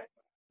 Well,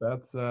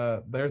 that's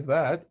there's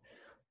that.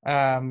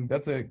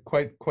 That's a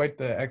quite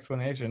the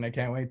explanation. I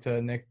can't wait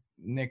to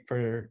Nick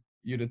for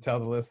you to tell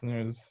the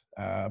listeners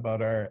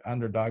about our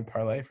underdog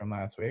parlay from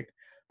last week.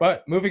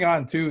 But moving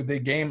on to the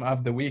game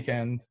of the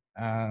weekend,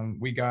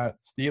 we got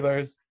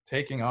Steelers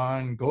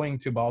going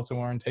to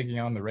Baltimore and taking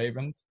on the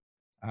Ravens.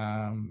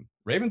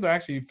 Ravens are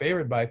actually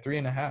favored by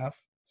 3.5.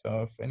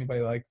 So if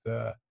anybody likes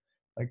the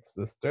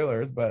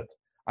Steelers, but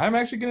I'm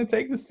actually going to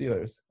take the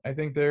Steelers. I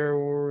think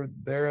they're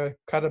a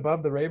cut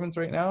above the Ravens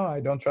right now. I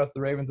don't trust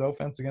the Ravens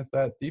offense against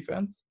that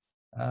defense.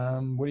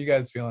 What are you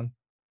guys feeling?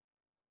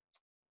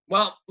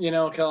 Well,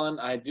 Kellen,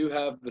 I do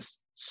have the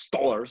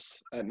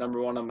Steelers at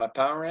number 1 on my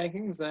power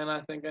rankings, and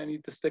I think I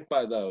need to stick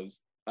by those.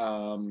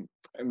 And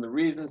the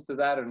reasons to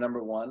that are,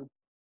 number 1,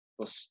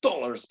 the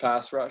Steelers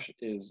pass rush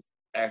is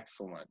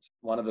excellent.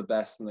 One of the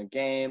best in the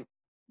game.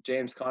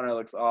 James Conner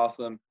looks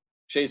awesome.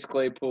 Chase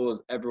Claypool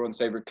is everyone's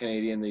favorite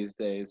Canadian these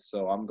days,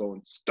 so I'm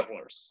going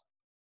Steelers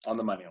on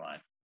the money line.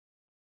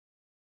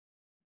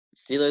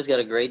 Steelers got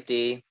a great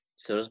D.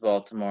 So does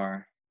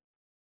Baltimore.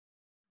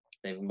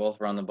 They can both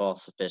run the ball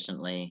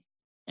sufficiently,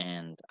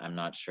 and I'm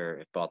not sure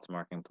if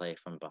Baltimore can play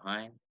from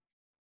behind.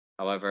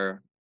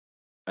 However,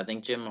 I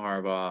think Jim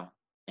Harbaugh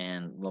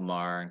and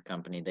Lamar and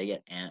company, they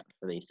get amped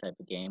for these type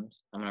of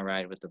games. I'm going to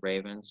ride with the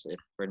Ravens if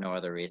for no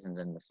other reason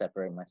than to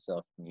separate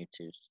myself from you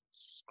two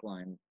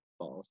slime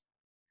balls.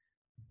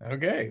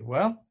 Okay,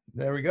 well,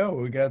 there we go.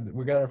 We got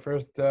our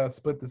first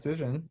split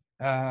decision.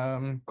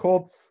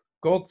 Colts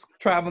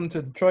traveling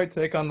to Detroit to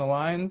take on the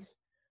Lions.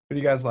 Who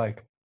do you guys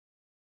like?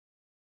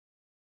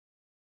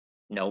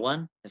 No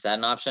one? Is that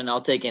an option?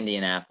 I'll take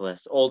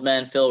Indianapolis. Old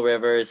man Phil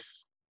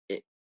Rivers.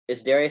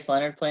 Is Darius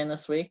Leonard playing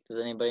this week? Does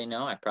anybody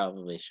know? I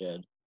probably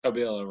should. I'll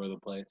be all over the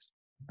place.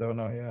 Don't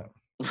know yet.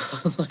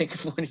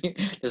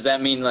 Does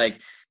that mean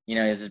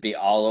he'll just be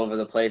all over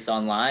the place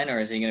online, or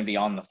is he going to be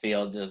on the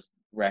field just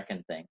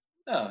wrecking things?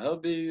 No, he'll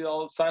be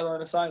all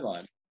sideline to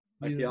sideline,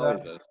 like he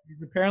always is.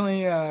 He's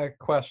apparently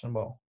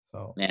questionable.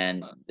 So.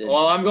 Man,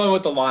 well, I'm going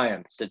with the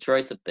Lions.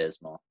 Detroit's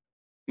abysmal.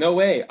 No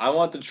way. I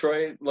want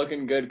Detroit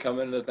looking good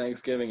coming into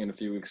Thanksgiving in a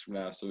few weeks from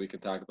now, so we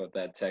can talk about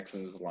that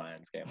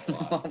Texans-Lions game a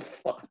lot.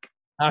 Oh, fuck.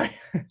 I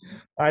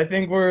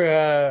think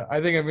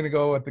I'm gonna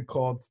go with the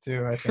Colts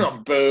too. I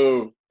think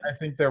boo. I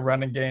think their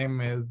running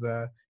game is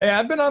hey,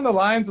 I've been on the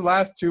Lions the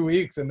last 2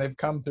 weeks and they've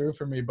come through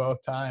for me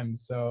both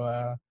times.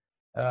 So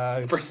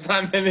first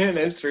time in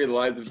history the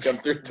Lions have come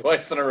through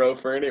twice in a row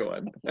for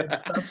anyone. It's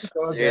tough to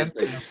go against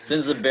them.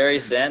 Since the Barry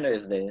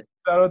Sanders days.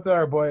 Shout out to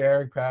our boy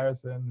Eric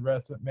Patterson.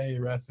 May he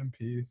rest in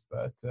peace.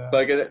 But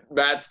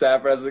Matt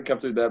Stafford hasn't come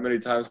through that many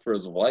times for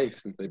his wife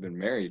since they've been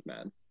married,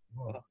 man.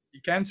 Well,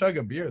 you can chug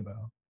a beer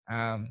though.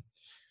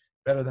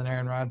 Better than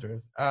Aaron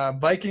Rodgers.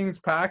 Vikings,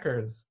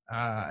 Packers.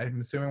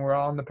 I'm assuming we're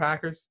all on the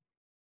Packers.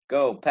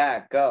 Go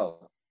Pack,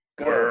 go.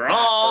 We're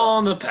all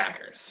on the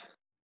Packers.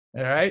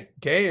 All right.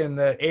 Okay, in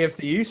the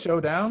AFC East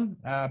showdown,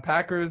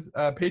 Packers,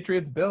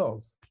 Patriots,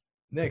 Bills.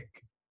 Nick,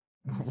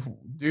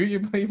 do you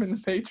believe in the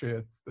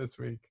Patriots this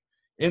week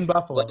in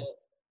Buffalo?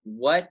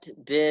 What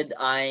did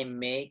I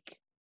make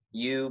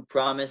you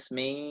promise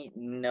me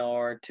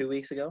 2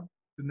 weeks ago?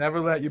 To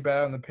never let you bet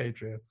on the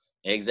Patriots.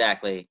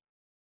 Exactly.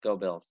 Go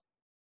Bills.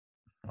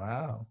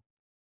 Wow.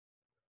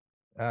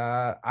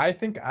 I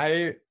think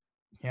I'm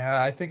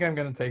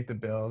going to take the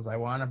Bills. I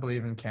want to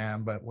believe in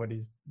Cam, but what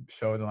he's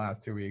showed in the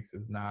last 2 weeks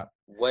is not.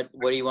 What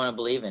do you want to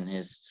believe in?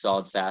 His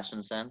solid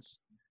fashion sense?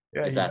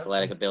 Yeah, his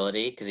athletic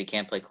ability? Because he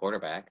can't play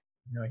quarterback.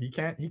 No, he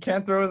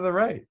can't throw to the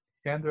right.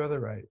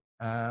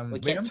 We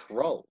can't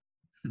throw.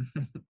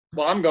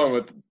 Well, I'm going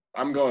with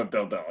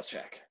Bill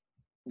Belichick.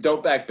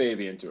 Don't back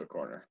baby into a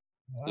corner.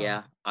 Wow.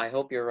 Yeah, I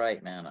hope you're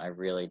right, man. I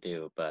really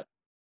do, but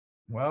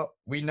well,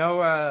 we know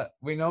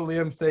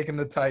Liam's taking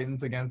the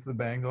Titans against the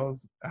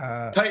Bengals.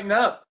 Tighten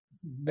up.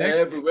 Nick,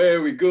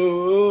 everywhere we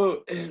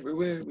go. Nick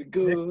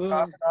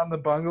on the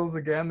Bungles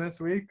again this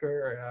week,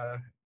 or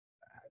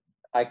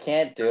I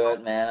can't do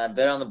it, man. I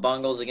bet on the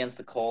Bungles against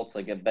the Colts.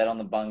 I bet on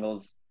the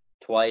Bungles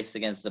twice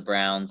against the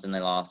Browns, and they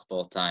lost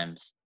both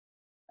times.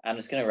 I'm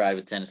just gonna ride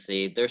with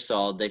Tennessee. They're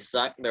solid. They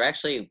suck. They're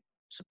actually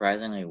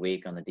surprisingly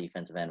weak on the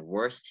defensive end.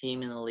 Worst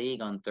team in the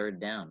league on third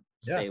down.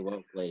 Stay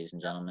woke, ladies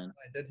and gentlemen.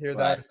 I did hear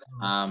that.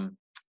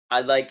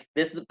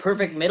 This is the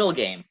perfect middle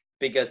game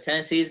because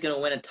Tennessee is going to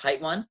win a tight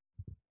one,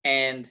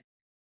 and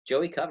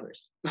Joey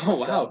covers. Oh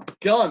wow,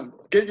 Kellen,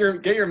 get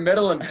your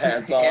middle and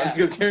pants on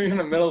because you're in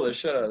the middle of the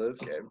shit out of this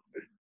game.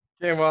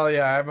 Yeah, well,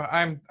 yeah,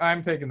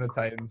 I'm taking the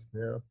Titans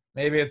too.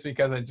 Maybe it's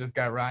because I just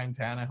got Ryan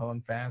Tannehill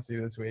in fantasy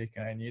this week,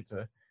 and I need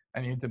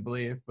to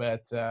believe.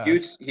 But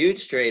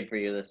huge trade for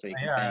you this week.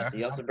 Yeah,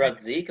 you also brought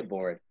Zeke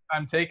aboard.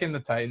 I'm taking the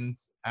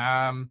Titans.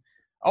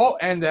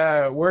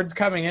 Word's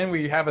coming in.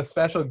 We have a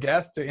special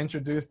guest to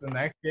introduce the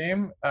next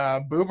game.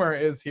 Boomer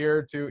is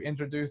here to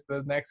introduce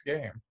the next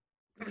game.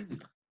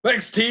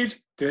 Thanks, Teej.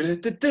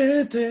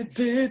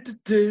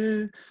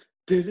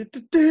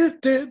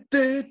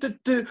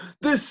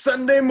 This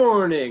Sunday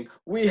morning,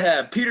 we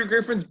have Peter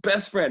Griffin's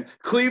best friend,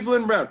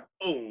 Cleveland Brown.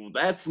 Oh,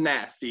 that's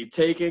nasty.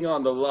 Taking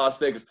on the Las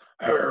Vegas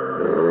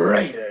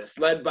Raiders,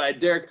 led by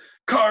Derek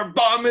Carr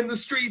bomb in the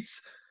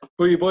streets.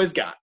 Who you boys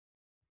got?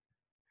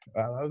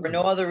 For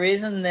no other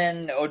reason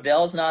than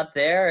Odell's not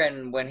there,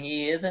 and when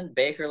he isn't,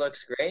 Baker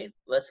looks great.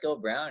 Let's go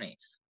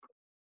Brownies.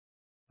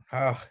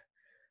 Oh,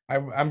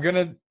 I'm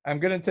gonna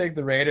take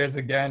the Raiders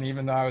again,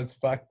 even though I was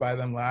fucked by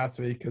them last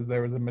week because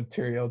there was a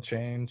material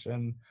change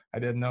and I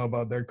didn't know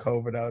about their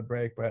COVID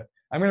outbreak. But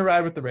I'm gonna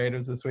ride with the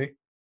Raiders this week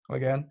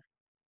again.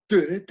 Teach.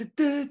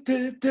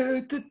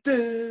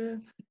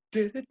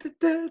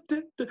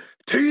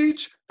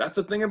 That's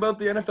the thing about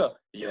the NFL.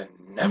 You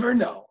never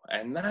know,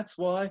 and that's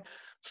why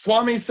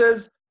Swami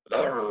says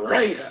the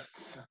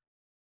Raiders.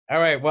 All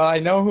right. Well, I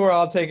know who we're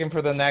all taking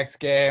for the next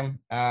game.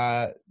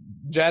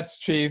 Jets,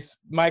 Chiefs.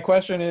 My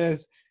question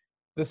is,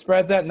 the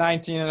spread's at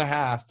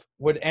 19.5.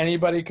 Would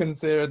anybody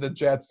consider the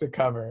Jets to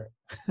cover?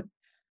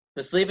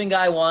 The sleeping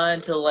guy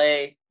wanted to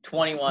lay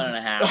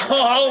 21.5.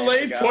 I'll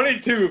lay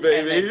 22,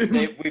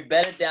 baby. We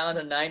bet it down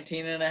to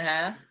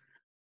 19.5.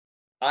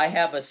 I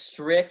have a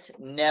strict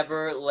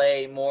never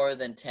lay more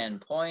than 10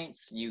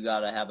 points. You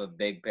got to have a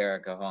big pair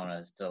of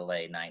cojones to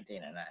lay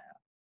 19.5.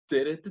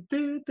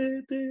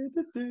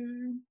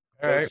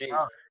 All right.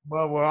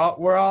 Well,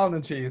 we're all in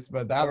the Chiefs,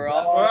 but we're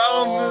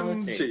all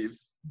in the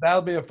Chiefs.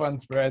 That'll be a fun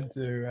spread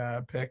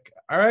to pick.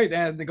 All right,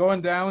 and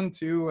going down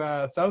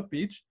to South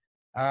Beach.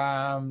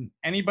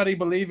 Anybody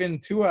believe in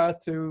Tua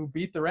to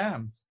beat the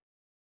Rams?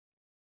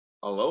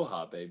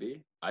 Aloha,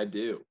 baby. I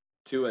do.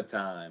 Tua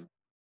time.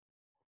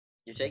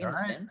 You're taking the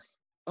Fins?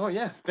 Oh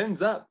yeah,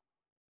 fins up.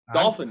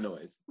 Dolphin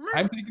noise.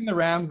 I'm thinking the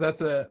Rams.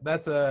 That's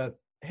a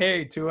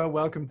hey Tua,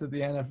 welcome to the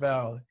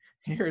NFL.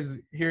 Here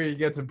you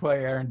get to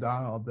play Aaron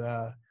Donald.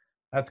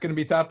 That's going to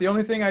be tough. The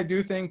only thing I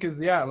do think is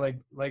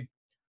like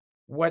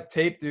what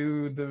tape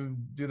do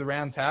the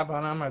Rams have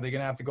on them? Are they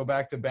going to have to go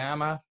back to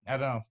Bama? I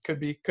don't know. Could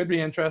be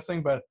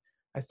interesting, but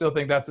I still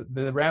think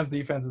the Rams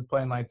defense is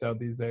playing lights out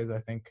these days. I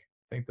think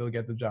they'll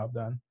get the job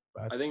done.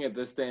 But I think at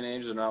this day and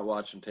age, they're not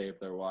watching tape.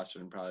 They're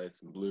watching probably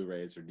some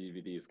Blu-rays or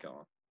DVDs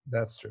coming.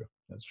 That's true.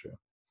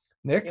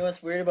 Nick? You know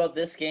what's weird about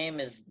this game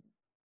is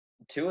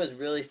Tua's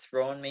really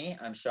thrown me.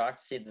 I'm shocked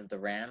to see that the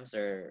Rams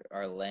are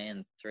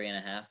laying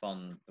 3.5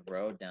 on the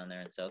road down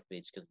there in South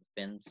Beach because the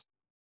Fins,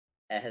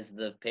 as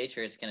the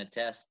Patriots can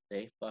attest,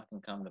 they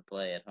fucking come to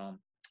play at home.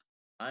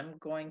 I'm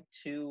going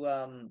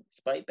to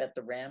spite bet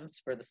the Rams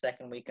for the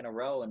second week in a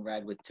row and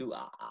ride with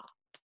Tua.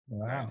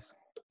 Wow. Nice.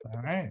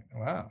 All right.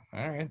 Wow.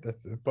 All right.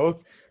 That's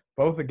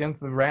both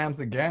against the Rams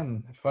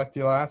again. It fucked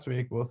you last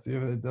week. We'll see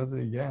if it does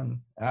it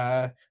again.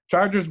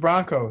 Chargers,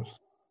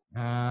 Broncos.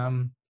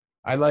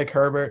 I like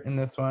Herbert in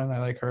this one. I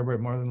like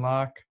Herbert more than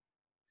Locke.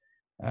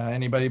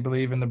 Anybody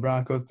believe in the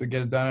Broncos to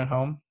get it done at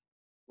home?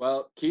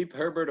 Well, keep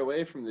Herbert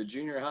away from the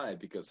junior high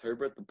because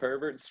Herbert the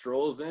pervert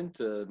strolls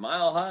into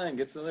Mile High and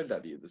gets another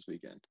W this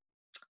weekend.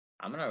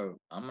 I'm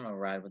gonna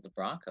ride with the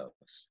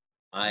Broncos.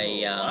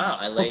 Wow.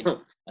 I laid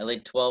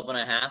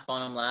 12.5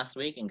 on them last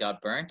week and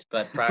got burnt.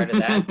 But prior to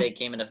that, they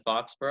came into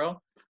Foxborough,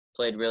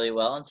 played really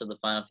well until the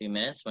final few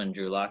minutes when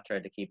Drew Lock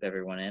tried to keep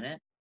everyone in it.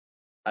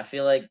 I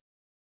feel like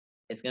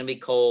it's gonna be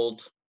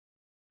cold.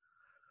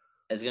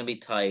 It's gonna be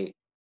tight,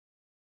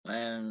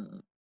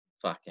 and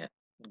fuck it,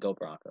 go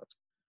Broncos.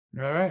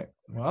 All right.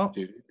 Well,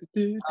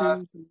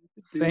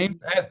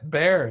 Saints at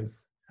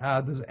Bears.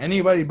 Does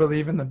anybody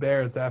believe in the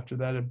Bears after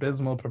that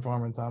abysmal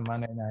performance on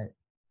Monday night?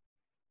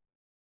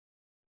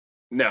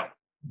 No.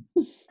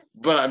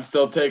 But I'm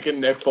still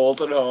taking Nick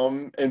Foles at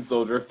home in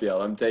Soldier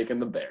Field. I'm taking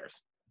the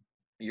Bears.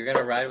 You're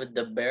gonna ride with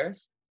the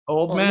Bears?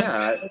 Old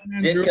man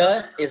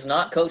Ditka is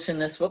not coaching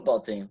this football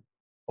team.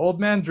 Old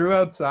man Drew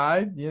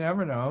outside. You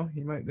never know.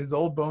 His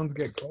old bones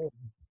get cold.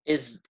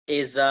 Is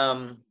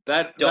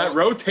that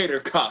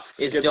rotator cuff?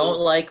 Don't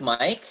like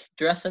Mike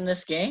dressing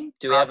this game?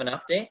 Do we have an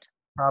update?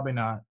 Probably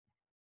not.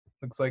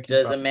 Looks like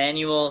does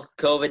Emmanuel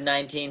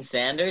COVID-19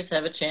 Sanders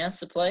have a chance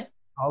to play?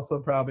 Also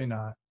probably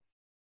not.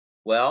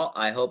 Well,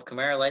 I hope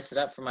Kamara lights it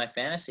up for my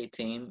fantasy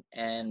team,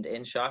 and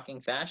in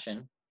shocking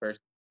fashion, for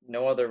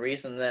no other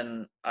reason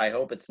than I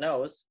hope it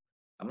snows,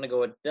 I'm gonna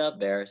go with the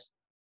Bears.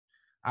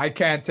 I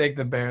can't take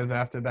the Bears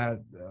after that,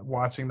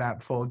 watching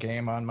that full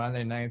game on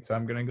Monday night, so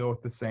I'm going to go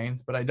with the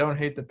Saints. But I don't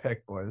hate the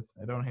pick, boys.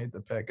 I don't hate the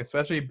pick,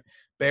 especially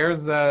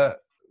Bears.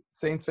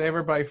 Saints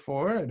favored by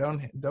 4. I don't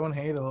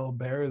hate a little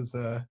Bears.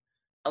 I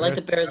like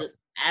the Bears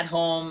at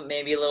home,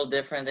 maybe a little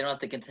different. They don't have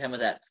to contend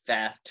with that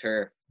fast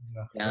turf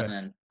down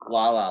in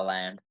La La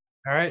Land.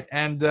 All right,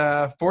 and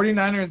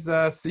 49ers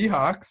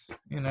Seahawks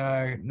in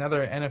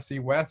another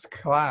NFC West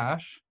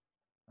clash.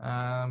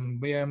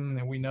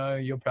 Liam, we know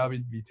you'll probably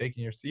be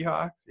taking your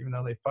Seahawks, even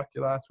though they fucked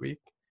you last week.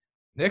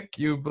 Nick,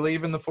 you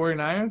believe in the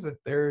 49ers?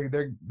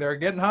 They're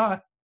getting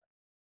hot.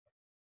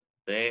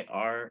 They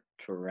are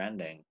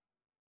trending.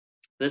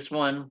 This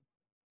one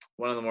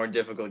of the more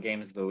difficult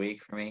games of the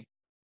week for me.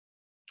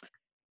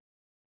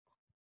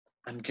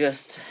 I'm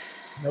just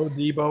no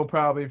Debo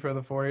probably for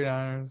the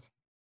 49ers.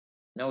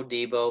 No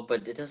Debo,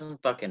 but it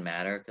doesn't fucking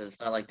matter because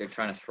it's not like they're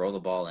trying to throw the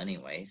ball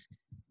anyways.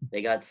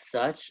 They got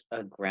such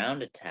a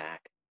ground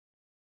attack.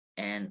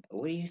 And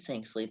what do you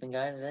think, sleeping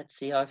guys? Is that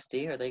Seahawks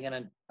D? Are they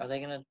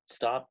gonna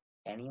stop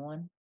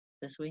anyone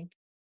this week?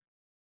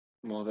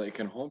 Well, they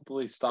can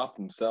hopefully stop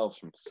themselves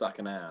from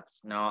sucking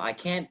ass. No, I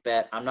can't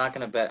bet. I'm not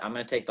gonna bet. I'm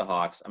gonna take the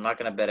Hawks. I'm not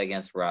gonna bet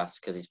against Russ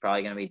because he's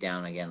probably gonna be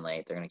down again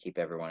late. They're gonna keep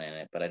everyone in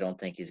it, but I don't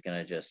think he's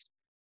gonna just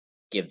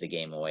give the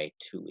game away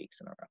 2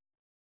 weeks in a row.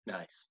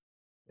 Nice.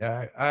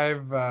 Yeah,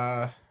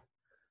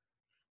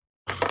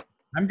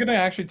 I'm gonna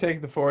actually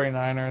take the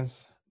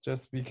 49ers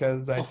just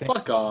because Oh,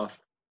 fuck off.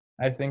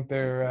 I think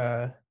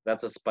they're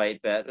That's a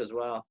spite bet as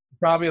well.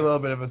 probably a little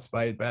bit of a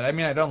spite bet. I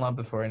mean, I don't love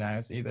the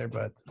 49ers either,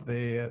 but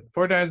the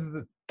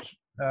 49ers,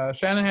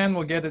 Shanahan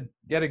will get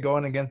it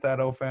going against that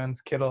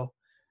offense. Kittle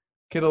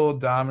will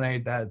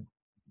dominate that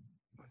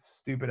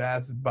stupid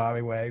ass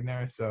Bobby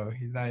Wagner, so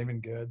he's not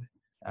even good.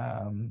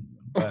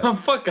 But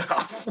Fuck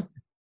off.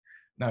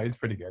 no, he's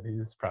pretty good.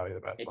 He's probably the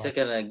best. He took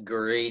an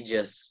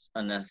egregious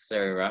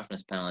unnecessary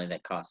roughness penalty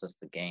that cost us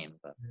the game.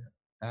 But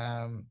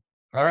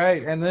all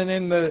right, and then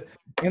in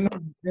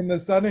the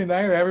Sunday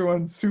night,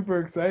 everyone's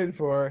super excited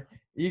for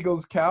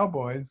Eagles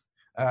Cowboys.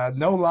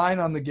 No line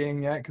on the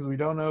game yet because we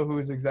don't know who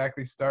is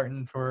exactly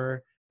starting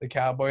for the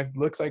Cowboys.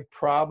 Looks like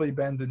probably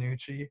Ben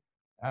DiNucci.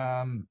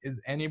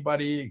 Is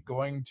anybody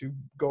going to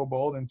go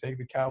bold and take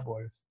the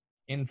Cowboys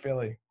in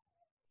Philly?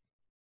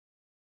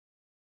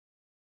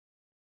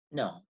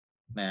 no,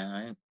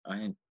 man, I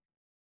ain't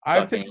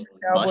I've fucking taken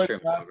the Cowboys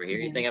mushrooms the last over 2 here.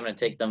 You think I'm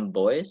weeks. gonna take them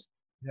boys?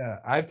 Yeah,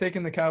 I've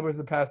taken the Cowboys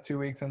the past 2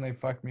 weeks and they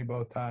fucked me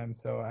both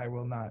times, so I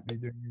will not be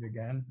doing it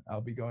again.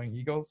 I'll be going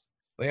Eagles.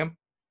 Liam?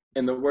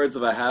 In the words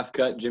of a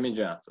half-cut Jimmy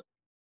Johnson.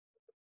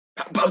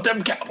 How about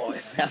them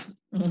Cowboys?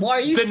 Why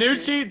are you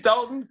DiNucci,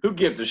 Dalton, who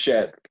gives a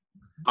shit?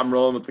 I'm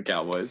rolling with the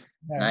Cowboys.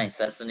 Yeah. Nice.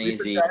 That's an Sleeping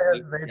easy guy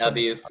has made some-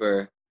 W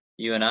for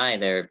you and I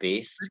there,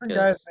 Beast. Sleeping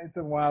guys 'cause, made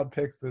some wild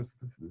picks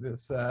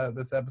this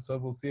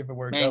episode. We'll see if it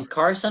works man, out.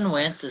 Carson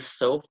Wentz is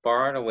so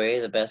far and away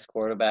the best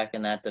quarterback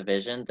in that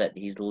division that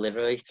he's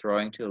literally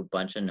throwing to a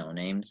bunch of no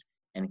names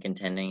and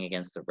contending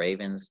against the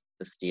Ravens,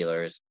 the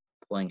Steelers,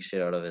 pulling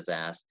shit out of his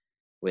ass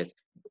with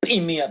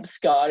beam me up,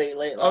 Scotty.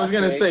 Late I was last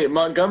gonna week. say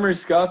Montgomery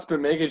Scott's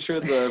been making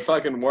sure the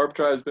fucking warp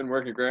tribe's been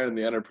working great in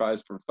the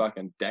Enterprise for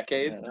fucking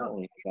decades. Yeah,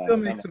 holy He fuck. still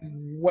makes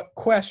some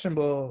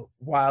questionable,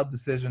 wild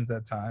decisions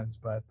at times,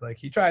 but like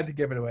he tried to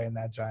give it away in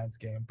that Giants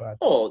game. But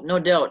Oh, no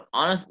doubt.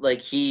 Honestly,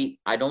 like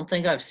I don't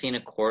think I've seen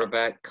a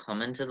quarterback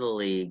come into the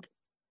league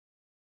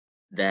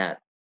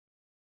that,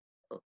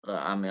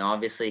 I mean,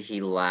 obviously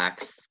he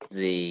lacks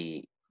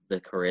the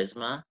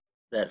charisma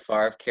that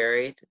Favre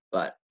carried,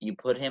 but you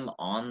put him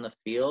on the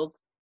field,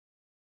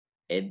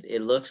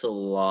 it looks a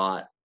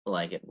lot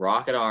like it.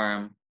 Rocket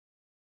arm,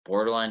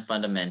 borderline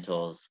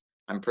fundamentals.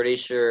 I'm pretty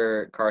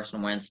sure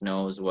Carson Wentz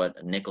knows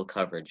what nickel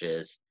coverage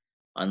is,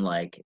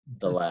 unlike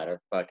the latter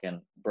fucking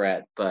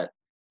Brett, but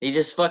he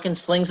just fucking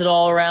slings it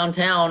all around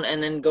town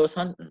and then goes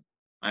hunting.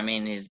 I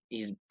mean,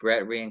 he's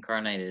Brett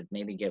reincarnated.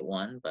 Maybe get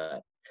one,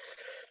 but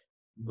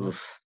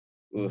oof.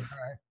 all right.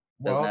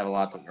 Doesn't Well, have a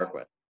lot to work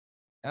with.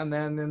 and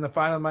then in the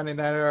final Monday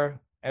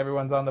nighter,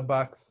 everyone's on the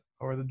Bucks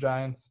over the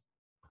Giants.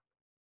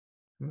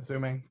 I'm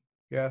assuming.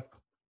 Yes.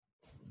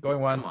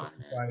 Going once, Come on,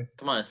 going man. twice.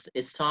 Come on,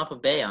 it's Tampa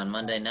Bay on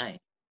Monday night.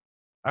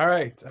 All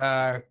right.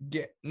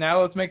 Now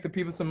let's make the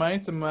people some money.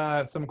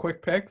 Some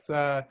quick picks.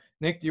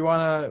 Nick, do you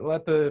want to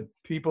let the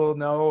people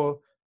know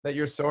that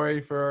you're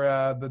sorry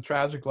for the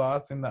tragic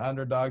loss in the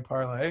underdog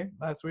parlay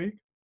last week?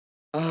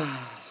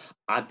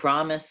 I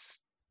promise,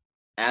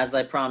 as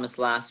I promised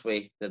last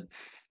week, that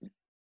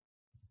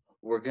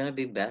we're gonna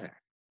be better.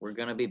 We're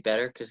gonna be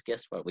better because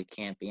guess what? We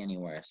can't be any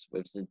worse.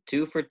 We've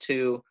 2 for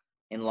 2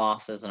 in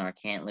losses in our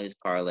can't lose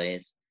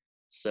parlays,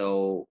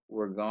 so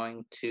we're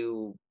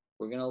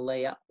gonna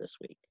lay up this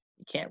week.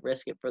 You can't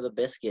risk it for the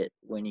biscuit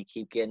when you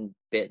keep getting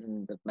bit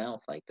in the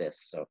mouth like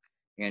this. So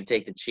you're gonna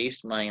take the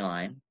Chiefs money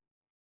line.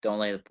 Don't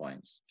lay the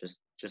points.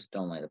 Just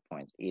don't lay the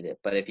points. Eat it.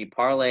 But if you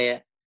parlay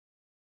it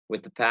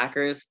with the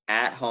Packers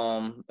at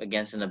home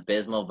against an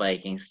abysmal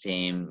Vikings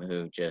team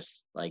who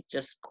just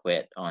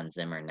quit on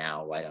Zimmer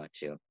now, why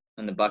don't you?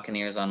 And the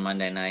Buccaneers on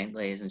Monday night,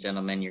 ladies and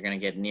gentlemen, you're going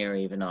to get near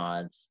even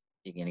odds.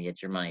 You're going to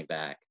get your money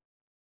back.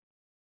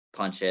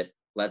 Punch it.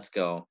 Let's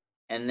go.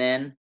 And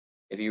then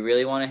if you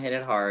really want to hit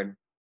it hard,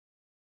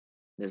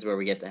 this is where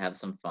we get to have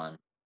some fun.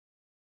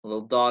 A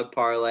little dog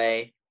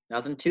parlay.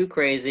 Nothing too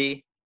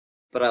crazy,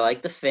 but I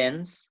like the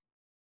Fins.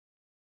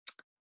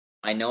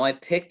 I know I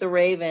picked the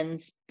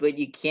Ravens, but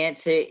you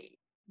can't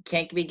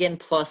be getting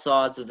plus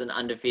odds with an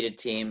undefeated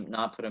team,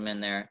 not put them in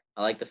there.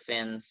 I like the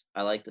Fins.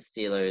 I like the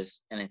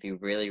Steelers. And if you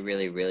really,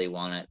 really, really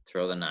want it,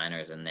 throw the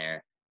Niners in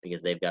there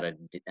because they've got a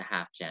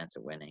half chance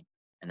of winning.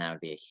 And that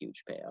would be a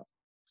huge payout.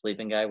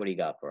 Sleeping guy, what do you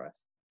got for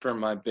us? For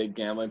my big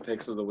gambling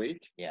picks of the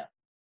week? Yeah.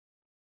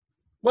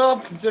 Well,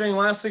 considering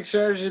last week's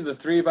strategy, the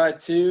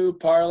 3x2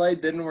 parlay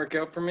didn't work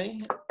out for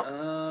me.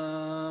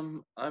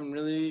 I'm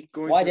really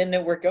going Why to... didn't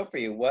it work out for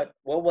you? What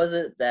was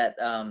it that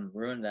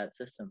ruined that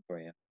system for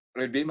you? It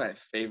would be my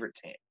favorite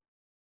team.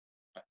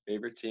 My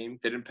favorite team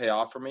didn't pay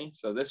off for me.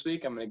 So this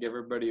week, I'm going to give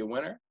everybody a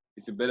winner.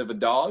 He's a bit of a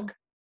dog.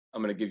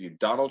 I'm going to give you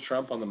Donald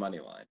Trump on the money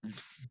line.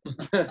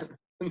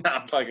 Nah,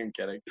 I'm fucking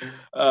kidding.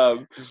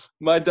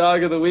 My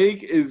dog of the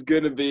week is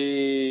going to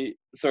be,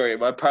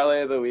 my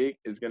parlay of the week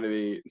is going to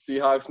be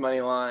Seahawks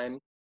money line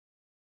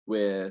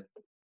with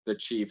the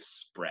Chiefs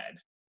spread.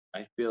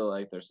 I feel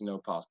like there's no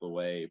possible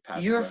way.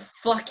 You're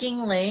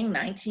fucking laying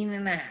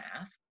 19.5.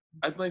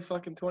 I'd play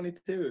fucking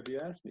 22 if you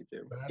asked me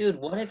to. Dude,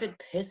 what if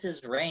it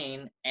pisses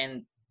rain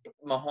and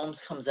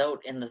Mahomes comes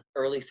out in the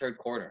early third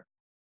quarter?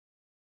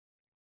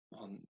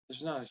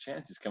 There's not a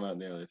chance he's coming out in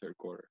the early third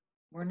quarter.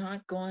 We're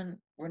not going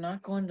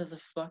to the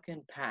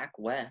fucking Pac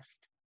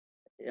West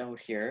out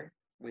here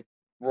with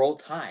Roll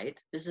Tide.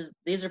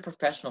 These are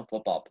professional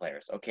football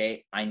players,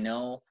 okay? I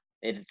know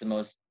it's the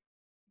most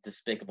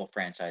despicable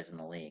franchise in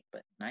the league,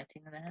 but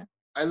 19.5?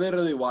 I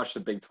literally watched the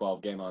Big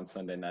 12 game on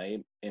Sunday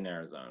night in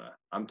Arizona.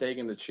 I'm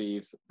taking the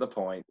Chiefs, the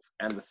points,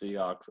 and the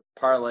Seahawks.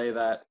 Parlay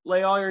that.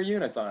 Lay all your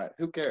units on it.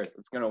 Who cares?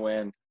 It's going to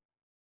win.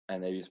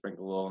 And maybe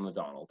sprinkle a little on the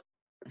Donald.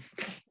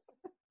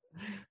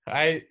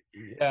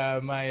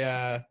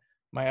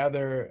 My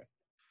other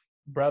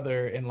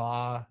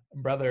brother-in-law,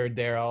 brother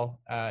Daryl,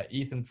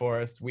 Ethan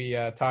Forrest, we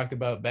talked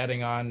about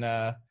betting on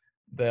the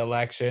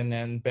election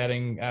and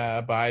betting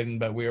Biden,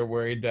 but we were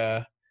worried.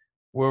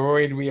 We're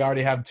worried we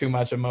already have too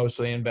much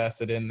emotionally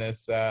invested in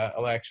this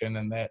election,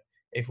 and that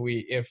if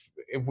we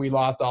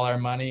lost all our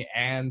money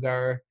and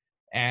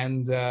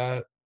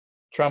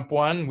Trump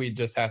won, we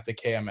just have to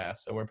KMS.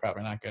 So we're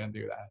probably not going to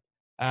do that.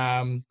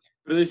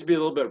 But at least be a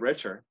little bit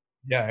richer.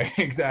 Yeah,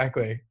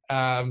 exactly.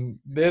 Hey,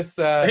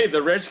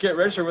 the rich get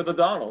richer with the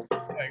Donald.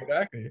 Yeah,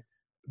 exactly.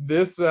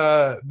 This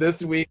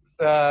week's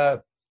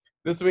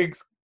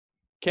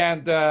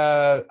can't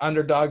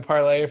underdog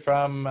parlay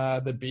from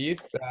the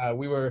Beast.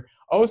 We were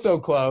so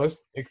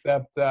close,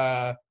 except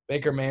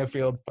Baker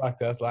Mayfield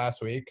fucked us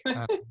last week.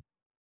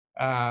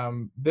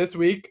 This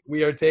week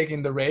we are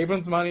taking the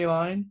Ravens money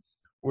line.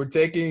 We're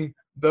taking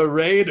the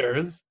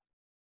Raiders.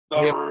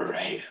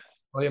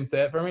 William,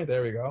 say it for me.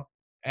 There we go.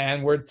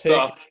 And we're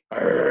taking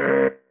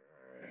the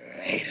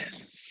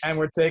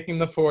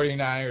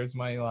 49ers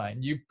money line.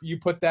 You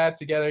put that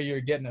together, you're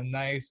getting a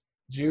nice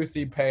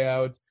juicy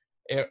payout.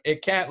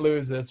 It can't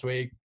lose this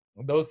week.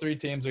 Those three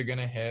teams are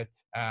gonna hit,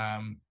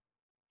 and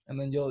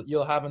then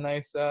you'll have a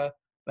nice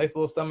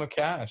little sum of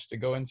cash to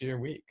go into your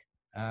week.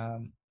 I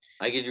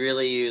could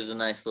really use a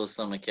nice little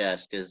sum of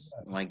cash because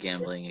my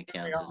gambling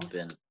account has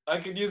been. I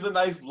could use a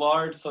nice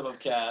large sum of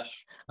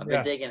cash. I've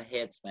been taking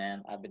hits,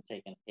 man. I've been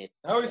taking hits.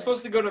 How are we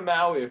supposed to go to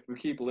Maui if we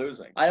keep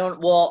losing? I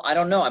don't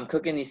know. I'm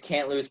cooking these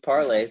can't lose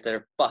parlays that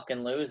are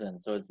fucking losing,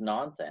 so it's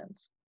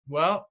nonsense.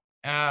 Well,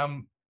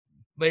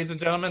 ladies and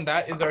gentlemen,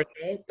 that is our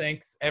show.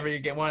 Thanks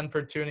everyone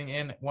for tuning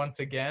in once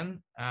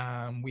again.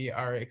 We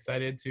are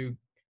excited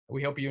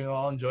we hope you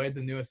all enjoyed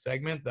the newest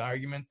segment, the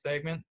argument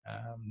segment.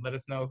 Let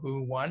us know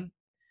who won.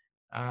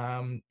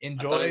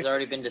 Enjoy. I thought it's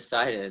already been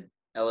decided.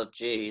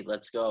 LFG,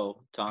 let's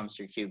go. Tom's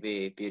your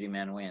QB. Beauty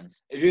man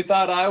wins. If you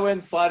thought I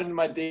win, slide into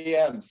my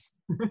DMs.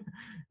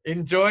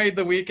 Enjoy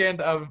the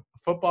weekend of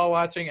football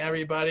watching,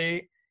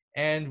 everybody,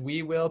 and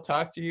we will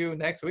talk to you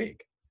next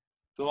week.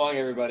 So long,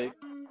 everybody.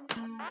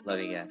 Love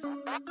you guys.